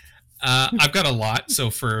 I've got a lot, so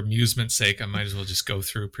for amusement's sake, I might as well just go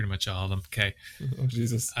through pretty much all of them. Okay. Oh,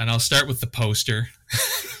 Jesus. And I'll start with the poster.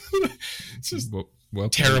 It's just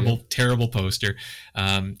terrible poster.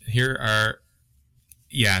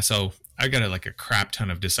 So I got a crap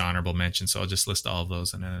ton of dishonorable mentions, so I'll just list all of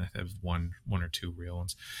those, and then I have one or two real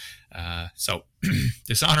ones. So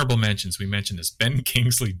dishonorable mentions, we mentioned this: Ben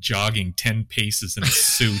Kingsley jogging 10 paces in a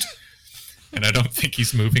suit, and I don't think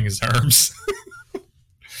he's moving his arms.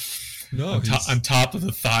 No, on top of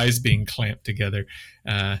the thighs being clamped together.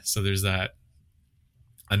 So there's that.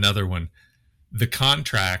 Another one, the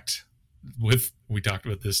contract with, we talked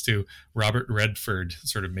about this too, Robert Redford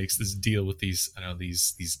sort of makes this deal with these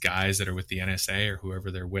guys that are with the NSA or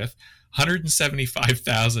whoever they're with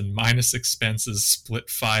 $175,000 minus expenses split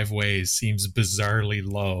 5 ways seems bizarrely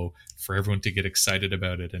low for everyone to get excited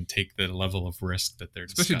about it and take the level of risk that they're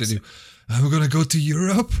Especially discussing. I'm going to go to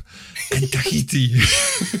Europe and Tahiti.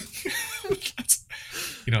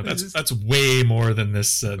 That's way more than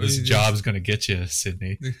this job's going to get you,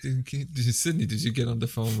 Sydney. Sydney, did you get on the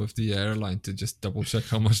phone with the airline to just double check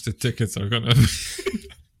how much the tickets are going to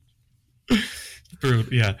be?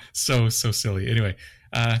 Brutal. Yeah, so silly. Anyway,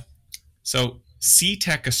 so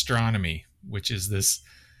SeaTech Astronomy, which is this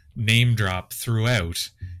name drop throughout,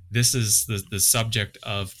 this is the subject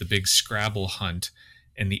of the big Scrabble hunt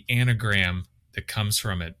and the anagram that comes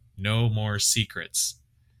from it. No more secrets.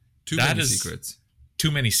 Too many secrets.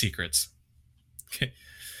 Too many secrets. Okay.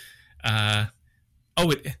 I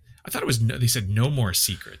thought it was they said no more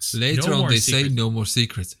secrets. Later on, they say no more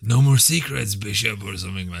secrets. No more secrets, Bishop, or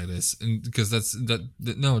something like this. And because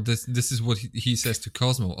this is what he says to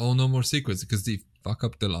Cosmo. Oh, no more secrets, because they fuck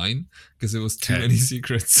up the line because it was too many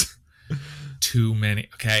secrets. Too many.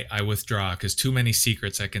 Okay, I withdraw, because too many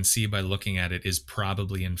secrets, I can see by looking at it, is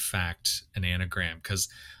probably in fact an anagram, because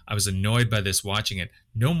I was annoyed by this watching it.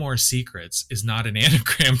 No more secrets is not an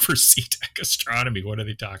anagram for SeaTech Astronomy. What are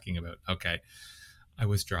they talking about? Okay, I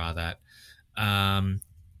withdraw that.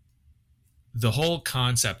 The whole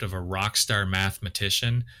concept of a rock star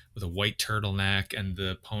mathematician with a white turtleneck and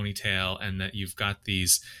the ponytail, and that you've got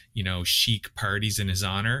these, chic parties in his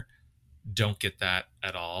honor, don't get that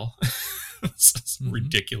at all. It's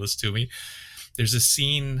ridiculous to me. There's a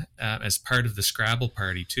scene as part of the Scrabble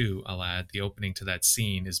party too, I'll add. The opening to that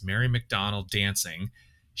scene is Mary McDonnell dancing.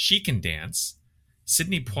 She can dance.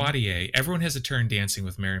 Sidney Poitier, everyone has a turn dancing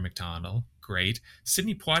with Mary McDonnell. Great.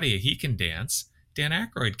 Sidney Poitier, he can dance. Dan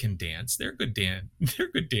Aykroyd can dance. They're good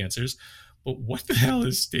dancers. But what the hell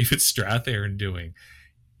is David Strathairn doing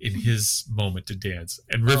in his moment to dance?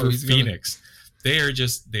 And River Phoenix,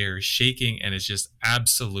 they're shaking, and it's just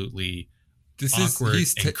absolutely awkward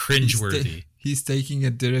and cringeworthy. He's taking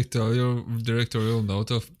a directorial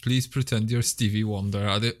note of, please pretend you're Stevie Wonder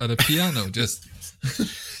at a piano. Just do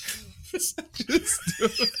it.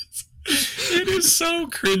 It is so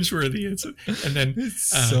cringeworthy. It's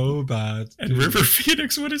so bad. And River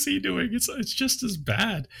Phoenix, what is he doing? It's just as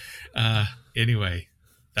bad. Anyway,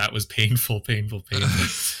 that was painful.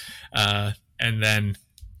 And then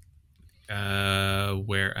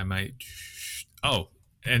where am I? Oh,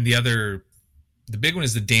 and the big one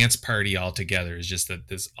is the dance party altogether. Is just that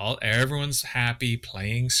everyone's happy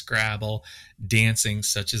playing Scrabble, dancing,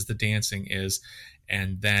 such as the dancing is,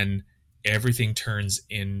 and then everything turns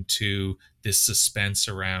into this suspense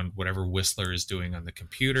around whatever Whistler is doing on the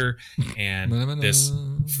computer, and this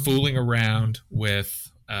fooling around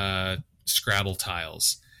with Scrabble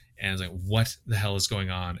tiles. And it's like, what the hell is going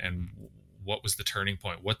on? And what was the turning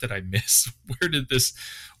point? What did I miss? Where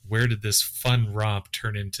did this fun romp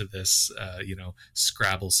turn into this,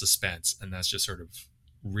 Scrabble suspense? And that's just sort of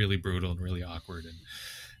really brutal and really awkward.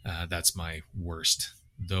 And that's my worst.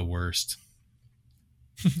 The worst.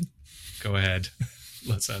 Go ahead.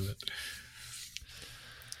 Let's have it.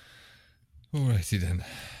 Alrighty then.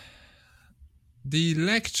 The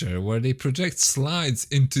lecture where they project slides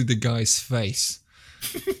into the guy's face.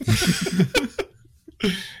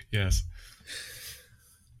 Yes.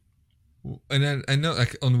 And then I know,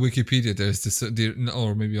 like, on Wikipedia, there's this,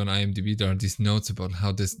 or maybe on IMDb, there are these notes about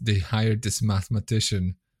how they hired this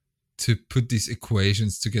mathematician to put these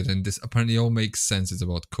equations together, and this apparently all makes sense. It's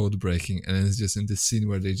about code breaking, and it's just in this scene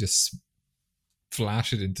where they just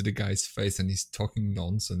flash it into the guy's face, and he's talking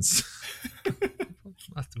nonsense.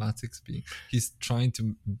 Mathematics he's trying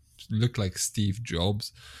to look like Steve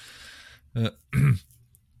Jobs.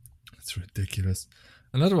 It's ridiculous.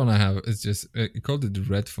 Another one I have is just called it the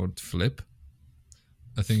Redford Flip.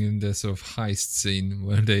 I think in the sort of heist scene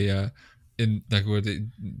where they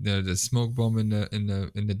the smoke bomb in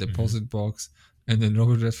the deposit box, and then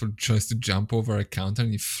Robert Redford tries to jump over a counter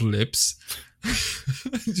and he flips.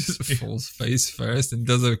 He just falls face first and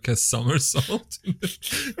does a somersault.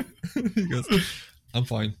 He goes, "I'm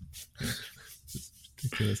fine." It's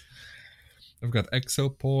ridiculous. I've got exo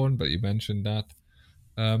porn, but you mentioned that.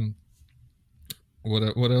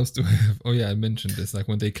 What else do I have? Oh yeah, I mentioned this. Like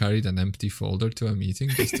when they carried an empty folder to a meeting,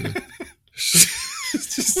 just to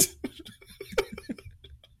just.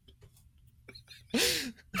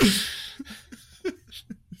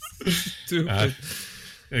 Stupid.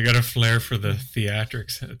 They got a flair for the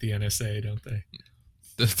theatrics at the NSA, don't they?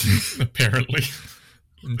 Apparently.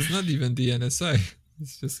 It's not even the NSA.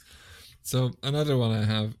 It's just So another one I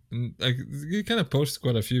have, like you kind of posted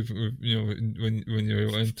quite a few, when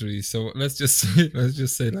you went through these. So let's just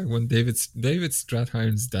say like when David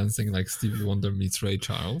Strathairn's dancing like Stevie Wonder meets Ray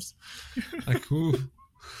Charles, like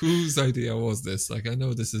whose idea was this? Like I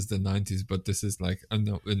know this is the 90s, but this is like I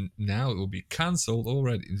know, and now it will be cancelled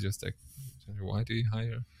already. It's just like, why do you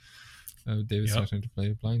hire David Strathair to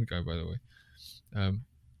play a blind guy? By the way,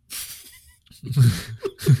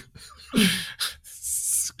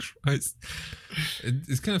 Christ.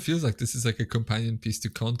 It kind of feels like this is like a companion piece to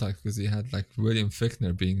Contact, because he had like William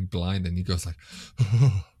Fichtner being blind and he goes like,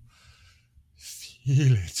 oh,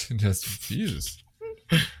 feel it, and just feels.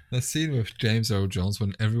 That scene with James Earl Jones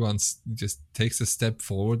when everyone just takes a step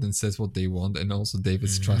forward and says what they want, and also David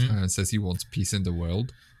Strathair says he wants peace in the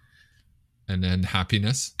world and then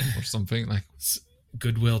happiness or something like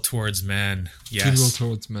goodwill towards man. Yes. Goodwill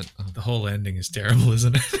towards man. Oh. The whole ending is terrible,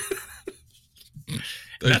 isn't it?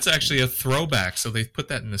 That's actually a throwback. So they put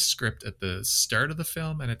that in the script at the start of the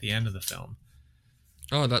film and at the end of the film.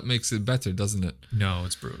 Oh, that makes it better, doesn't it? No,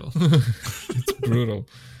 it's brutal. It's brutal.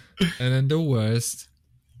 And then the worst,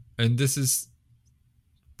 and this is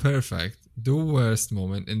perfect, the worst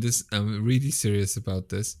moment, and this, I'm really serious about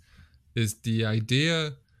this, is the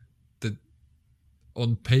idea that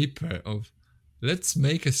on paper of, let's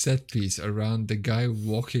make a set piece around the guy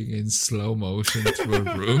walking in slow motion to a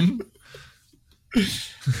room.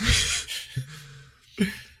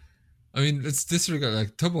 I mean, let's disregard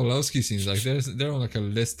like Tobolowsky scenes. Like they're on like a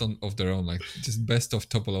list of their own, like just best of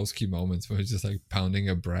Tobolowsky moments where he's just like pounding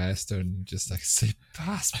a brass and just like say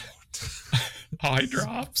passport. Eye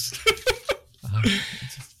drops.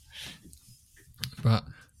 But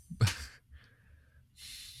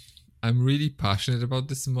I'm really passionate about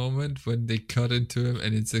this moment when they cut into him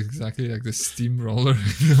and it's exactly like the steamroller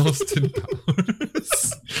in Austin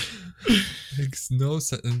Powers. Makes no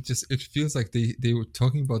sense. And just it feels like they were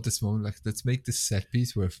talking about this moment like, let's make this set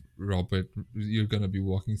piece where Robert, you're gonna be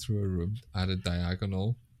walking through a room at a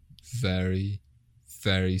diagonal very,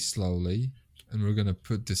 very slowly, and we're gonna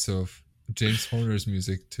put this sort of James Horner's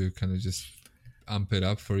music to kind of just amp it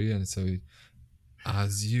up for you, and so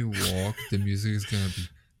as you walk the music is gonna be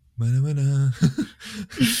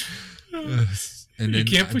yes. And you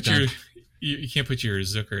can't put your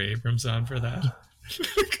Zucker Abrams on for that.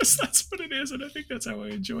 Because that's what it is, and I think that's how I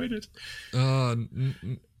enjoyed it.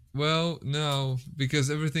 Well, no, because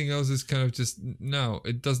everything else is kind of just no,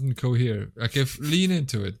 it doesn't cohere. Like if lean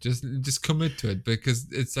into it, just commit to it, because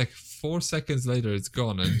it's like 4 seconds later it's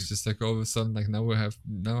gone, and it's just like all of a sudden like now I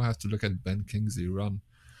have to look at Ben Kingsley run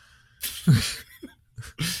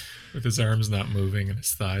with his arms not moving and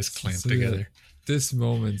his thighs clamped together. Yeah, this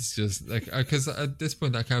moment's just like, because at this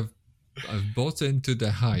point like I've bought into the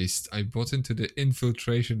heist. I bought into the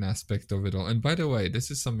infiltration aspect of it all. And by the way,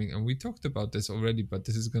 this is something, and we talked about this already, but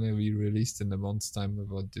this is going to be released in a month's time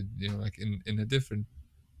about the, like in a different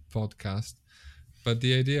podcast. But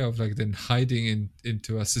the idea of like then hiding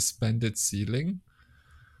into a suspended ceiling.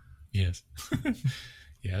 Yes.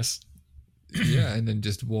 Yes. Yeah, and then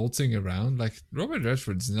just waltzing around. Like Robert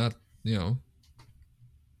Redford's not,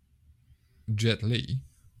 Jet Li.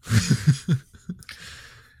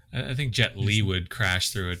 I think Jet Li would crash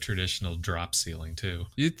through a traditional drop ceiling too.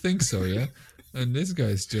 You'd think so, yeah. And this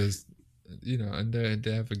guy's just, and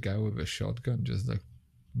they have a guy with a shotgun just like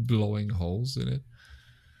blowing holes in it.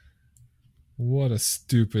 What a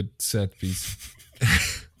stupid set piece.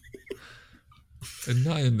 And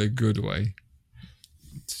not in the good way.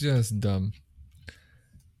 It's just dumb.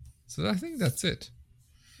 So I think that's it.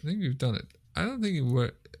 I think we've done it. I don't think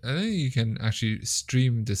you can actually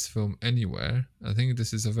stream this film anywhere. I think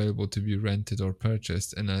this is available to be rented or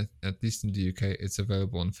purchased, and at least in the UK, it's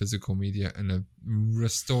available on physical media and a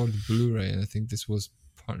restored Blu-ray. And I think this was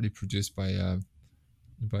partly produced by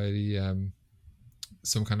the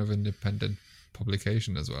some kind of independent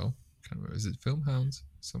publication as well. Can't remember. Is it Film Hounds?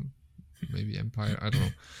 Maybe Empire. I don't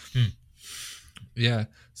know. Yeah,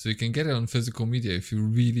 so you can get it on physical media if you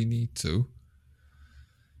really need to.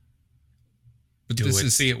 But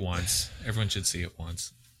see it once. Everyone should see it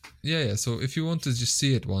once. Yeah. So if you want to just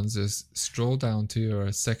see it once, just stroll down to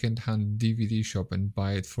your second-hand DVD shop and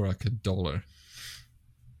buy it for like $1,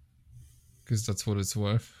 because that's what it's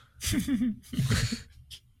worth.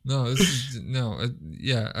 No,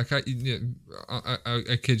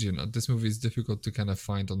 I kid you not. This movie is difficult to kind of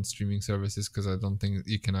find on streaming services because I don't think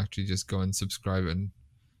you can actually just go and subscribe and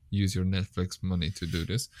use your Netflix money to do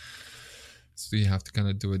this. So you have to kind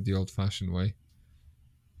of do it the old-fashioned way.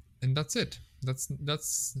 And that's it.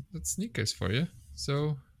 That's sneakers for you.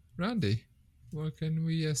 So, Randy, where can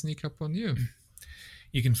we sneak up on you?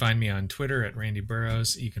 You can find me on Twitter at Randy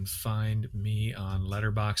Burrows. You can find me on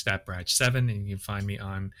Letterboxd at Brach7, and you can find me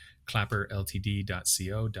on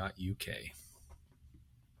clapperltd.co.uk.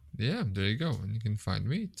 Yeah, there you go. And you can find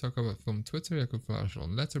me, Talk About Film Twitter. You can flash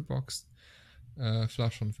on Letterboxd,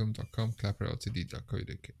 flasfonfilm.com,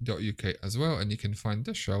 clapperltd.co.uk as well. And you can find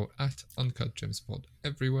the show at Uncut Gems Pod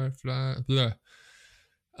everywhere.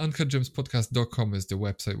 UncutGemsPodcast.com is the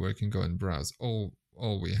website where you can go and browse all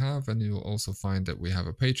we have, and you'll also find that we have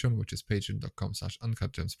a Patreon, which is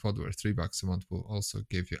patreon.com/uncutgemspod, where $3 a month will also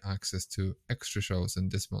give you access to extra shows.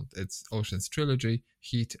 And this month it's Ocean's Trilogy,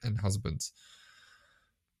 Heat, and Husbands,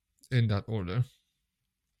 in that order.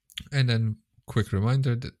 And then quick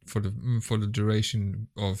reminder that for the duration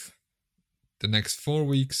of the next 4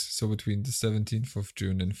 weeks, so between the 17th of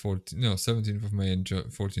June and 17th of May and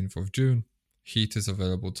 14th of June, Heat is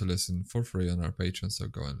available to listen for free on our Patreon, so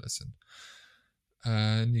go and listen.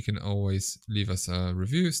 And you can always leave us a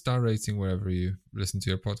review, star rating wherever you listen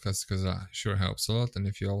to your podcast, because that sure helps a lot. And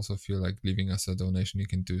if you also feel like leaving us a donation, you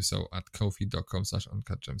can do so at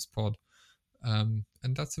ko-fi.com/uncutgemspod. And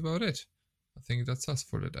that's about it. I think that's us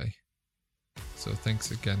for today. So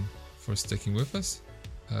thanks again for sticking with us.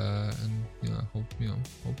 And I hope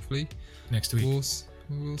hopefully next week we'll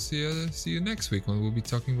see you next week when we'll be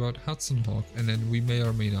talking about Hudson Hawk, and then we may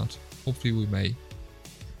or may not, hopefully we may,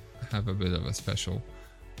 have a bit of a special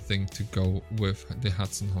thing to go with the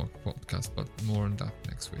Hudson Hawk podcast, but more on that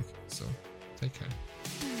next week. So take care.